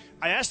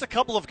 I asked a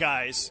couple of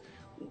guys,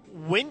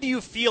 when do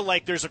you feel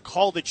like there's a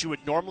call that you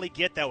would normally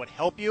get that would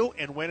help you,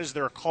 and when is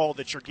there a call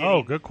that you're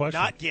getting good question.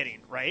 not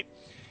getting, right?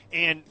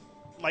 And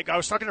like I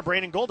was talking to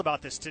Brandon Gold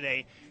about this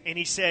today, and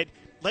he said,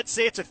 let's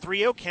say it's a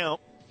 3-0 count,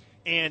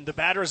 and the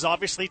batter is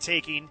obviously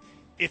taking.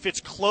 If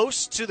it's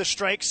close to the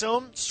strike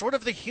zone, sort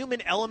of the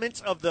human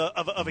element of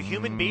a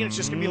human being, it's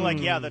just going to be like,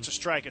 yeah, that's a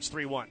strike. It's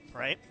 3-1,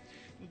 right?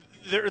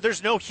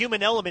 There's no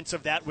human elements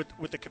of that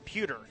with the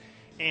computer.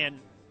 And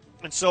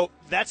so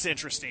that's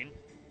interesting.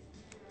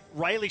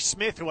 Riley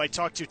Smith, who I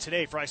talked to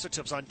today for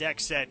Isotopes on Deck,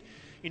 said,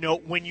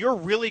 when you're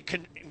really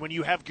when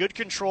you have good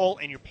control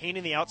and you're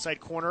painting the outside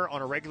corner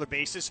on a regular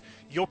basis,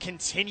 you'll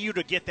continue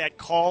to get that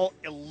call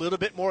a little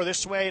bit more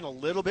this way and a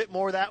little bit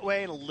more that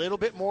way and a little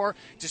bit more,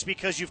 just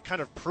because you've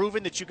kind of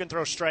proven that you can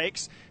throw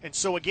strikes. And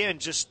so again,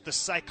 just the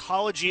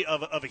psychology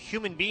of a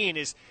human being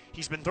is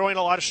he's been throwing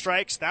a lot of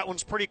strikes. That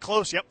one's pretty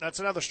close. Yep, that's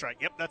another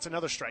strike. Yep, that's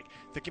another strike.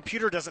 The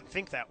computer doesn't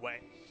think that way.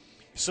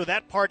 So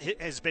that part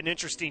has been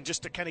interesting,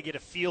 just to kind of get a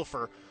feel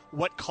for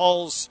what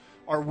calls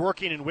are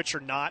working and which are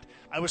not.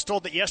 I was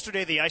told that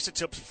yesterday the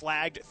Isotopes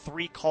flagged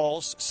 3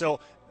 calls. So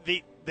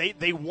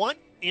they want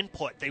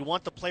input. They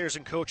want the players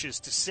and coaches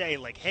to say,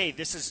 like, hey,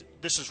 this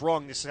is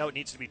wrong. This is how it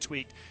needs to be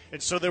tweaked.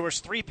 And so there was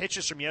 3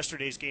 pitches from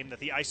yesterday's game that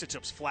the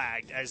Isotopes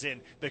flagged, as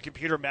in the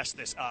computer messed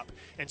this up.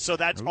 And so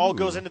that all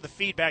goes into the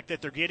feedback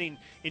that they're getting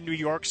in New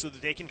York, so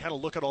that they can kind of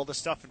look at all this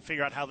stuff and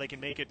figure out how they can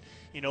make it,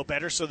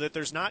 better, so that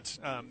there's not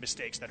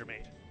mistakes that are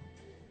made.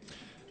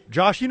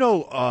 Josh,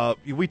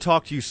 we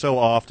talk to you so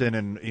often,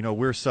 and,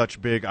 we're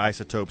such big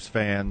Isotopes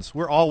fans.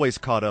 We're always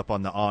caught up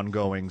on the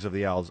ongoings of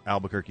the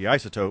Albuquerque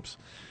Isotopes.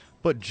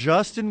 But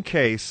just in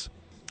case,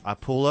 I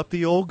pull up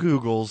the old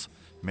Googles,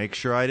 make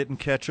sure I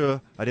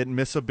didn't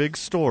miss a big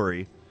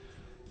story.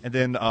 And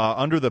then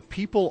under the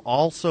People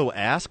Also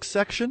Ask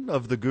section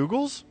of the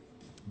Googles,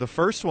 the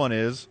first one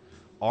is,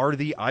 are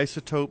the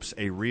Isotopes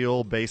a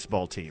real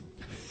baseball team?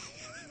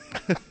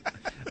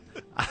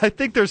 I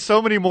think there's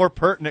so many more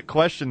pertinent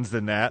questions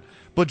than that.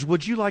 But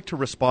would you like to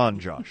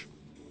respond, Josh?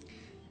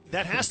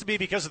 That has to be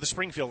because of the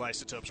Springfield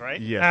Isotopes, right?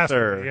 Yes,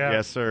 sir. Yeah.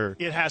 Yes, sir.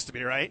 It has to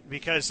be, right?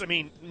 Because,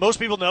 most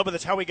people know, but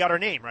that's how we got our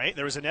name, right?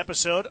 There was an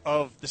episode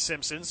of The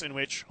Simpsons in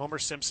which Homer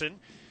Simpson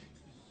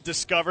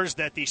discovers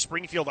that the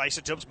Springfield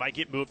Isotopes might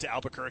get moved to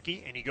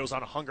Albuquerque, and he goes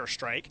on a hunger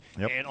strike.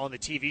 Yep. And on the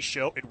TV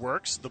show, it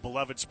works. The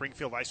beloved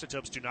Springfield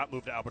Isotopes do not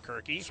move to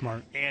Albuquerque.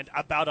 Smart. And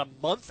about a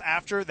month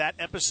after that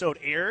episode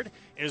aired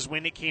is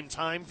when it came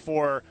time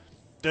for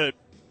the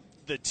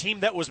team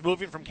that was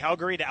moving from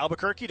Calgary to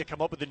Albuquerque to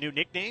come up with a new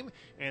nickname.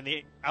 And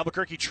the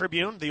Albuquerque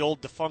Tribune, the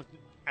old defunct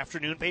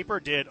afternoon paper,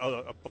 did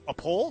a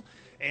poll.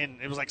 And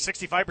it was like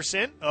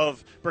 65%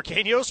 of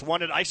Burqueños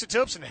wanted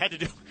Isotopes, and it had to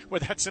do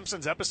with that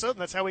Simpsons episode, and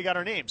that's how we got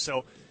our name.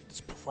 So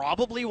it's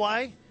probably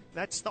why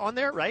that's on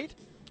there, right?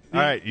 All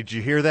right. Did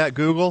you hear that,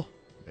 Google?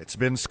 It's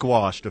been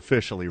squashed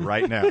officially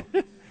right now.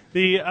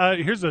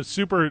 Here's a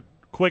super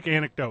quick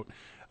anecdote.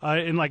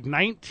 In like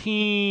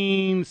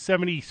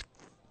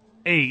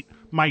 1978,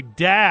 my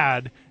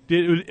dad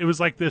did. It was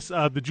like this.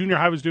 The junior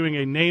high was doing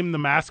a name the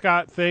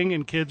mascot thing,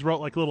 and kids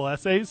wrote like little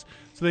essays.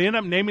 So they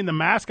ended up naming the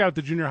mascot at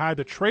the junior high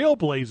the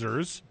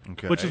Trailblazers,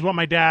 which is what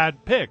my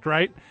dad picked,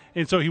 right?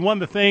 And so he won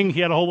the thing.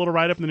 He had a whole little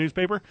write-up in the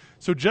newspaper.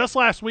 So just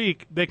last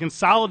week, they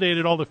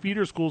consolidated all the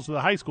feeder schools to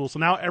the high school, so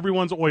now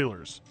everyone's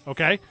Oilers,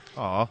 okay?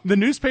 Aw. The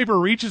newspaper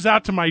reaches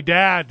out to my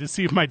dad to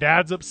see if my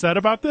dad's upset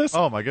about this.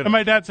 Oh, my goodness. And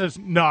my dad says,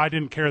 no, I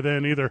didn't care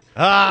then either.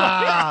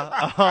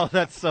 Oh,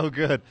 that's so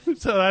good.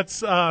 So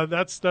that's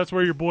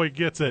where your boy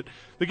gets it.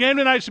 The game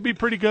tonight should be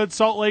pretty good.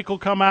 Salt Lake will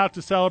come out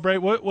to celebrate.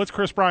 What's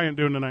Chris Bryant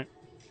doing tonight?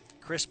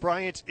 Chris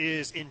Bryant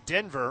is in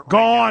Denver.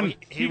 Gone. Right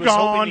now. He was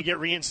gone. hoping to get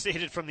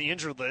reinstated from the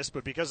injured list,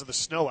 but because of the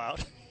snow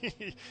out,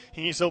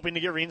 he's hoping to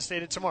get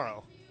reinstated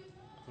tomorrow.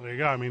 There you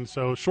go.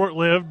 So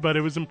short-lived, but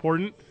it was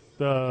important.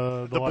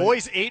 The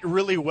boys ate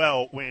really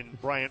well when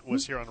Bryant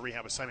was here on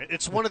rehab assignment.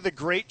 It's one of the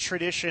great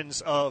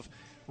traditions of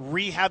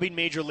rehabbing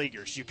major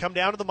leaguers. You come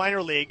down to the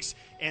minor leagues,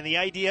 and the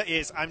idea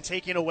is I'm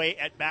taking away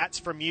at-bats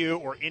from you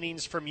or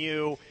innings from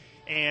you.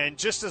 And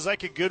just as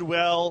like a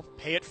goodwill,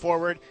 pay it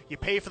forward, you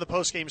pay for the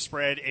post-game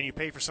spread, and you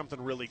pay for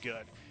something really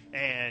good.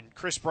 And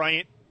Chris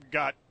Bryant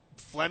got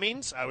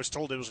Fleming's. I was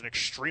told it was an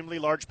extremely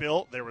large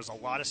bill. There was a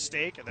lot of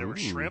steak, and there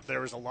was shrimp.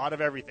 There was a lot of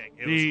everything.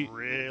 It was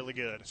really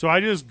good. So I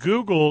just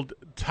Googled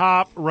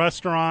top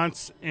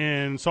restaurants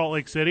in Salt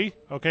Lake City.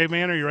 Okay,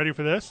 man, are you ready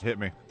for this? Hit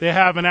me. They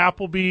have an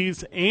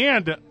Applebee's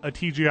and a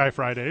TGI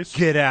Fridays.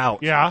 Get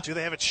out. Yeah. Do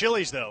they have a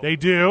Chili's, though? They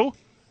do.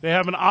 They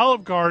have an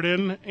Olive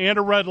Garden and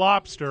a Red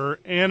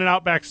Lobster and an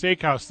Outback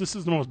Steakhouse. This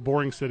is the most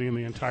boring city in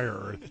the entire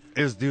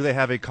earth. Do they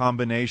have a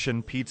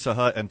combination Pizza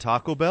Hut and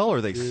Taco Bell, or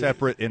are they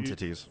separate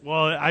entities?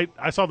 Well,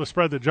 I saw the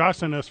spread that Josh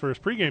sent us for his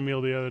pregame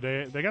meal the other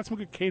day. They got some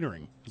good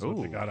catering. Is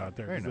what they got out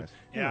there. Very nice.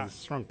 Yeah,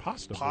 strong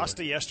pasta.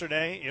 Pasta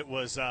yesterday. It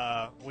was.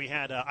 We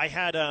had. I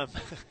had.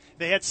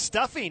 They had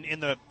stuffing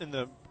in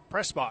the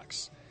press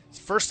box. It's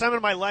the first time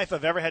in my life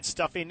I've ever had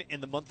stuffing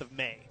in the month of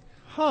May.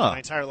 Huh. My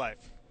entire life.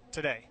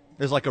 Today.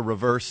 It's like a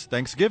reverse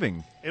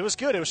Thanksgiving. It was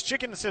good. It was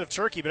chicken instead of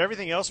turkey, but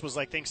everything else was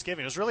like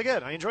Thanksgiving. It was really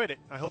good. I enjoyed it.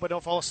 I hope I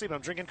don't fall asleep. I'm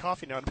drinking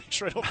coffee now to make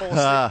sure I don't fall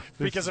asleep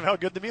because of how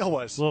good the meal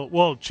was.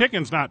 Well,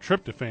 chicken's not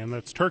tryptophan.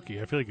 That's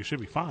turkey. I feel like it should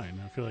be fine.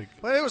 I feel like.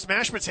 Well, it was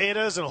mashed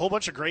potatoes and a whole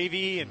bunch of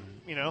gravy, and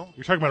You're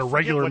talking about a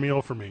regular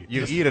meal for me.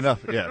 You eat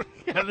enough, yeah.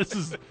 Yeah,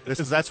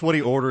 that's what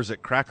he orders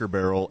at Cracker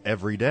Barrel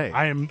every day.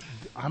 I'm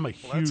a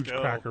huge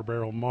Cracker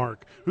Barrel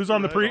mark. Who's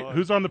on the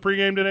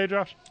pregame today,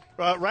 Josh?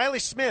 Riley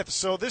Smith.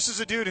 So this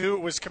is a dude who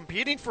was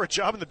competing for a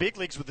job in the big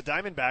leagues with the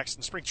Diamondbacks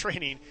in spring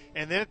training,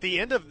 and then at the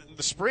end of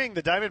the spring,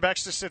 the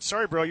Diamondbacks just said,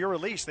 "Sorry, bro, you're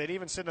released." They didn't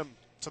even send him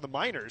to the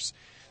minors.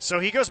 So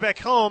he goes back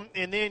home,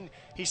 and then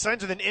he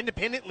signs with an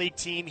independent league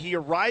team. He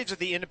arrives at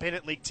the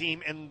independent league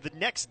team, and the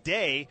next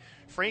day,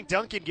 Frank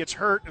Duncan gets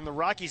hurt, and the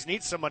Rockies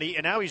need somebody,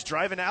 and now he's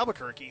driving to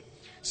Albuquerque.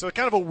 So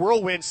kind of a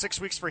whirlwind 6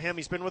 weeks for him.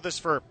 He's been with us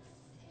for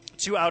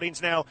 2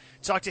 outings now.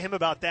 Talked to him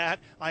about that.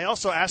 I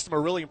also asked him a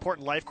really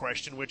important life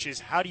question, which is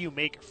how do you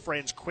make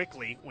friends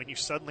quickly when you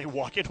suddenly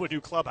walk into a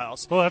new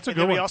clubhouse? Well, that's a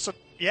good one.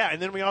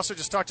 And then we also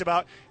just talked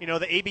about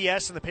the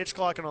ABS and the pitch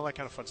clock and all that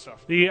kind of fun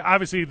stuff.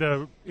 Obviously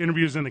the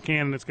interview's in the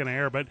can and it's going to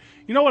air, but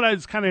you know what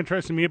is kind of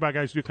interesting to me about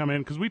guys who come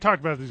in, because we talked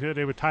about this the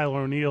other day with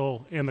Tyler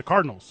O'Neill and the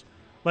Cardinals.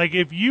 Like,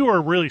 if you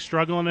are really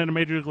struggling at a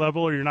major league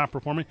level or you're not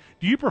performing,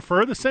 do you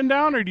prefer the send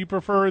down or do you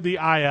prefer the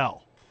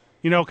IL?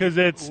 Because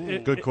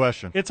good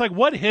question. It's like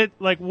what,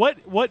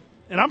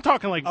 and I'm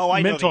talking like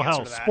mental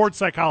health, sports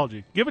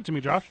psychology. Give it to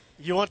me, Josh.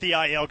 You want the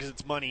IL because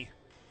it's money.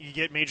 You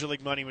get major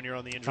league money when you're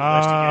on the injury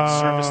list. You get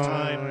service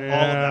time, all of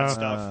that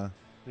stuff.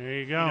 There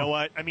you go. You know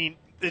what? I mean,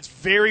 it's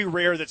very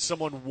rare that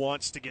someone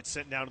wants to get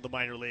sent down to the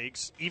minor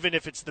leagues, even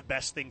if it's the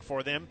best thing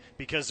for them,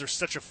 because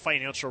there's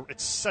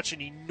it's such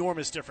an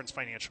enormous difference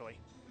financially.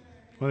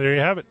 Well, there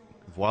you have it.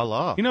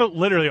 Voila.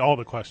 Literally all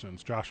the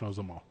questions. Josh knows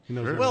them all. He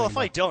knows well, if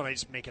I don't, I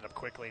just make it up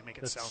quickly and make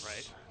it sound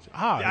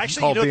right.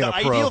 Actually, the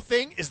ideal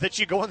thing is that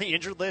you go on the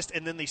injured list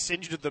and then they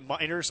send you to the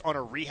minors on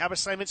a rehab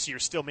assignment, so you're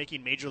still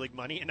making major league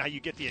money, and now you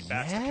get the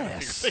advance to kind of figure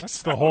things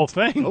that's the whole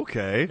thing.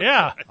 Okay.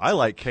 Yeah. I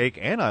like cake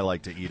and I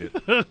like to eat it.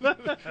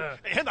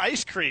 And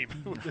ice cream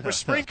with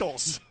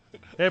sprinkles.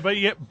 Yeah,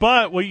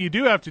 but what you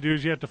do have to do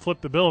is you have to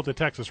flip the bill at the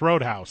Texas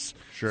Roadhouse.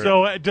 Sure.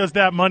 So does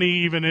that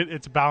money even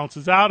it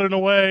balances out in a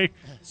way?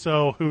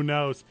 So who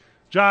knows?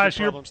 Josh,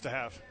 problems to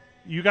have.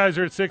 You guys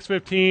are at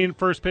 6:15.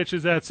 First pitch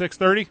is at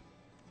 6:30.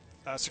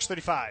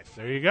 6:35.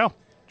 There you go.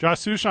 Josh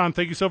Suchon,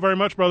 thank you so very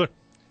much, brother.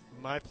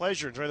 My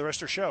pleasure. Enjoy the rest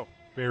of your show.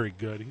 Very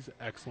good. He's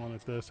excellent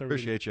at this.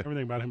 Appreciate you.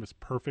 Everything about him is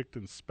perfect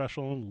and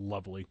special and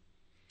lovely.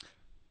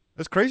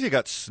 It's crazy. It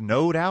got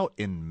snowed out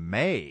in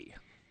May.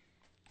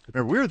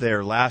 Remember, we were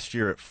there last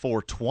year at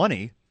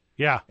 4:20.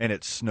 Yeah. And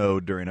it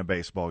snowed during a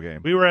baseball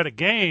game. We were at a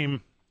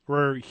game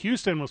where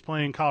Houston was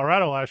playing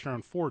Colorado last year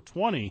on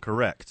 4:20.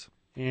 Correct.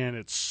 And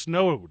it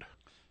snowed.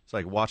 It's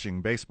like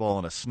watching baseball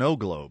in a snow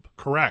globe.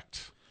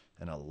 Correct.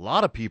 And a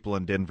lot of people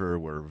in Denver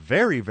were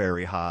very,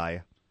 very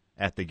high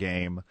at the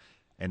game,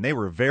 and they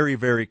were very,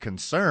 very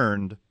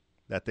concerned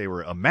that they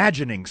were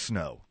imagining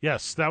snow.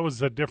 Yes, that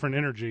was a different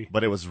energy.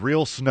 But it was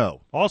real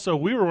snow. Also,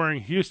 we were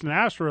wearing Houston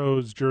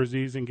Astros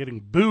jerseys and getting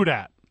booed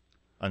at.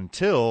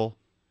 Until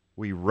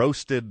we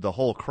roasted the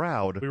whole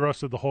crowd. We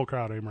roasted the whole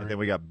crowd, Amory. And then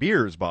we got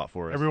beers bought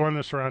for us. Everyone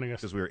that's surrounding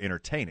us. Because we were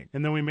entertaining.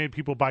 And then we made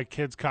people buy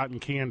kids cotton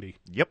candy.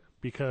 Yep.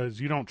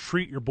 Because you don't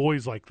treat your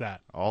boys like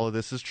that. All of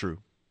this is true.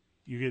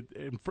 You get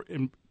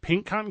in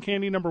pink cotton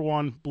candy number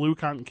 1, blue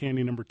cotton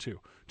candy number 2.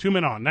 2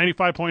 Men On,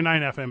 95.9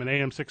 FM and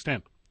AM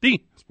 610.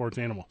 The Sports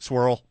Animal.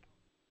 Swirl.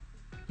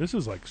 This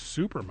is like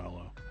super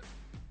mellow.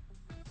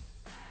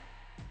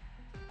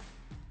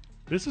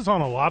 This is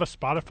on a lot of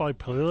Spotify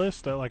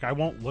playlists that I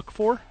won't look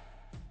for.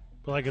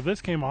 But if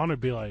this came on, it'd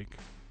be like,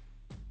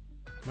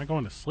 am I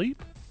going to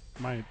sleep?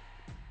 Am I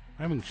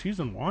having cheese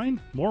and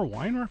wine? More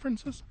wine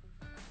references?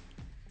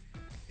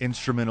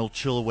 Instrumental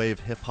chill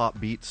wave hip hop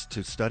beats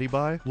to study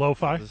by.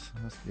 Lo-fi.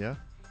 Yeah.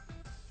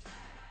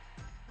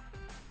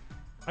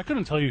 I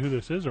couldn't tell you who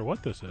this is or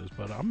what this is,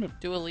 but I'm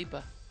Dua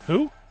Lipa.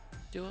 Who?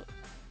 Dua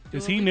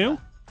Is he Lipa. new?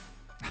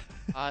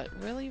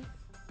 Really?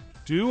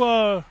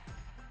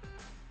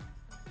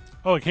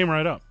 Oh, it came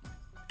right up.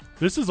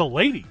 This is a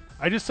lady.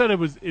 I just said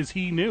is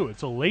he new?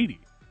 It's a lady.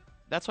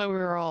 That's why we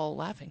were all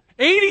laughing.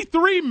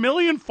 83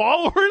 million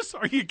followers?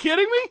 Are you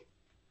kidding me?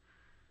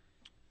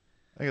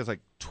 I think it's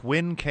like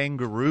twin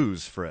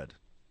kangaroos, Fred.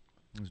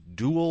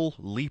 Dual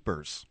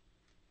leapers.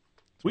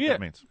 We that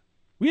means.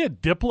 We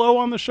had Diplo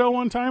on the show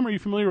one time. Are you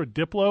familiar with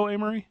Diplo,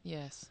 Amory?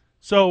 Yes.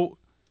 So,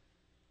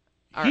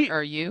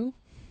 are you?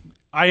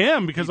 I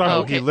am because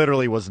he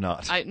literally was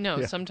not.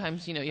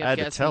 Sometimes you I have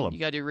had to tell him. You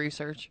got to do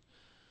research.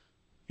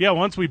 Yeah,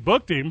 once we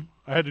booked him,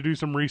 I had to do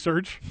some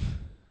research,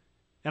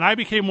 and I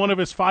became one of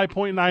his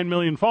 5.9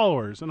 million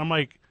followers. And I'm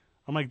like,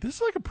 this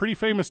is like a pretty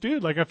famous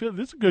dude. I feel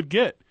this is a good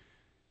get.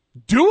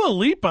 Dua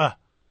Lipa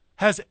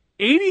has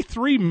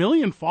 83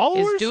 million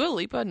followers. Is Dua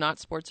Lipa not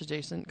sports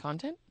adjacent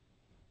content?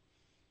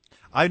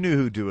 I knew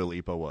who Dua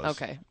Lipa was.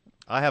 Okay.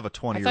 I have a I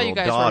thought you 20-year-old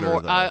guys daughter, were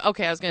more. though.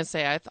 Okay, I was going to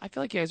say, I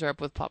feel like you guys are up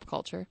with pop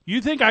culture.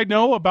 You think I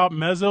know about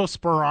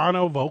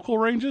mezzo-soprano vocal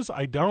ranges?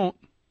 I don't.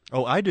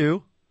 Oh, I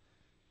do.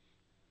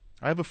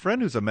 I have a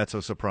friend who's a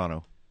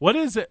mezzo-soprano. What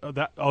is it?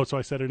 So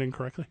I said it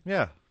incorrectly?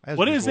 Yeah.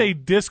 What is a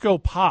disco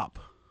pop?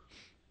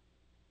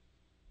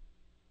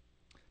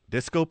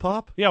 Disco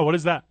pop? Yeah, what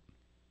is that?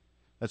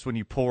 That's when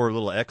you pour a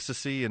little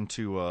ecstasy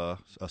into a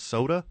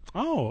soda.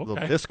 Oh, A okay.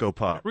 little disco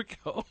pop. There we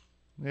go.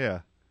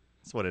 Yeah,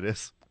 that's what it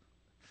is.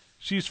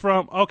 She's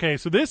from, okay,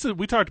 so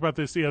we talked about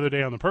this the other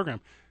day on the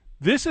program.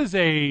 This is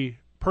a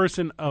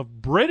person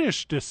of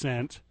British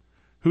descent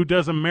who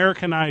does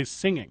Americanized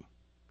singing.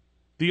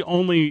 The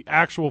only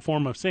actual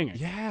form of singing.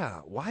 Yeah,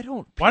 why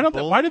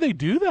do they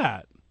do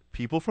that?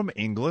 People from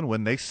England,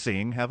 when they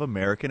sing, have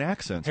American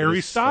accents. Harry It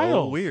is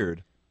Styles. So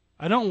weird.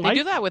 I don't They like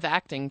do that with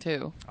acting,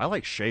 too. I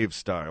like shave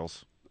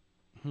styles.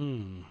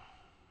 5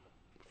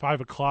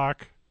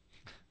 o'clock.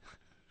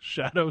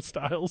 Shadow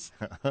Styles.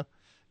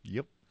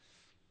 Yep.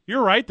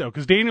 You're right, though,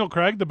 because Daniel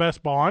Craig, the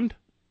best Bond,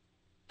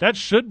 that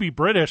should be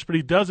British, but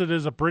he does it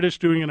as a British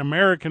doing an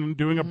American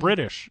doing a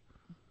British.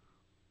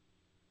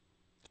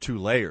 2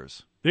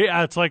 layers.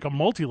 Yeah, it's like a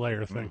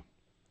multi-layer thing.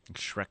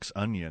 Shrek's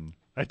onion.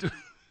 All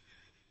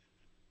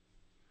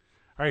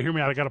right, hear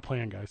me out. I got a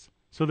plan, guys.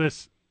 So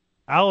this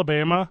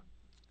Alabama,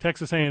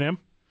 Texas A&M.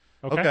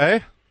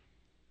 Okay.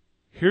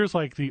 Here's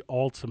like the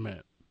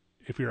ultimate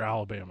if you're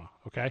Alabama,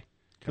 okay?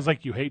 Because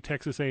like you hate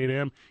Texas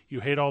A&M,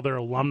 you hate all their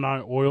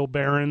alumni oil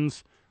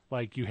barons,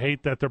 like you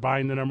hate that they're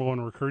buying the number 1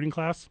 recruiting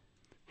class.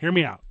 Hear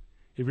me out.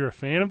 If you're a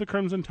fan of the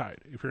Crimson Tide,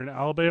 if you're an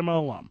Alabama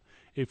alum,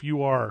 if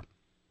you are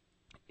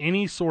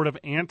any sort of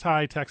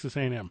anti-Texas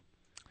A&M,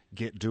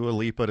 Get Dua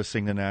Lipa to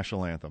sing the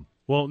national anthem.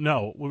 well,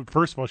 no.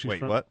 First of all, she's Wait,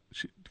 from, what?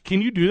 Can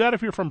you do that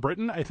if you're from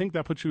Britain? I think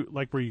that puts you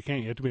like where you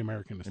can't. You have to be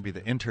American. It'd be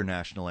the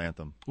international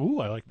anthem. Ooh,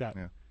 I like that.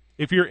 Yeah.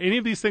 If you're any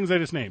of these things I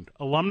just named,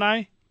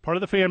 alumni, part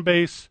of the fan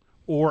base,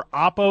 or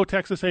Oppo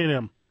Texas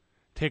A&M,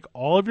 take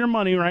all of your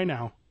money right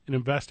now and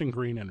invest in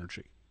green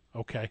energy,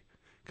 okay?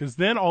 Because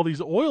then all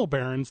these oil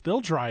barons, they'll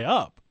dry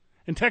up.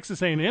 And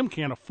Texas A&M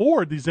can't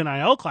afford these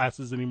NIL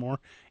classes anymore.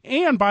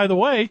 And, by the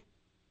way,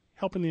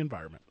 helping the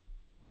environment.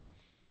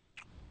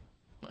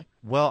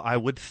 Well, I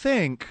would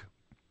think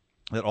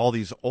that all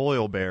these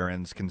oil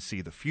barons can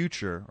see the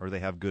future, or they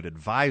have good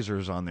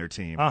advisors on their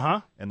team,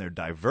 and they're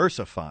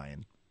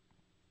diversifying.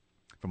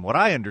 From what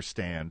I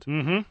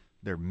understand,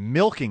 they're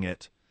milking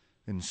it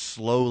and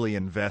slowly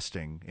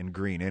investing in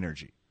green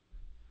energy.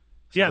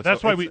 So Yeah,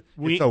 that's why we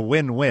it's a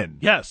win-win.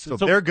 Yes. So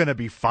they're going to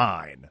be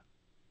fine.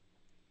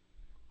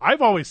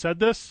 I've always said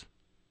this.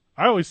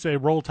 I always say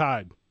roll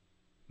tide,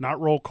 not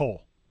roll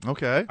coal.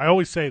 Okay. I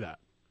always say that.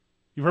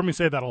 You've heard me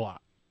say that a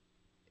lot.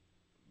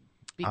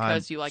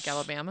 Because you like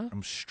Alabama?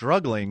 I'm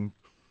struggling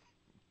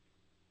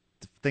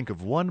to think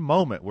of one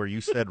moment where you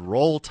said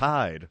roll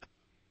tide.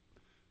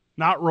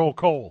 Not roll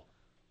coal.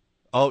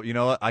 Oh, you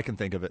know what? I can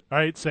think of it. All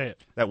right, say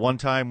it. That one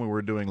time we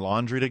were doing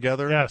laundry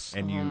together. Yes.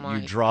 And Oh you my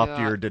dropped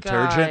your God,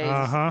 detergent.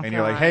 guys. And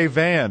you're like, hey,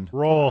 Van.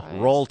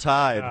 Roll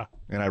tide. Yeah.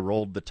 And I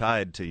rolled the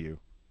tide to you.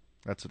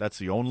 That's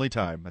the only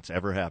time that's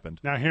ever happened.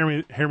 Now hear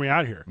me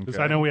out here, because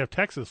Okay. I know we have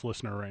Texas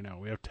listener right now.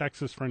 We have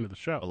Texas friend of the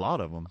show. A lot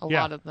of them. A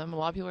lot of them. A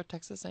lot of people are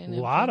Texas A&M. A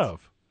lot fans.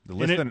 of.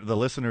 The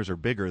listeners are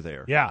bigger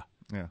there. Yeah.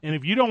 Yeah. And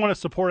if you don't want to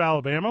support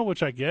Alabama,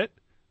 which I get,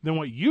 then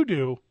what you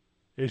do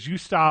is you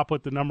stop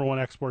with the number 1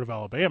 export of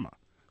Alabama.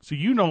 So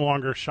you no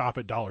longer shop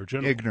at Dollar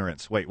General.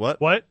 Ignorance. Wait, what?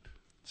 What?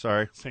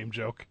 Sorry. Same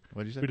joke.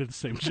 What did you say? We did the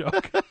same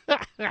joke.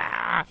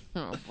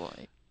 Oh,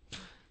 boy.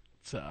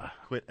 It's,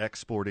 Quit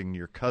exporting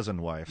your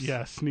cousin wives.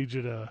 yes, need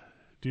you to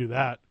do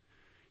that.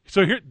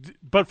 So here,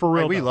 but for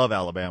real, Hey, we though, love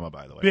Alabama,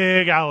 by the way.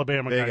 big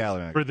Alabama Big guys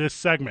Alabama. for this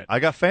segment. I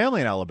got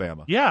family in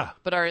Alabama. Yeah.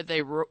 But are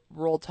they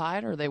Roll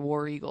Tide or are they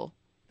War Eagle?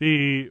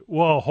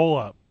 Hold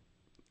up.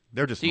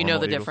 They're just Do you know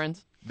normal the Eagles.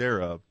 difference?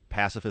 They're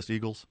pacifist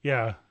Eagles.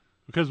 Yeah.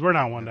 Because we're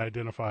not one to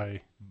identify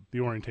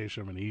the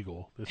orientation of an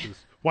eagle. This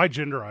is why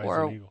genderize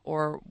an eagle.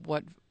 Or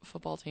what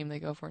football team they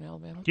go for in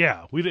Alabama?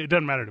 Yeah, it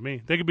doesn't matter to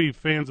me. They could be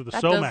fans of the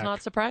That SOMAC. does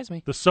not surprise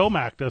me. The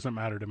SOMAC doesn't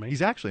matter to me.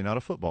 He's actually not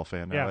a football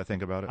fan now Yeah. that I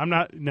think about it. I'm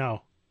not.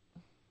 No.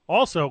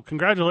 Also,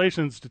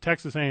 congratulations to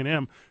Texas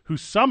A&M, who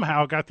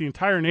somehow got the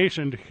entire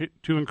nation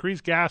to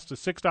increase gas to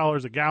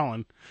 $6 a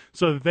gallon,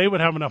 so that they would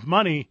have enough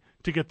money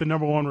to get the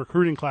number 1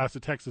 recruiting class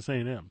at Texas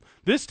A&M.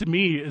 This, to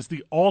me, is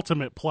the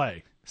ultimate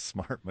play.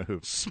 Smart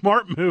move.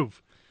 Smart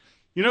move.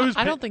 You know,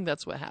 I don't think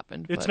that's what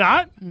happened. It's but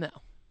not? No.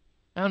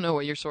 I don't know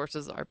what your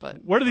sources are, but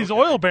Where do these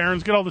oil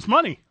barons get all this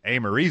money? A.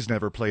 Marie's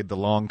never played the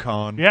long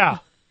con. Yeah.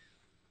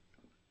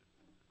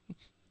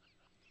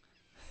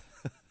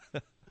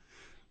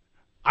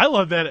 I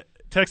love that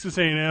Texas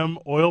A&M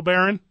oil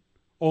baron,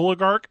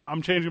 oligarch.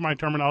 I'm changing my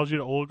terminology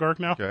to oligarch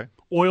now. Okay.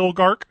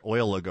 Oligarch.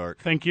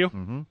 Oligarch. Thank you.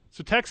 Mm-hmm.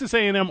 So Texas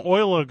A&M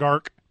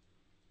oligarch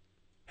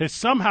has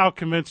somehow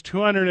convinced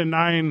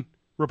 209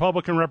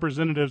 Republican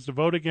representatives to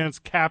vote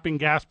against capping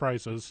gas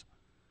prices.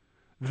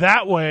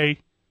 That way,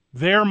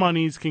 their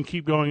monies can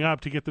keep going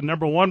up to get the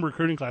number 1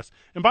 recruiting class.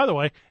 And by the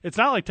way, it's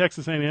not like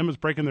Texas A&M is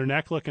breaking their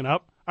neck looking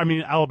up. I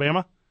mean,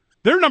 Alabama.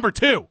 They're number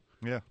 2.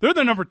 Yeah. They're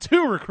the number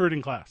 2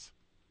 recruiting class.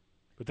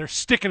 But they're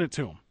sticking it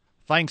to them.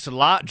 Thanks a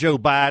lot, Joe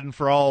Biden,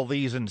 for all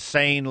these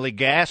insanely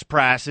gas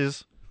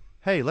prices.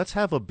 Hey, let's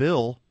have a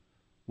bill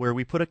where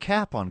we put a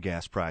cap on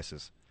gas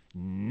prices.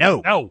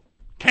 No. No.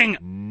 King.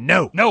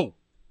 No. No.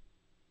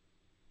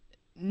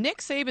 Nick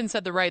Saban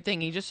said the right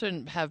thing. He just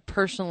shouldn't have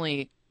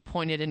personally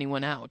pointed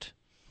anyone out.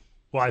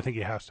 Well, I think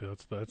he has to.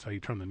 That's how you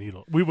turn the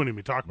needle. We wouldn't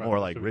even talk about More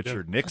it. like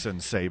Richard Nixon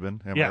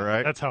Saban. Am yeah, I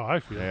right? That's how I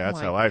feel. Yeah, that's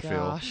Oh how my I feel.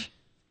 gosh.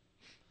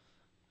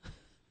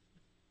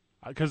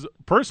 Because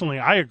personally,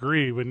 I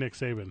agree with Nick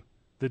Saban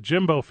that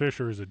Jimbo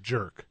Fisher is a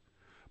jerk.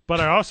 But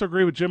I also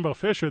agree with Jimbo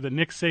Fisher that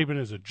Nick Saban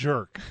is a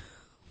jerk.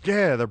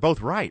 Yeah, they're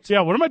both right.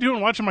 Yeah, what am I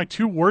doing watching my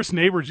 2 worst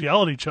neighbors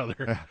yell at each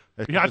other?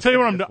 Yeah, I'll tell you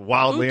what I'm doing.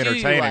 Wildly Who do you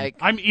entertaining. like?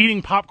 I'm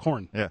eating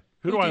popcorn. Yeah.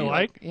 Who do I you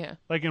like? Yeah.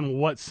 Like in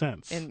what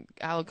sense? And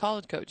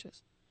college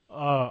coaches.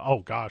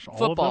 Oh, gosh. All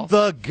Football. of them?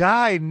 The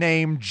guy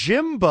named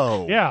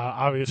Jimbo. Yeah,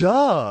 obviously.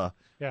 Duh.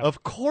 Yeah.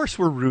 Of course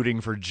we're rooting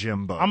for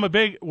Jimbo. I'm a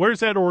big.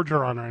 Where's Ed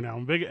Orgeron right now?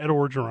 I'm a big Ed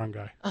Orgeron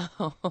guy.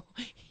 Oh,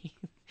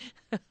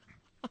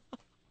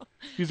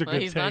 These are well,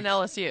 good he's takes. not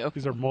LSU.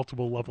 These are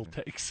multiple level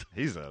takes.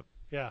 He's a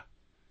Yeah.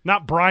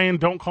 Not Brian,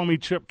 don't call me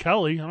Chip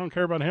Kelly. I don't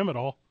care about him at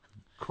all.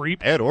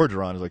 Creep. Ed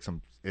Orgeron is like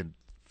some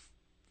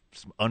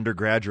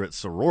undergraduate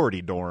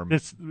sorority dorm.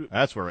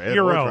 That's where Ed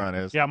hero.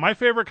 Orgeron is. Yeah, my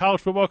favorite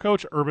college football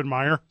coach, Urban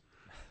Meyer.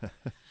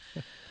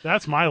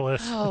 That's my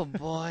list. Oh,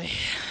 boy.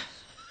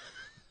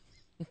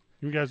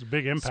 You guys have a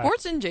big impact.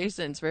 Sports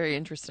adjacent's very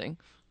interesting.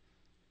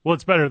 Well,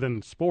 it's better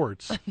than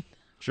sports.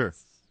 Sure.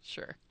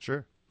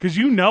 Sure. Because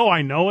you know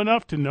I know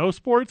enough to know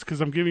sports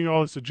because I'm giving you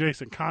all this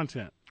adjacent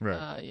content.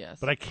 Right. Yes.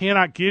 But I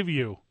cannot give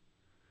you.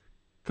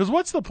 Because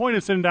what's the point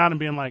of sitting down and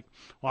being like,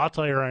 well, I'll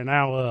tell you right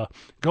now,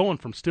 going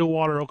from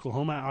Stillwater,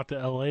 Oklahoma out to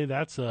L.A.,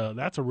 that's a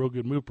real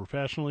good move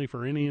professionally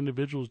for any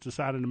individual who's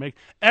decided to make.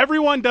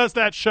 Everyone does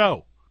that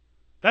show.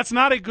 That's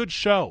not a good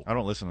show. I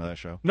don't listen to that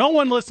show. No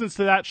one listens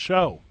to that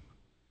show.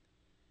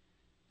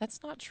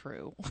 That's not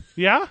true.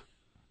 Yeah?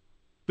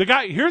 The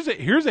guy, here's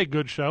a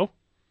good show.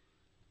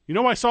 You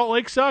know why Salt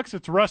Lake sucks?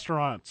 It's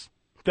restaurants.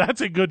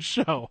 That's a good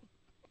show.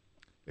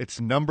 Its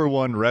number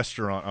 1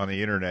 restaurant on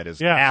the internet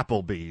is Yeah.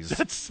 Applebee's.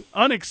 That's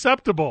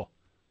unacceptable.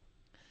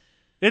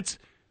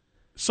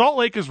 Salt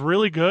Lake is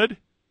really good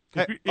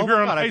if Hey, you're oh my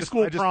on God, high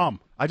school prom.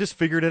 I just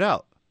figured it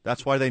out.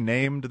 That's why they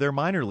named their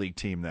minor league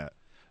team that.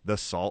 The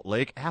Salt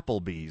Lake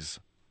Applebee's.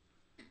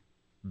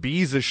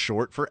 Bees is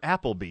short for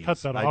Applebee's.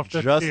 Cut that I off.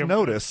 That's just damn-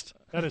 noticed.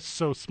 That is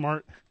so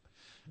smart.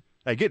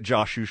 Hey, get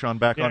Josh Shushan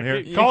back on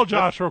here. Call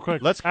Josh real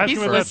quick. Let's ask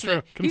him if that's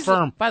true.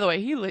 Confirm. By the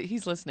way,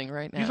 he's listening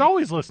right now. He's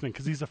always listening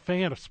because he's a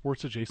fan of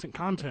sports adjacent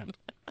content.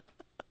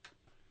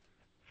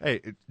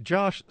 Hey,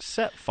 Josh,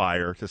 set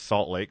fire to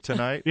Salt Lake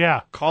tonight.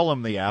 Yeah. Call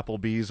him the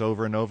Applebee's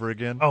over and over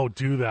again. Oh,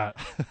 do that.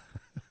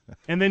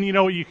 And then you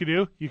know what you could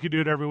do? You could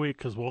do it every week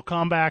because we'll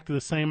come back to the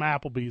same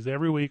Applebee's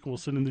every week. We'll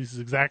sit in these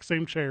exact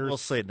same chairs. We'll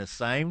sit in the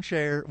same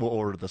chair. We'll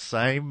order the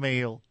same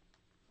meal.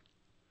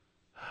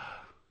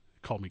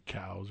 Call me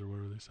cows or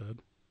whatever they said.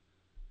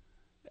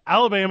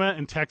 Alabama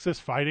and Texas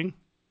fighting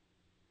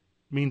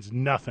means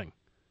nothing.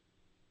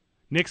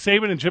 Nick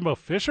Saban and Jimbo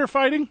Fisher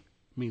fighting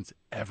means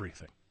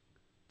everything.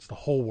 It's the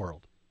whole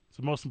world. It's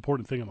the most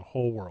important thing in the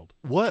whole world.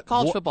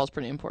 College football is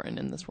pretty important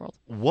in this world.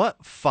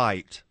 What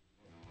fight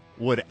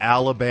would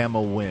Alabama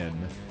win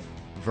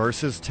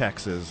versus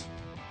Texas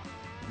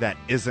that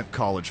isn't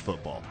college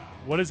football?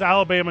 What is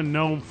Alabama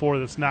known for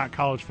that's not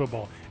college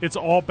football? It's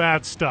all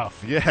bad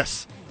stuff.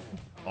 Yes.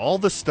 All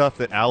the stuff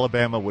that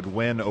Alabama would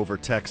win over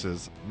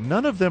Texas,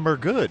 none of them are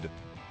good.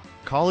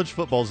 College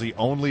football is the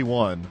only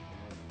one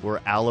where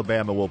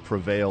Alabama will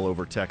prevail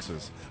over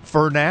Texas.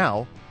 For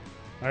now.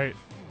 All right.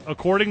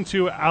 According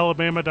to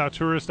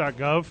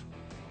alabama.tourist.gov,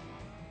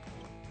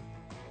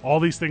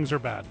 all these things are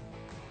bad.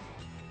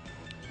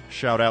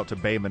 Shout out to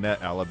Bay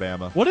Minette,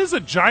 Alabama. What is a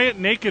giant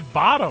naked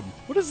bottom?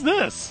 What is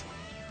this?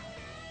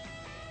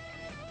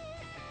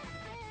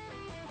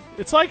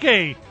 It's like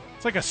a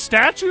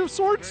statue of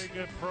sorts.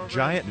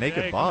 Giant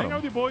naked bottom. Hang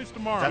out with you boys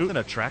tomorrow. That's an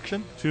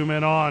attraction? 2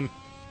 men on.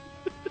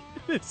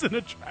 It's an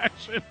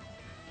attraction.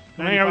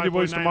 Hang out with you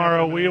boys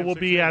tomorrow. We will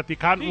be at the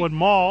Cottonwood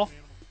Mall.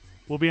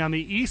 We'll be on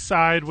the east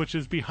side, which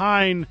is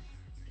behind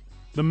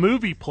the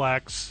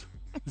Movieplex.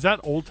 Is that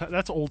old?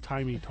 That's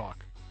old-timey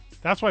talk.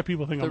 That's why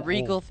people think The I'm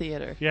Regal old.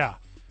 Theater. Yeah.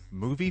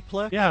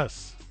 Movieplex?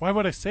 Yes. Why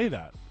would I say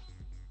that?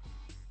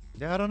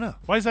 Yeah, I don't know.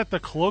 Why is that the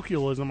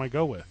colloquialism I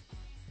go with?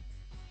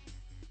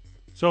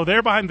 So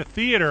they're behind the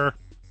theater,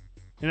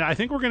 and I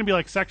think we're going to be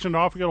like sectioned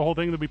off. We got a whole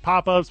thing. There'll be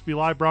pop-ups, be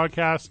live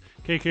broadcasts.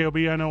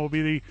 KKOB, I know, will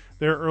be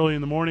there early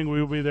in the morning. We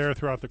will be there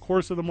throughout the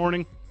course of the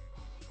morning.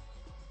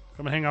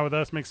 Come and hang out with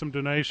us, make some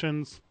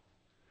donations.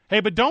 Hey,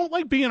 but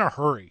don't be in a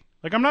hurry.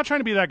 I'm not trying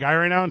to be that guy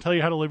right now and tell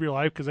you how to live your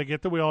life because I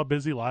get that we all have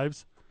busy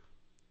lives.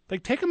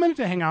 Take a minute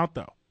to hang out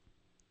though.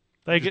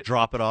 Just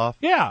drop it off.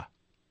 Yeah.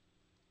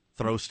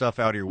 Throw stuff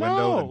out of your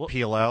window and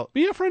peel out.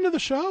 Be a friend of the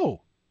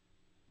show.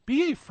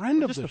 Be a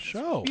friend of the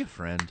show. Be a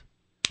friend.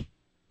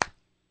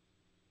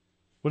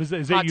 What is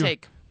that? Is Hot that you?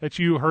 take. That's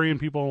you hurrying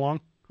people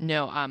along?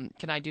 No.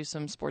 Can I do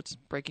some sports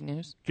breaking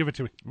news? Give it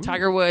to me.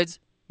 Tiger Woods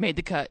made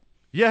the cut.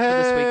 Yay! For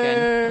this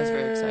weekend. I was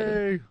very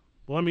excited.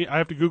 Well, I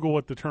have to Google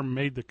what the term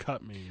 "made the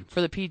cut" means.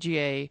 For the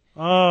PGA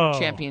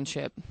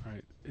Championship. All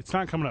right. It's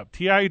not coming up.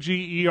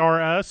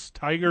 Tigers.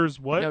 Tigers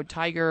what? No,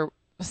 Tiger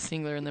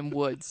singular and then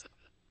Woods.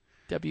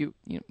 One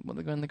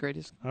of the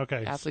greatest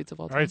athletes of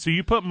all time. All right, so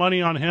you put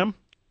money on him?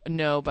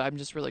 No, but I'm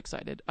just really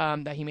excited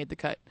that he made the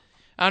cut.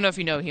 I don't know if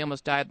you know, he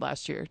almost died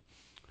last year.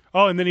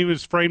 Oh, and then he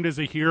was framed as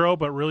a hero,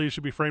 but really he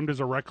should be framed as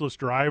a reckless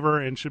driver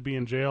and should be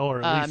in jail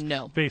or at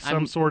least face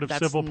some sort of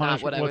civil punishment.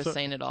 That's not what I was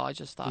saying at all. I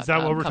just thought is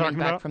that what we're coming talking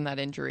back about? From that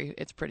injury,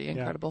 it's pretty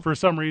incredible. For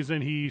some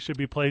reason, he should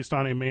be placed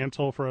on a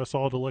mantle for us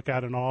all to look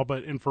at and all.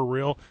 And for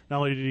real, not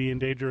only did he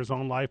endanger his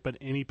own life, but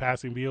any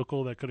passing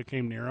vehicle that could have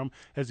came near him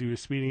as he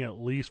was speeding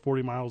at least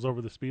 40 miles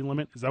over the speed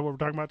limit. Is that what we're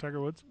talking about, Tiger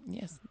Woods?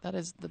 Yes, that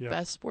is the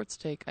best sports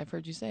take I've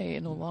heard you say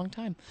in a long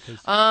time.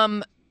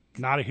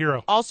 Not a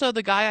hero. Also,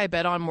 the guy I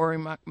bet on, Rory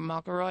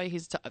McIlroy,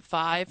 he's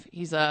 5.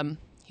 He's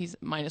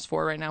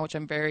 -4 right now, which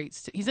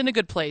he's in a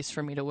good place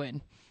for me to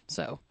win.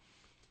 So,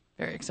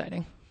 very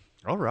exciting.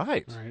 All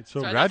right.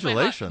 So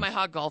congratulations. My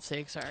hot golf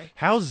take, sorry.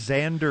 How's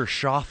Xander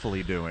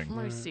Schauffele doing?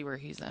 Let me see where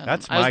he's at.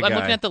 That's my guy. I'm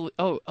looking at the...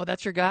 Oh,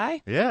 that's your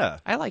guy? Yeah.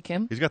 I like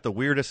him. He's got the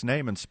weirdest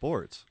name in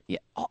sports. Yeah,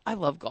 I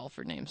love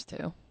golfer names,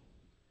 too.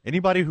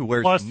 Anybody who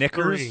wears Plus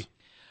knickers... 3.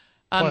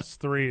 Plus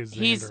 3 is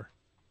Xander.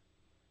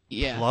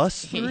 Yeah.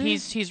 Plus 3?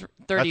 He's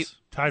 30. That's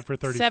tied for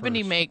 31st.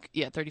 70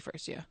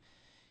 31st, yeah.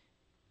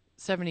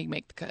 70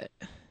 make the cut.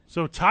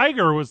 So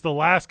Tiger was the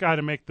last guy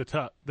to make the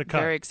cut.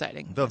 Very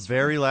exciting. The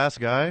very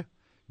last guy?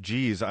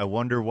 Geez, I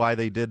wonder why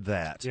they did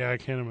that. Yeah, I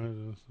can't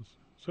imagine. This is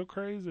so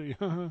crazy.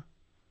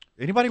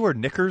 Anybody wear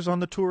knickers on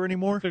the tour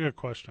anymore? That's a good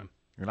question.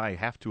 And I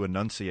have to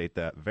enunciate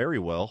that very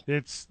well.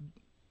 That's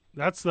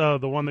the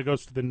one that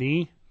goes to the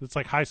knee. It's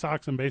like high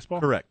socks in baseball?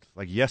 Correct.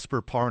 Like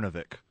Jesper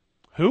Parnevik.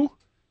 Who?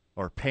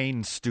 Or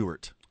Payne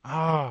Stewart.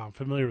 Ah, I'm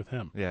familiar with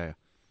him. Yeah.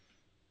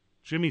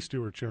 Jimmy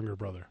Stewart's younger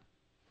brother.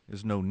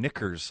 There's no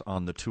knickers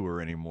on the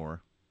tour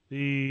anymore.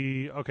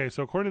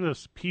 So according to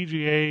this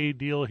PGA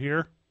deal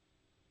here,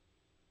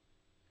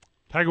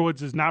 Tiger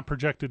Woods is not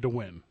projected to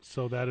win,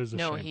 so that is a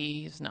shame. No,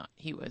 he's not.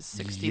 He was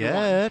 60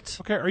 Yet.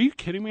 to 1. Okay, are you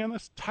kidding me on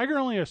this? Tiger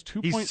only has 2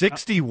 He's points.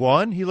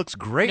 61? He looks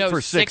great for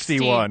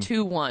 61.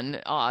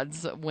 60-1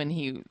 odds when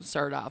he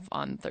started off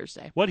on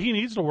Thursday. What he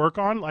needs to work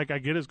on, like I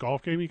get his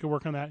golf game, he can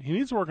work on that. He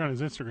needs to work on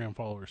his Instagram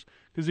followers.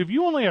 Because if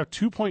you only have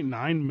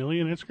 2.9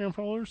 million Instagram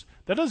followers,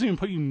 that doesn't even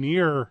put you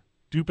near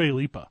Dupe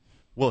Lipa.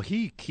 Well,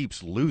 he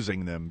keeps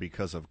losing them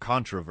because of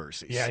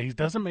controversies. Yeah, he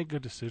doesn't make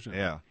good decisions.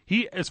 Yeah.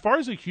 He, as far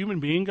as a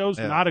human being goes,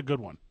 not a good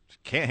one.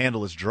 Can't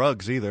handle his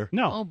drugs either.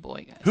 No. Oh,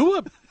 boy,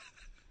 guys.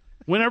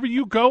 Whenever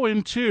you go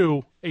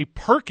into a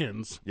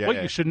Perkins,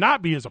 you should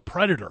not be is a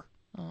predator.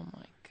 Oh,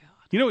 my God.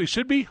 You know what you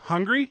should be?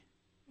 Hungry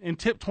and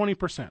tip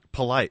 20%.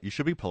 Polite. You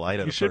should be polite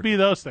at You should be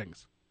those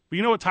things. But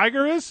you know what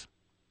Tiger is?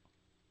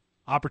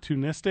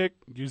 Opportunistic,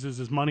 uses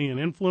his money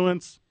and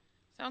influence.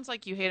 Sounds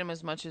like you hate him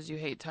as much as you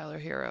hate Tyler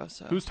Hero.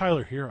 So. Who's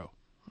Tyler Hero?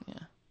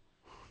 Yeah.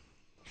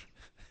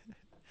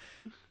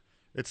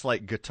 It's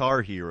like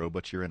Guitar Hero,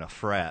 but you're in a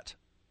frat.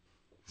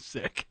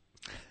 Sick.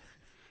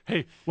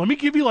 Hey, let me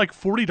give you like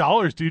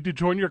 $40, dude, to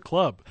join your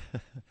club.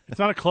 It's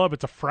not a club,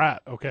 it's a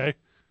frat, okay?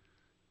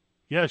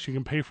 Yes, you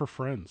can pay for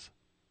friends.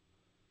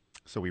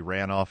 So we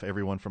ran off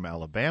everyone from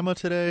Alabama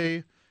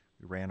today.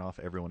 We ran off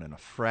everyone in a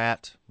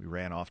frat. We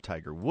ran off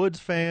Tiger Woods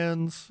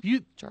fans.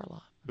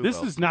 Jarlaw.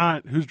 This is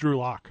not who's Drew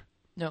Lock.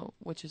 No,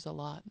 which is a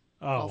lot.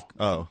 Oh.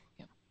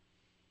 Yeah.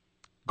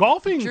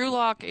 Golfing. Drew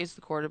Lock is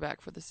the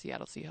quarterback for the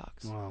Seattle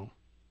Seahawks. Well,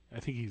 I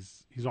think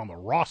he's on the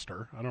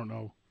roster. I don't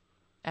know.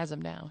 As of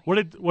now. What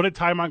did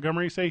Ty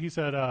Montgomery say? He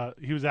said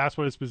he was asked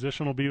what his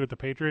position will be with the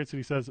Patriots, and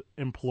he says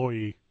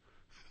employee.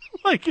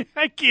 Like,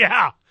 heck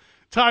yeah.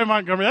 Ty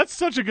Montgomery. That's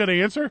such a good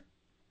answer.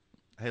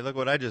 Hey, look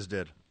what I just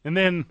did. And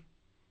then,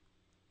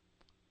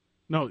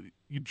 no,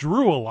 you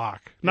drew a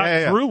lock, not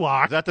Yeah. Drew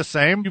Lock. Is that the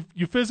same?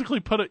 You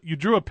physically you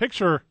drew a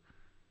picture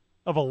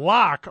of a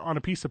lock on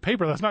a piece of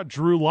paper. That's not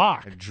Drew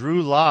Lock.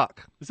 Drew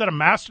Lock. Is that a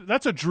master?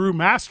 That's a Drew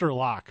Master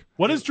Lock.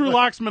 What is Drew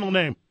Lock's middle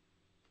name?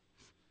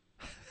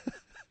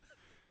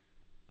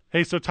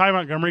 Hey, so Ty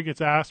Montgomery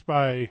gets asked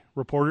by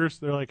reporters.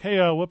 They're like,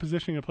 hey, what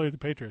position are you going to play with the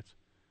Patriots?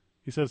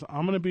 He says,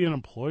 I'm going to be an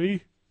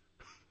employee.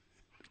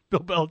 Bill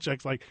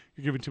Belichick's like,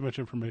 you're giving too much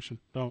information.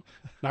 Don't.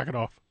 Knock it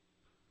off.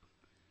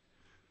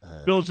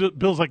 Bill's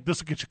like, this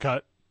will get you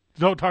cut.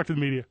 Don't talk to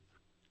the media.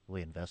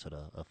 We invested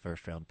a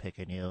first-round pick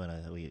in you,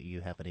 and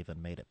you haven't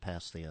even made it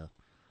past the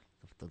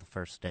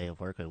first day of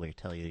work. We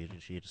tell you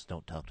just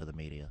don't talk to the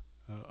media.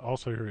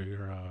 Also,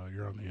 you're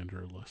on the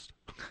injured list.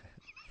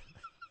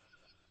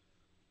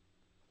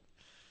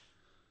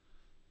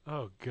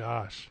 Oh,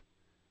 gosh.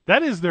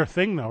 That is their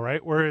thing, though,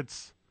 right? Where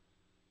it's,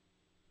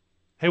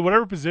 hey,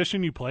 whatever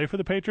position you play for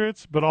the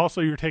Patriots, but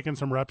also you're taking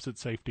some reps at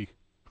safety.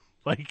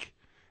 Like,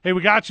 hey,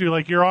 we got you.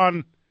 Like, you're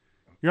on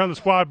the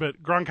squad,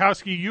 but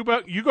Gronkowski,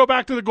 you go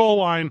back to the goal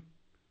line.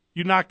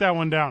 You knock that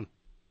one down.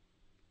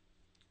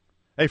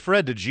 Hey,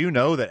 Fred, did you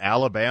know that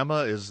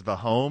Alabama is the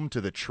home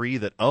to the tree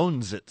that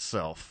owns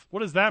itself? What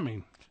does that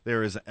mean?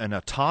 There is an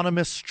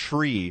autonomous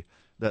tree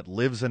that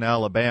lives in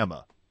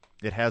Alabama.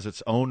 It has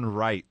its own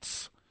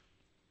rights.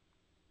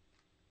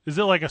 Is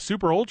it like a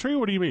super old tree?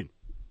 What do you mean?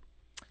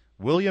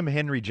 William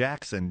Henry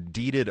Jackson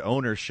deeded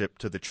ownership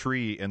to the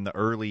tree in the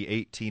early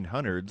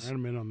 1800s.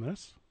 I'm in on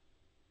this.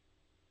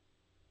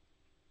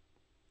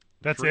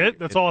 That's it?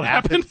 That's all that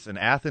happened? In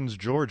Athens,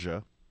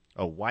 Georgia,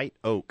 a white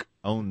oak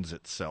owns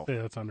itself.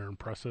 Yeah, that's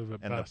under-impressive at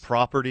and best. the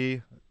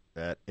property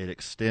that it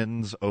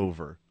extends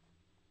over.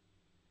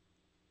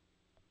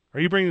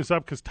 Are you bringing this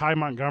up because Ty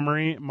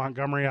Montgomery,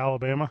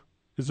 Alabama?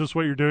 Is this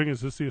what you're doing?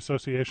 Is this the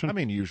association? I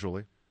mean,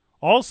 usually.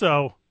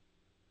 Also,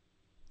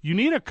 you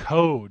need a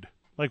code.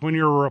 Like when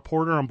you're a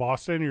reporter in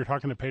Boston and you're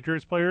talking to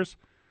Patriots players,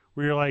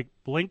 where you're like,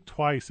 blink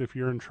twice if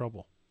you're in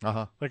trouble.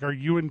 Uh-huh. Like, are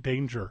you in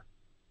danger?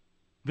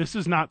 This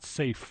is not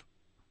safe.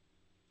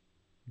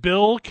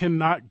 Bill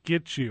cannot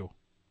get you.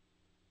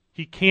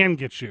 He can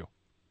get you.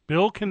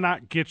 Bill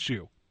cannot get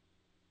you.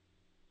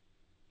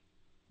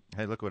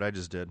 Hey, look what I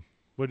just did.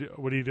 What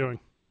are you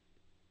doing?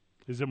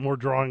 Is it more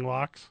drawing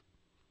locks?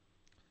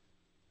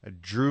 I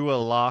drew a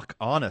lock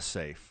on a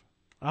safe.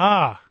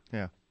 Ah.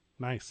 Yeah.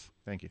 Nice.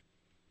 Thank you.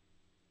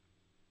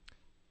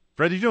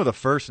 Fred, did you know the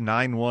first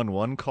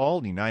 911 call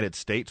in the United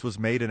States was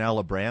made in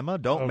Alabama?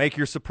 Don't make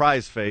your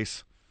surprise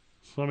face.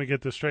 So let me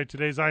get this straight.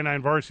 Today's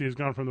I-9 varsity has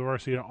gone from the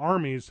varsity of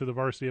Armies to the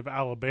varsity of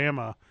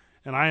Alabama,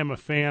 and I am a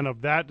fan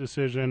of that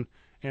decision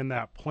and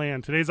that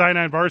plan. Today's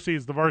I-9 varsity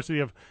is the varsity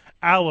of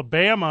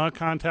Alabama.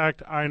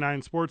 Contact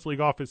I-9 Sports League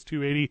Office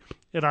 280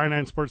 at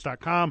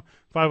i9sports.com,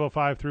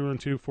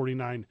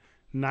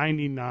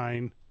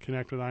 505-312-4999.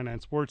 Connect with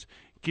I-9 Sports.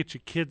 Get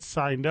your kids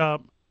signed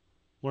up.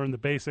 Learn the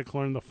basics,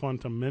 learn the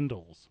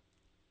fundamentals.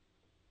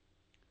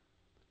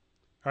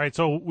 All right,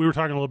 so we were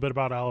talking a little bit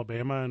about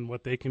Alabama and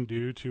what they can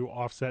do to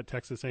offset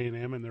Texas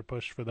A&M and their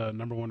push for the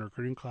number one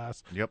recruiting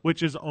class,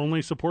 which is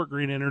only support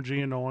green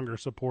energy and no longer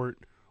support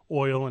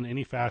oil in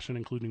any fashion,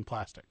 including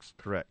plastics.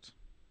 Correct.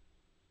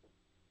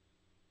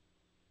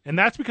 And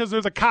that's because they're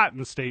the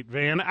cotton state,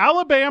 Van.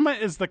 Alabama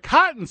is the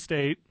cotton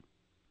state.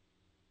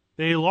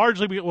 They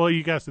largely, well,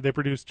 you guessed it, they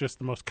produce just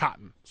the most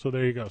cotton. So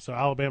there you go. So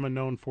Alabama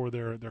known for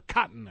their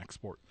cotton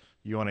export.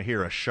 You want to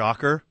hear a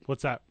shocker?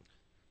 What's that?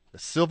 The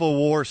Civil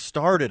War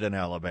started in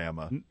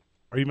Alabama.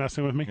 Are you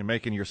messing with me? You're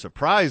making your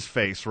surprise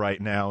face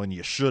right now, and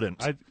you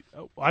shouldn't.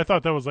 I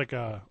thought that was like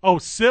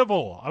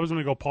civil. I was going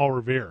to go Paul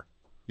Revere.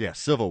 Yeah,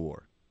 Civil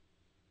War.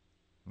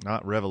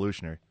 Not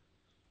revolutionary.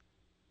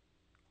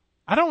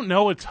 I don't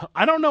know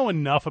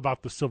enough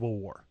about the Civil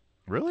War.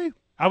 Really?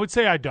 I would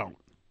say I don't.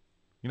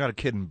 You're not a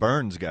Ken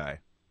Burns guy.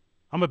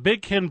 I'm a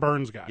big Ken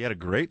Burns guy. He had a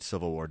great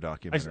Civil War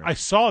documentary. I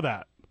saw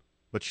that.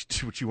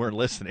 But you weren't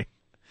listening.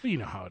 Well, you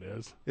know how it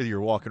is.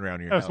 You're walking around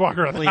your house. I was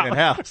walking around cleaning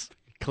house.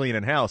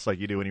 Cleaning house like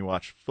you do when you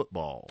watch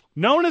football.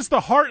 Known as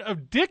the Heart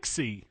of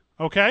Dixie,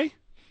 okay?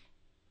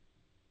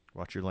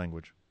 Watch your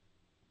language.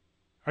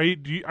 Are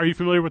you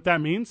familiar with what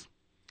that means?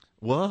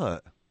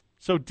 What?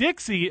 So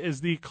Dixie is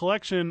the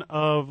collection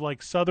of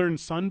like southern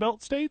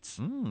Sunbelt states,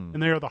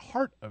 and they are the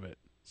heart of it.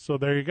 So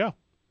there you go.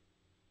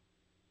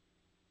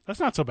 That's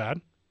not so bad.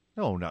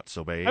 No, not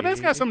so bad. I bet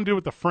it's got something to do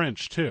with the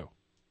French, too.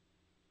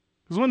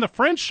 Because when the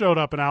French showed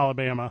up in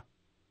Alabama,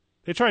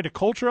 they tried to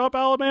culture up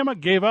Alabama,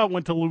 gave up,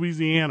 went to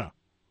Louisiana.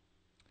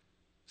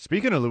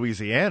 Speaking of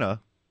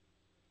Louisiana,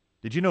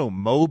 did you know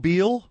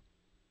Mobile?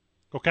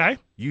 Okay.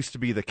 Used to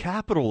be the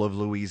capital of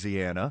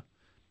Louisiana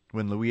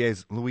when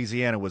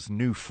Louisiana was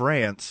New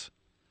France.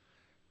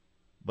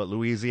 But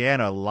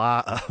Louisiana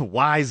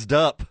wised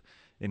up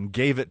and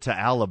gave it to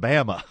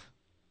Alabama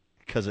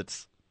because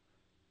it's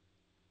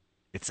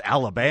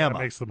Alabama.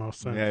 That makes the most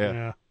sense.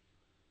 Yeah.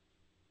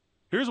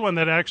 Here's one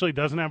that actually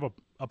doesn't have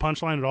a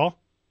punchline at all.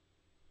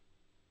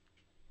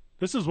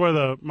 This is where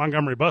the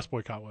Montgomery bus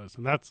boycott was,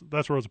 and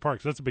that's Rosa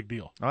Parks. That's a big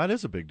deal. Oh, that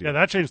is a big deal. Yeah,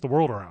 that changed the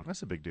world around.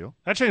 That's a big deal.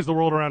 That changed the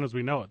world around as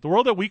we know it. The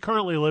world that we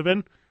currently live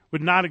in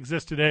would not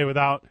exist today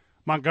without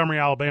Montgomery,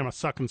 Alabama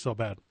sucking so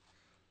bad.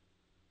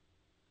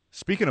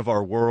 Speaking of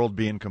our world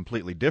being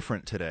completely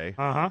different today,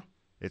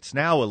 it's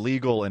now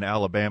illegal in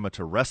Alabama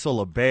to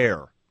wrestle a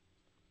bear.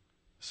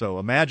 So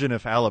imagine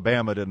if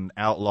Alabama didn't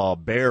outlaw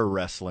bear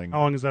wrestling. How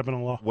long has that been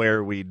a law?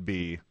 Where we'd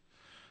be.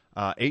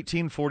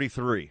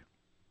 1843.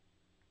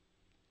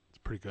 It's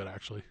pretty good,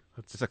 actually.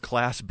 It's a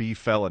Class B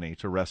felony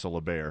to wrestle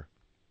a bear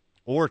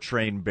or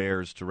train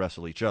bears to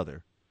wrestle each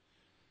other.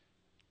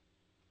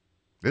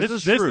 This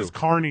is true. This is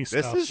carny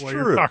stuff. This is what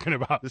true. You're talking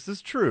about. This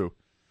is true.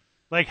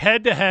 Like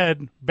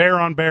head-to-head,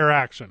 bear-on-bear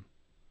action.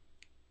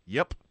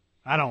 Yep.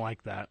 I don't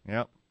like that.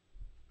 Yep.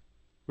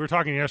 We were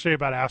talking yesterday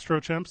about Astro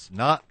Chimps.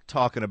 Not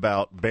talking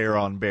about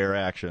bear-on-bear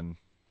action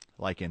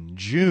like in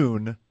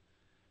June.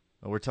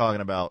 We're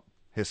talking about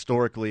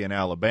historically in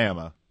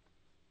Alabama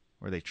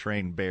where they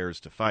train bears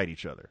to fight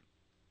each other.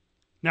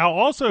 Now,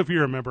 also, if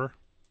you remember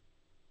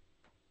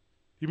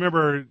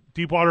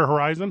Deepwater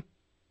Horizon?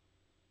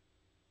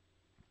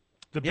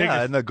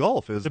 In the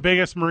Gulf. It was the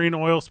biggest marine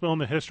oil spill in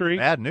the history.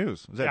 Bad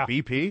news. Was that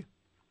BP?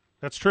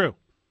 That's true.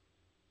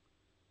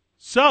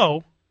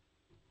 So,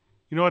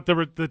 you know what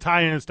the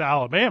tie-in is to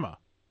Alabama?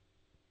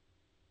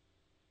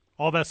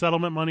 All that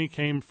settlement money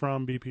came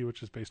from BP,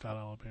 which is based out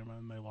of Alabama,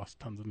 and they lost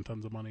tons and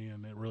tons of money,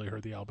 and it really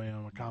hurt the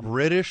Alabama economy.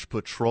 British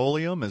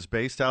Petroleum is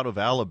based out of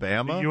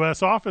Alabama. The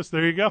U.S. office,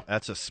 there you go.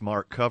 That's a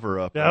smart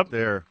cover-up up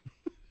there.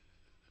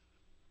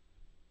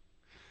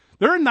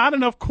 There are not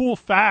enough cool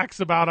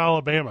facts about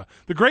Alabama.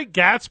 The Great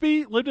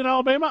Gatsby lived in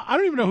Alabama. I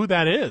don't even know who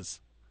that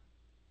is.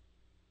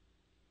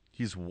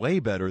 He's way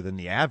better than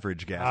the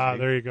average Gatsby. Ah,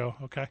 there you go.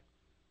 Okay.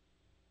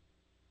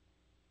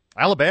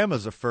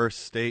 Alabama's the first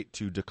state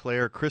to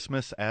declare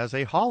Christmas as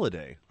a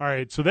holiday. All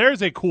right, so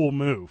there's a cool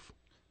move.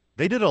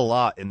 They did a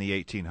lot in the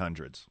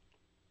 1800s.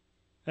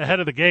 Ahead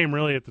of the game,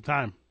 really, at the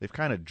time. They've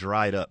kind of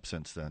dried up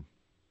since then.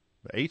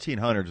 The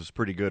 1800s was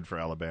pretty good for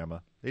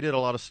Alabama. They did a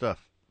lot of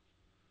stuff.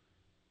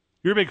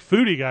 You're a big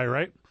foodie guy,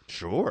 right?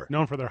 Sure.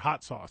 Known for their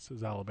hot sauce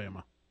is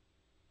Alabama.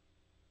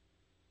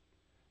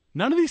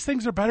 None of these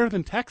things are better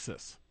than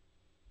Texas.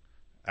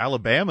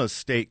 Alabama's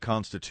state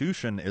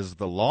constitution is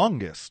the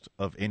longest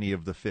of any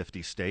of the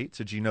 50 states.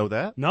 Did you know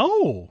that?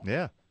 No.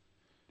 Yeah.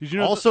 Did you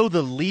know also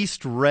the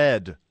least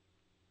read?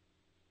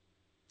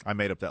 I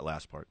made up that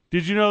last part.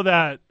 Did you know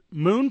that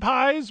moon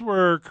pies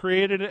were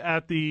created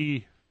at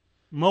the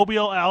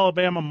Mobile,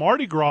 Alabama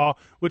Mardi Gras,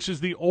 which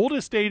is the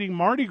oldest dating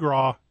Mardi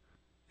Gras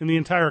in the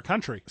entire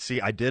country? See,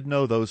 I did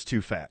know those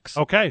two facts.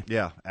 Okay.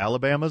 Yeah,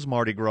 Alabama's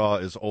Mardi Gras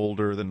is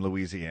older than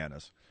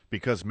Louisiana's.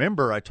 Because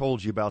remember, I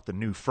told you about the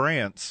New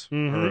France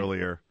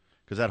earlier,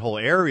 because that whole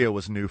area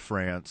was New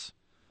France,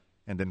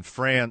 and then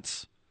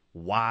France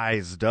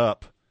wised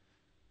up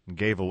and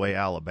gave away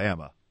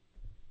Alabama.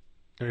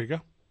 There you go.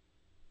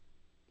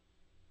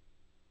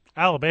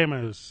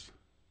 Alabama is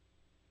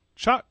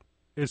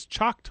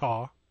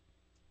Choctaw,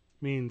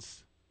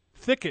 means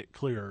thicket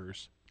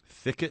clearers.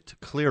 Thicket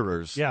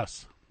clearers.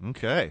 Yes.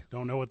 Okay.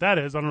 Don't know what that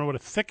is. I don't know what a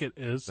thicket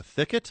is. A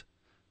thicket?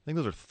 I think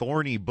those are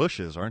thorny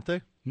bushes, aren't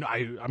they? No,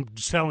 I'm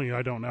just telling you,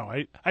 I don't know.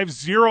 I have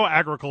zero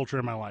agriculture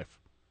in my life.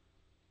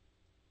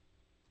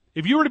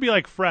 If you were to be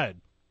like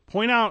Fred,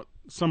 point out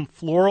some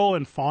floral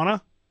and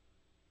fauna,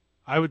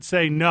 I would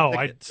say no.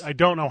 I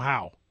don't know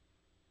how.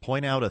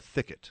 Point out a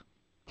thicket.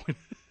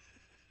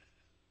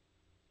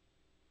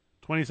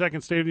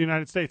 22nd state of the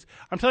United States.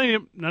 I'm telling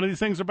you, none of these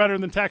things are better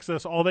than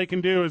Texas. All they can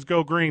do is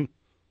go green.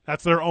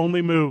 That's their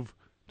only move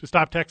to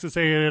stop Texas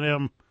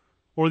A&M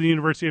or the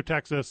University of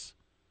Texas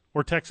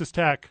or Texas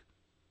Tech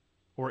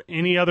or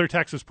any other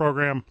Texas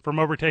program from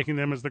overtaking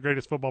them as the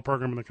greatest football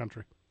program in the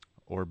country.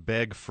 Or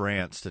beg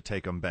France to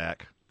take them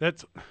back. They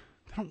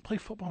don't play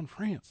football in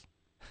France.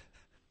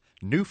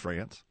 New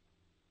France.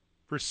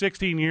 For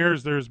 16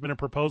 years, there's been a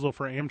proposal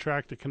for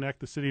Amtrak to connect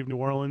the city of New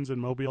Orleans and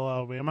Mobile,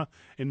 Alabama,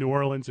 and New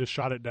Orleans has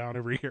shot it down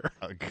every year.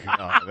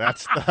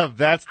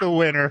 That's the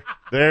winner.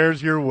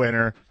 There's your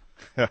winner.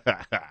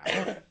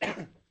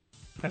 That's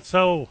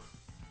so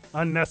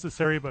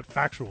unnecessary but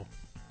factual.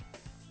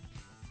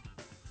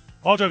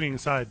 All joking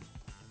aside,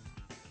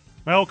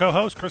 my old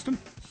co-host, Kristen,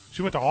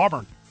 she went to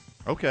Auburn.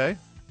 Okay.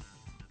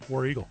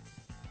 War Eagle.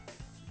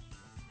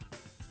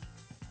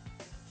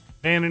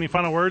 And any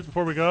final words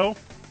before we go?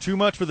 Too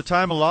much for the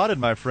time allotted,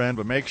 my friend,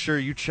 but make sure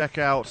you check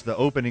out the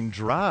opening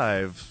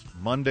drive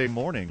Monday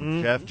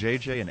morning. Jeff,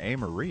 JJ, and A.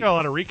 Marie. Got a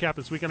lot of recap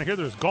this weekend. I hear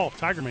there's golf.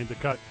 Tiger made the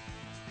cut.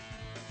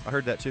 I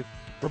heard that too.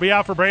 We'll be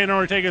out for Brandon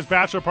Ortega's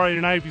bachelor party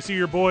tonight. If you see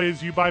your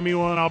boys, you buy me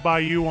one, I'll buy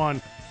you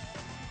one.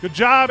 Good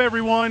job,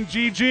 everyone.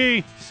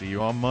 GG. See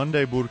you on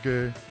Monday, Burke.